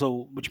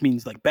 which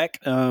means like Beck,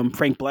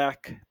 Frank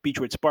Black,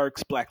 Beachwood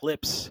Sparks, Black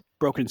Lips,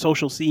 Broken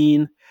Social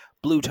Scene,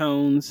 Blue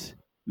Tones,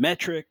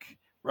 Metric,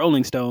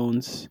 Rolling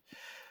Stones.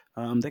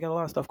 They got a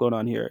lot of stuff going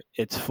on here.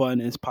 It's fun.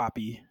 It's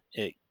poppy.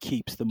 It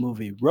keeps the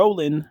movie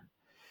rolling.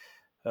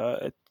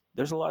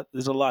 There's a lot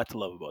to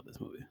love about this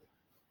movie.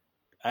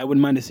 I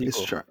wouldn't mind a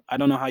sequel. Sure. I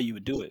don't know how you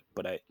would do it,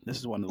 but this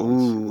is one of the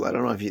ones. Ooh, I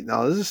don't know if you.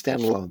 No, this is a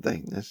standalone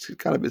thing. It's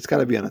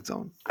gotta be on its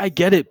own. I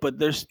get it, but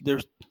there's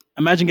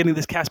imagine getting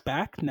this cast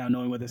back now,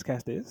 knowing what this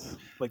cast is,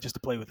 like just to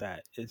play with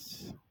that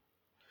is,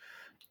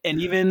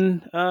 and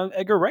even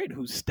Edgar Wright,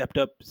 who stepped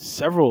up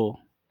several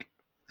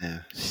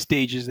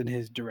stages in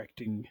his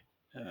directing.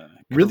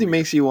 Really career.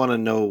 makes you want to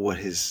know what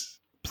his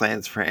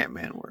plans for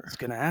Ant-Man were. I was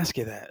gonna ask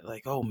you that,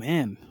 like, oh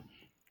man,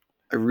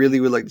 I really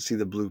would like to see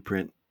the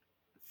blueprint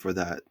for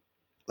that,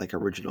 like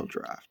original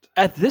draft.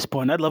 at this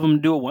point, I'd love him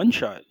to do a one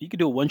shot. You could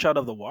do a one shot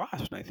of the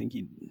Wasp, and I think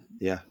he'd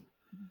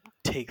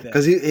take that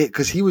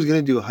Because he was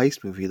gonna do a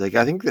heist movie. Like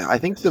I think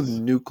the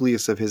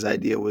nucleus of his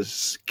idea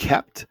was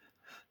kept,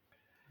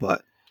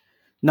 but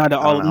not I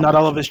don't know how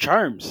all much. of his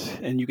charms,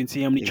 and you can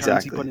see how many charms he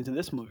Exactly. put into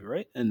this movie,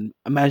 right? And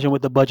imagine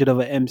with the budget of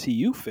an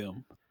MCU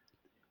film,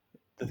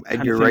 the kind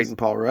of Edgar Wright things- and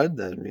Paul Rudd.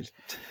 That means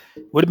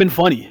would have been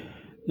funny.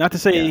 Not to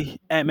say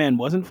Ant-Man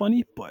wasn't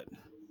funny, but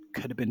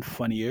could have been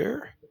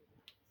funnier.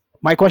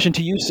 My question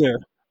to you, sir,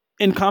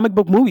 in comic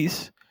book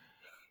movies,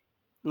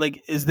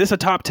 like, is this a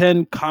top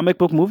 10 comic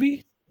book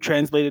movie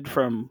translated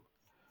from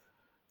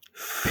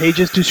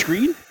pages to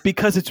screen?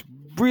 Because it's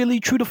really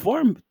true to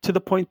form to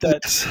the point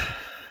that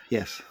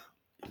yes.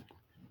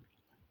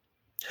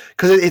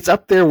 Because it's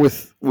up there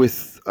with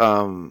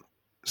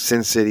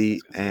Sin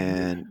City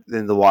and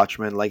then The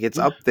Watchmen. Like it's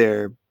up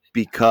there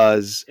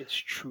because it's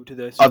true to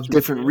the of source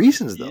different material.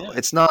 reasons, though. Yeah.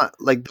 It's not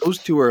like those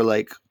two are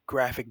like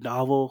Graphic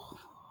novel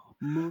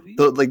movie.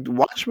 like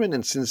Watchmen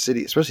and Sin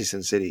City, especially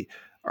Sin City,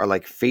 are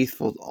like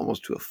faithful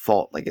almost to a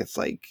fault. Like it's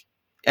like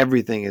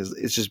everything is.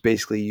 It's just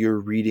basically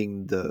you're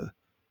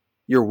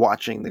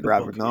watching the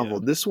graphic book, novel.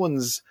 yeah. This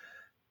one's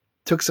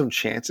took some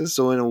chances,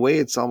 so in a way,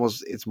 it's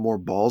more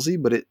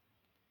ballsy, but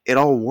it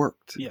all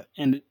worked. Yeah,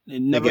 and it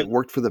Like never it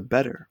worked for the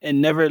better.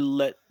 and never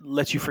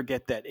lets you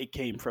forget that it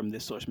came from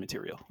this source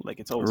material. Like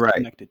it's always Right.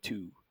 connected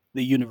to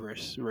the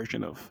universe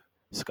version of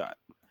Scott.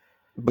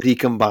 But he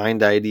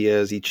combined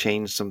ideas, he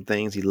changed some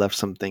things, he left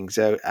some things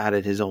out,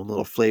 added his own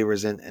little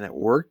flavors in, and it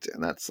worked.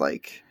 And that's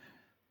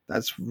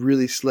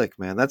really slick,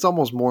 man. That's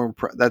almost more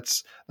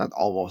that's not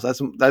almost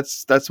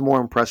that's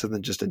more impressive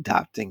than just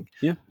adapting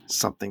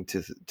something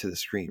to the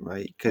screen,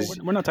 right? Well, Because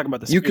we're not talking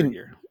about the you spirit can-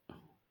 here.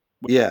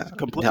 yeah,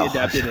 Completely no.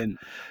 adapted and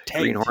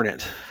Green tanked.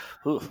 Hornet.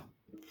 Oof.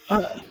 That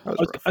I was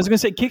was, rough. I was gonna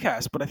say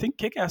Kick-Ass, but I think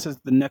Kick-Ass is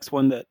the next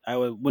one that I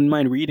wouldn't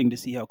mind reading to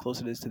see how close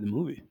it is to the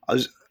movie. I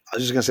was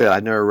just gonna say that I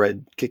never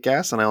read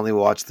Kick-Ass, and I only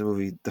watched the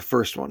movie, the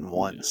first one,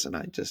 once, and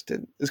I just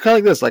didn't. It's kind of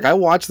like this. Like I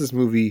watched this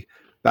movie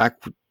back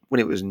when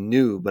it was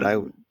new, but I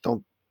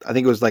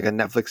think it was like a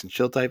Netflix and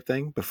chill type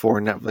thing before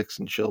Netflix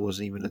and chill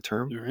wasn't even a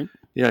term. You right?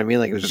 You know what I mean?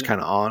 Like it was just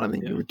kind of on, and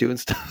then Yeah. you were doing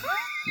stuff.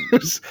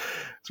 It's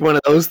one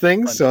of those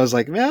things. So I was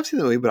like, man, I've seen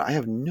the movie, but I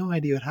have no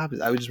idea what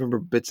happens. I would just remember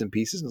bits and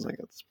pieces, and I was like,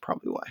 that's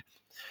probably why.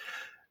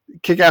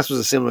 Kick-Ass was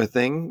a similar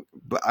thing,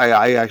 but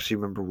I actually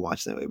remember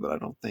watching that movie, but I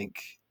don't think.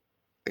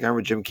 Like I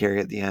remember Jim Carrey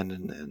at the end,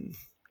 and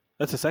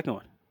That's the second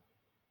one.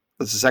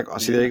 that's the second. Oh,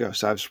 see, there you go.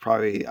 So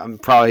I'm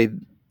probably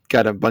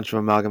got a bunch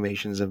of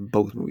amalgamations of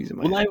both movies in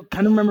my Well, I head.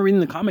 kind of remember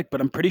reading the comic,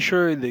 but I'm pretty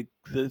sure the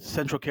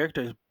central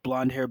character is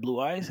blonde hair, blue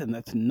eyes, and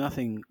that's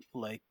nothing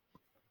like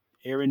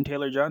Aaron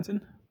Taylor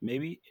Johnson.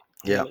 Maybe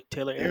Yeah.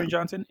 Taylor Yeah. Aaron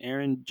Johnson,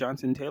 Aaron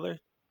Johnson Taylor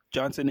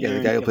Johnson. Yeah, the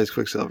Aaron guy who Taylor. plays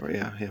Quicksilver.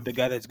 Yeah, yeah. The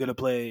guy that's gonna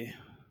play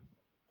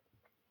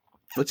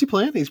What's he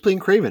playing? He's playing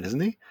Craven, isn't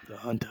he? the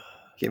Hunter.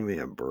 Give me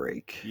a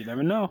break. You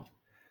never know.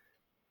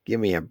 Give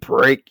me a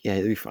break. Yeah,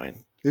 he'll be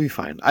fine. He'll be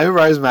fine. I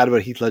remember I was mad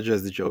about Heath Ledger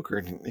as the Joker,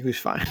 and he was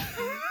fine.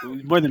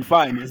 More than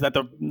fine. Is that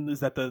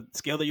the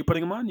scale that you're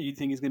putting him on? You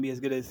think he's gonna be as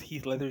good as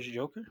Heath Ledger's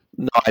Joker?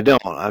 No, I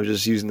don't. I was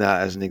just using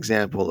that as an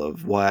example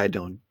of why I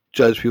don't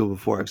judge people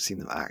before I've seen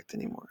them act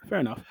anymore. Fair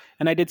enough.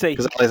 And I did say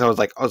Because I was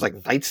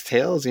like, Knight's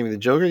Tale is gonna be the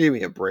Joker. Give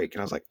me a break.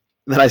 And I was like,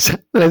 then I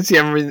see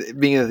him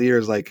being in the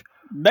theaters like,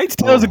 Knight's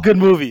Tale is a good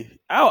movie.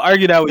 I'll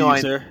argue that with No, you, I-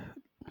 sir.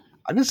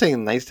 I'm not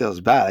saying Knight's Tale is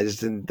bad. I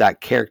just didn't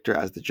that character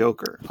as the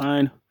Joker.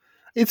 Fine.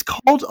 It's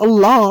called a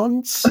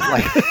lance.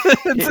 Like,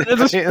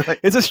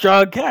 It's a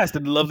strong cast.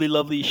 And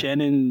lovely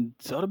Shannon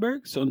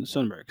Soderbergh?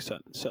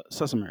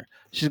 Sussmer.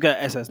 She's got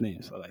SS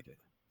names. I like it.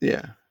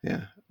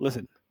 yeah.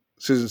 Listen.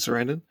 Susan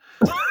Sarandon.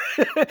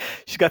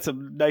 She's got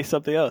some nice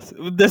something else.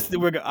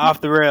 We're off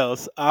the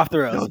rails.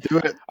 Don't do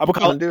it. I'm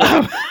gonna Don't do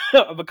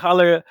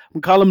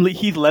it. call him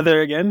Heath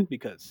Ledger again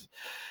because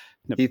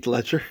Heath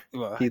Ledger.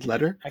 well, Heath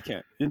Ledger. I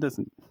can't. It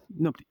doesn't.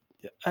 Nobody.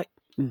 Yeah,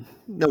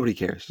 Nobody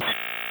cares.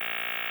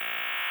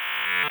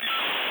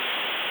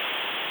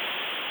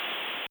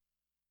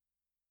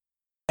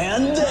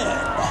 And then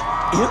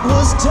it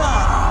was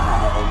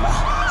time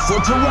for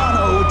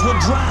Toronto to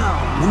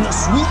drown in the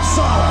sweet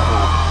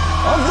sorrow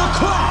of the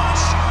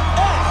clash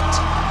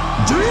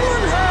at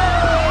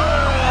Demonhead.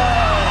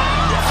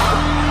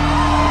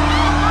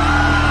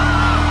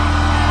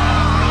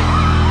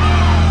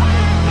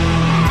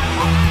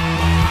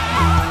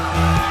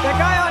 That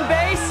guy on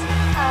base?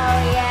 Oh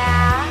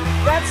yeah.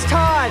 That's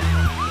Todd.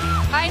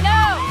 I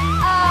know.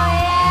 Oh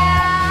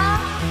yeah.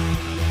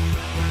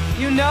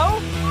 You know?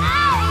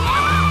 Oh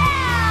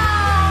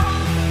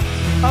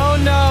Oh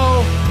no.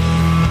 yeah.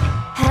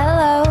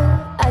 Hello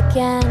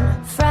again,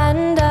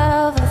 friend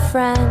of a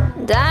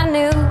friend. I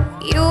knew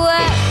you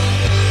were.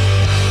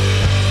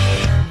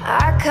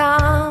 Our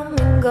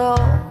common goal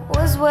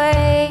was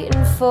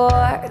waiting for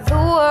the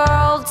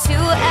world to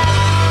end.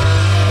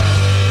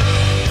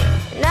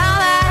 Now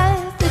that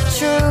the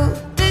truth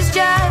is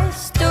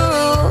just a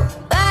rule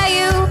that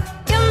you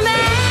can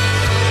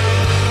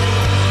bend.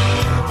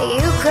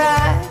 You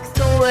crack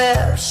the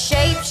whip,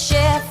 shape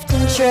shift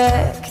and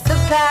trick the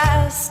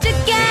past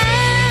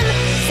again.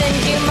 Send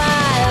you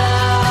my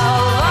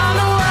love on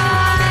the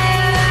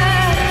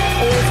wire,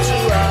 lift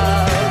you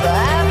up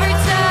every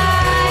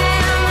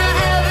time,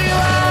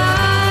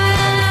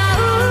 everyone.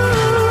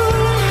 Ooh,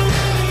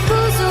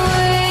 pulls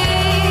away,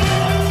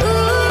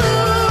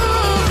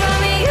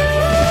 from you.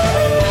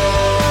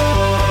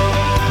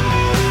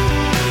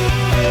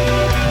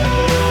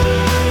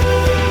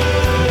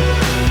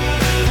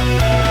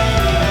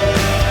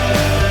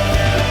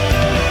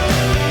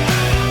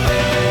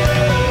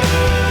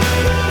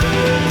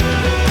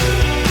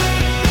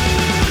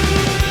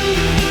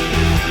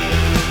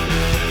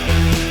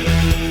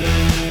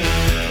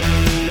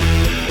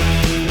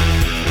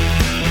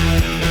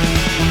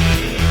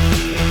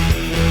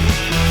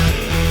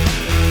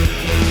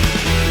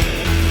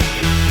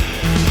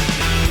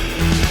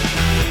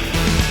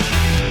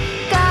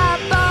 Got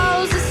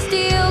balls of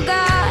steel,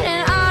 got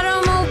an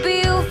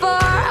automobile for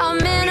a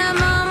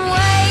minimum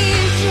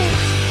wage.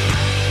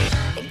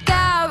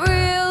 Got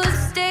real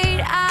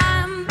estate,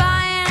 I'm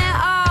buying it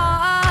all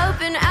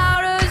up in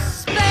outer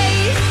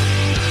space.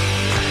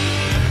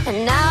 And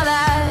now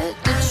that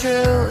the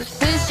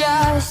truth is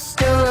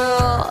just a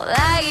rule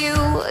that you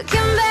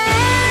can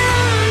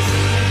bend,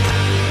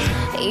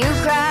 you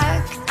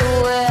crack the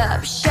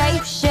whip,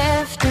 shape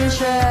shift and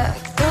trick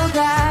the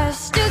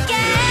past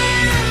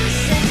again.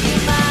 Send you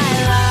my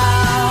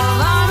love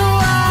on a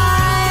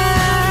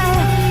wire,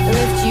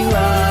 lift you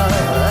up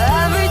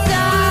every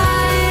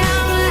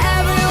time,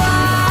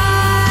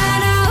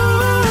 everyone.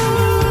 Ooh,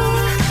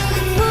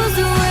 pulls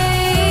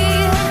away.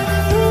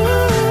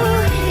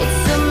 Ooh,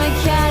 it's a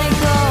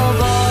mechanical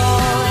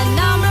ball, and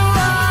number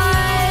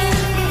one,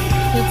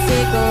 you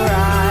take a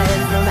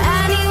ride from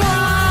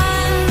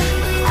anyone.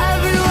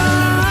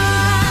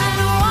 Everyone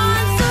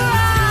wants a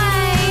ride.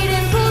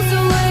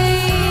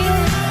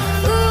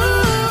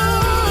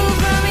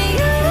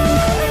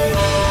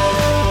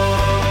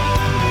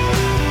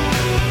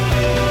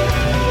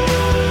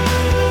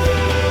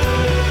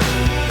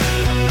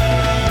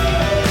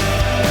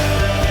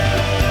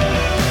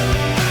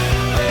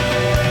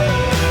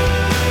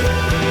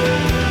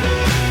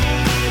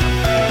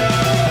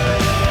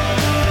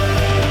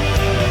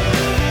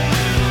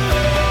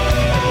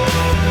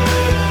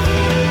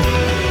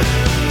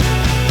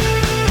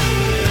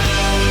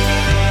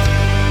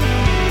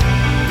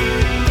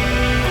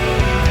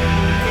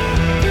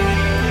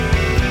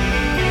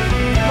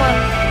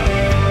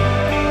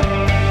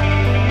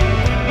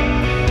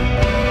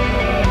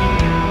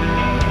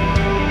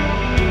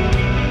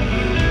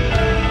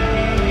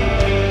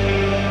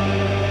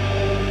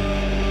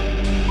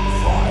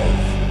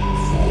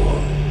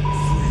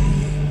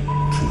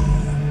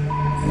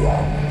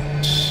 one.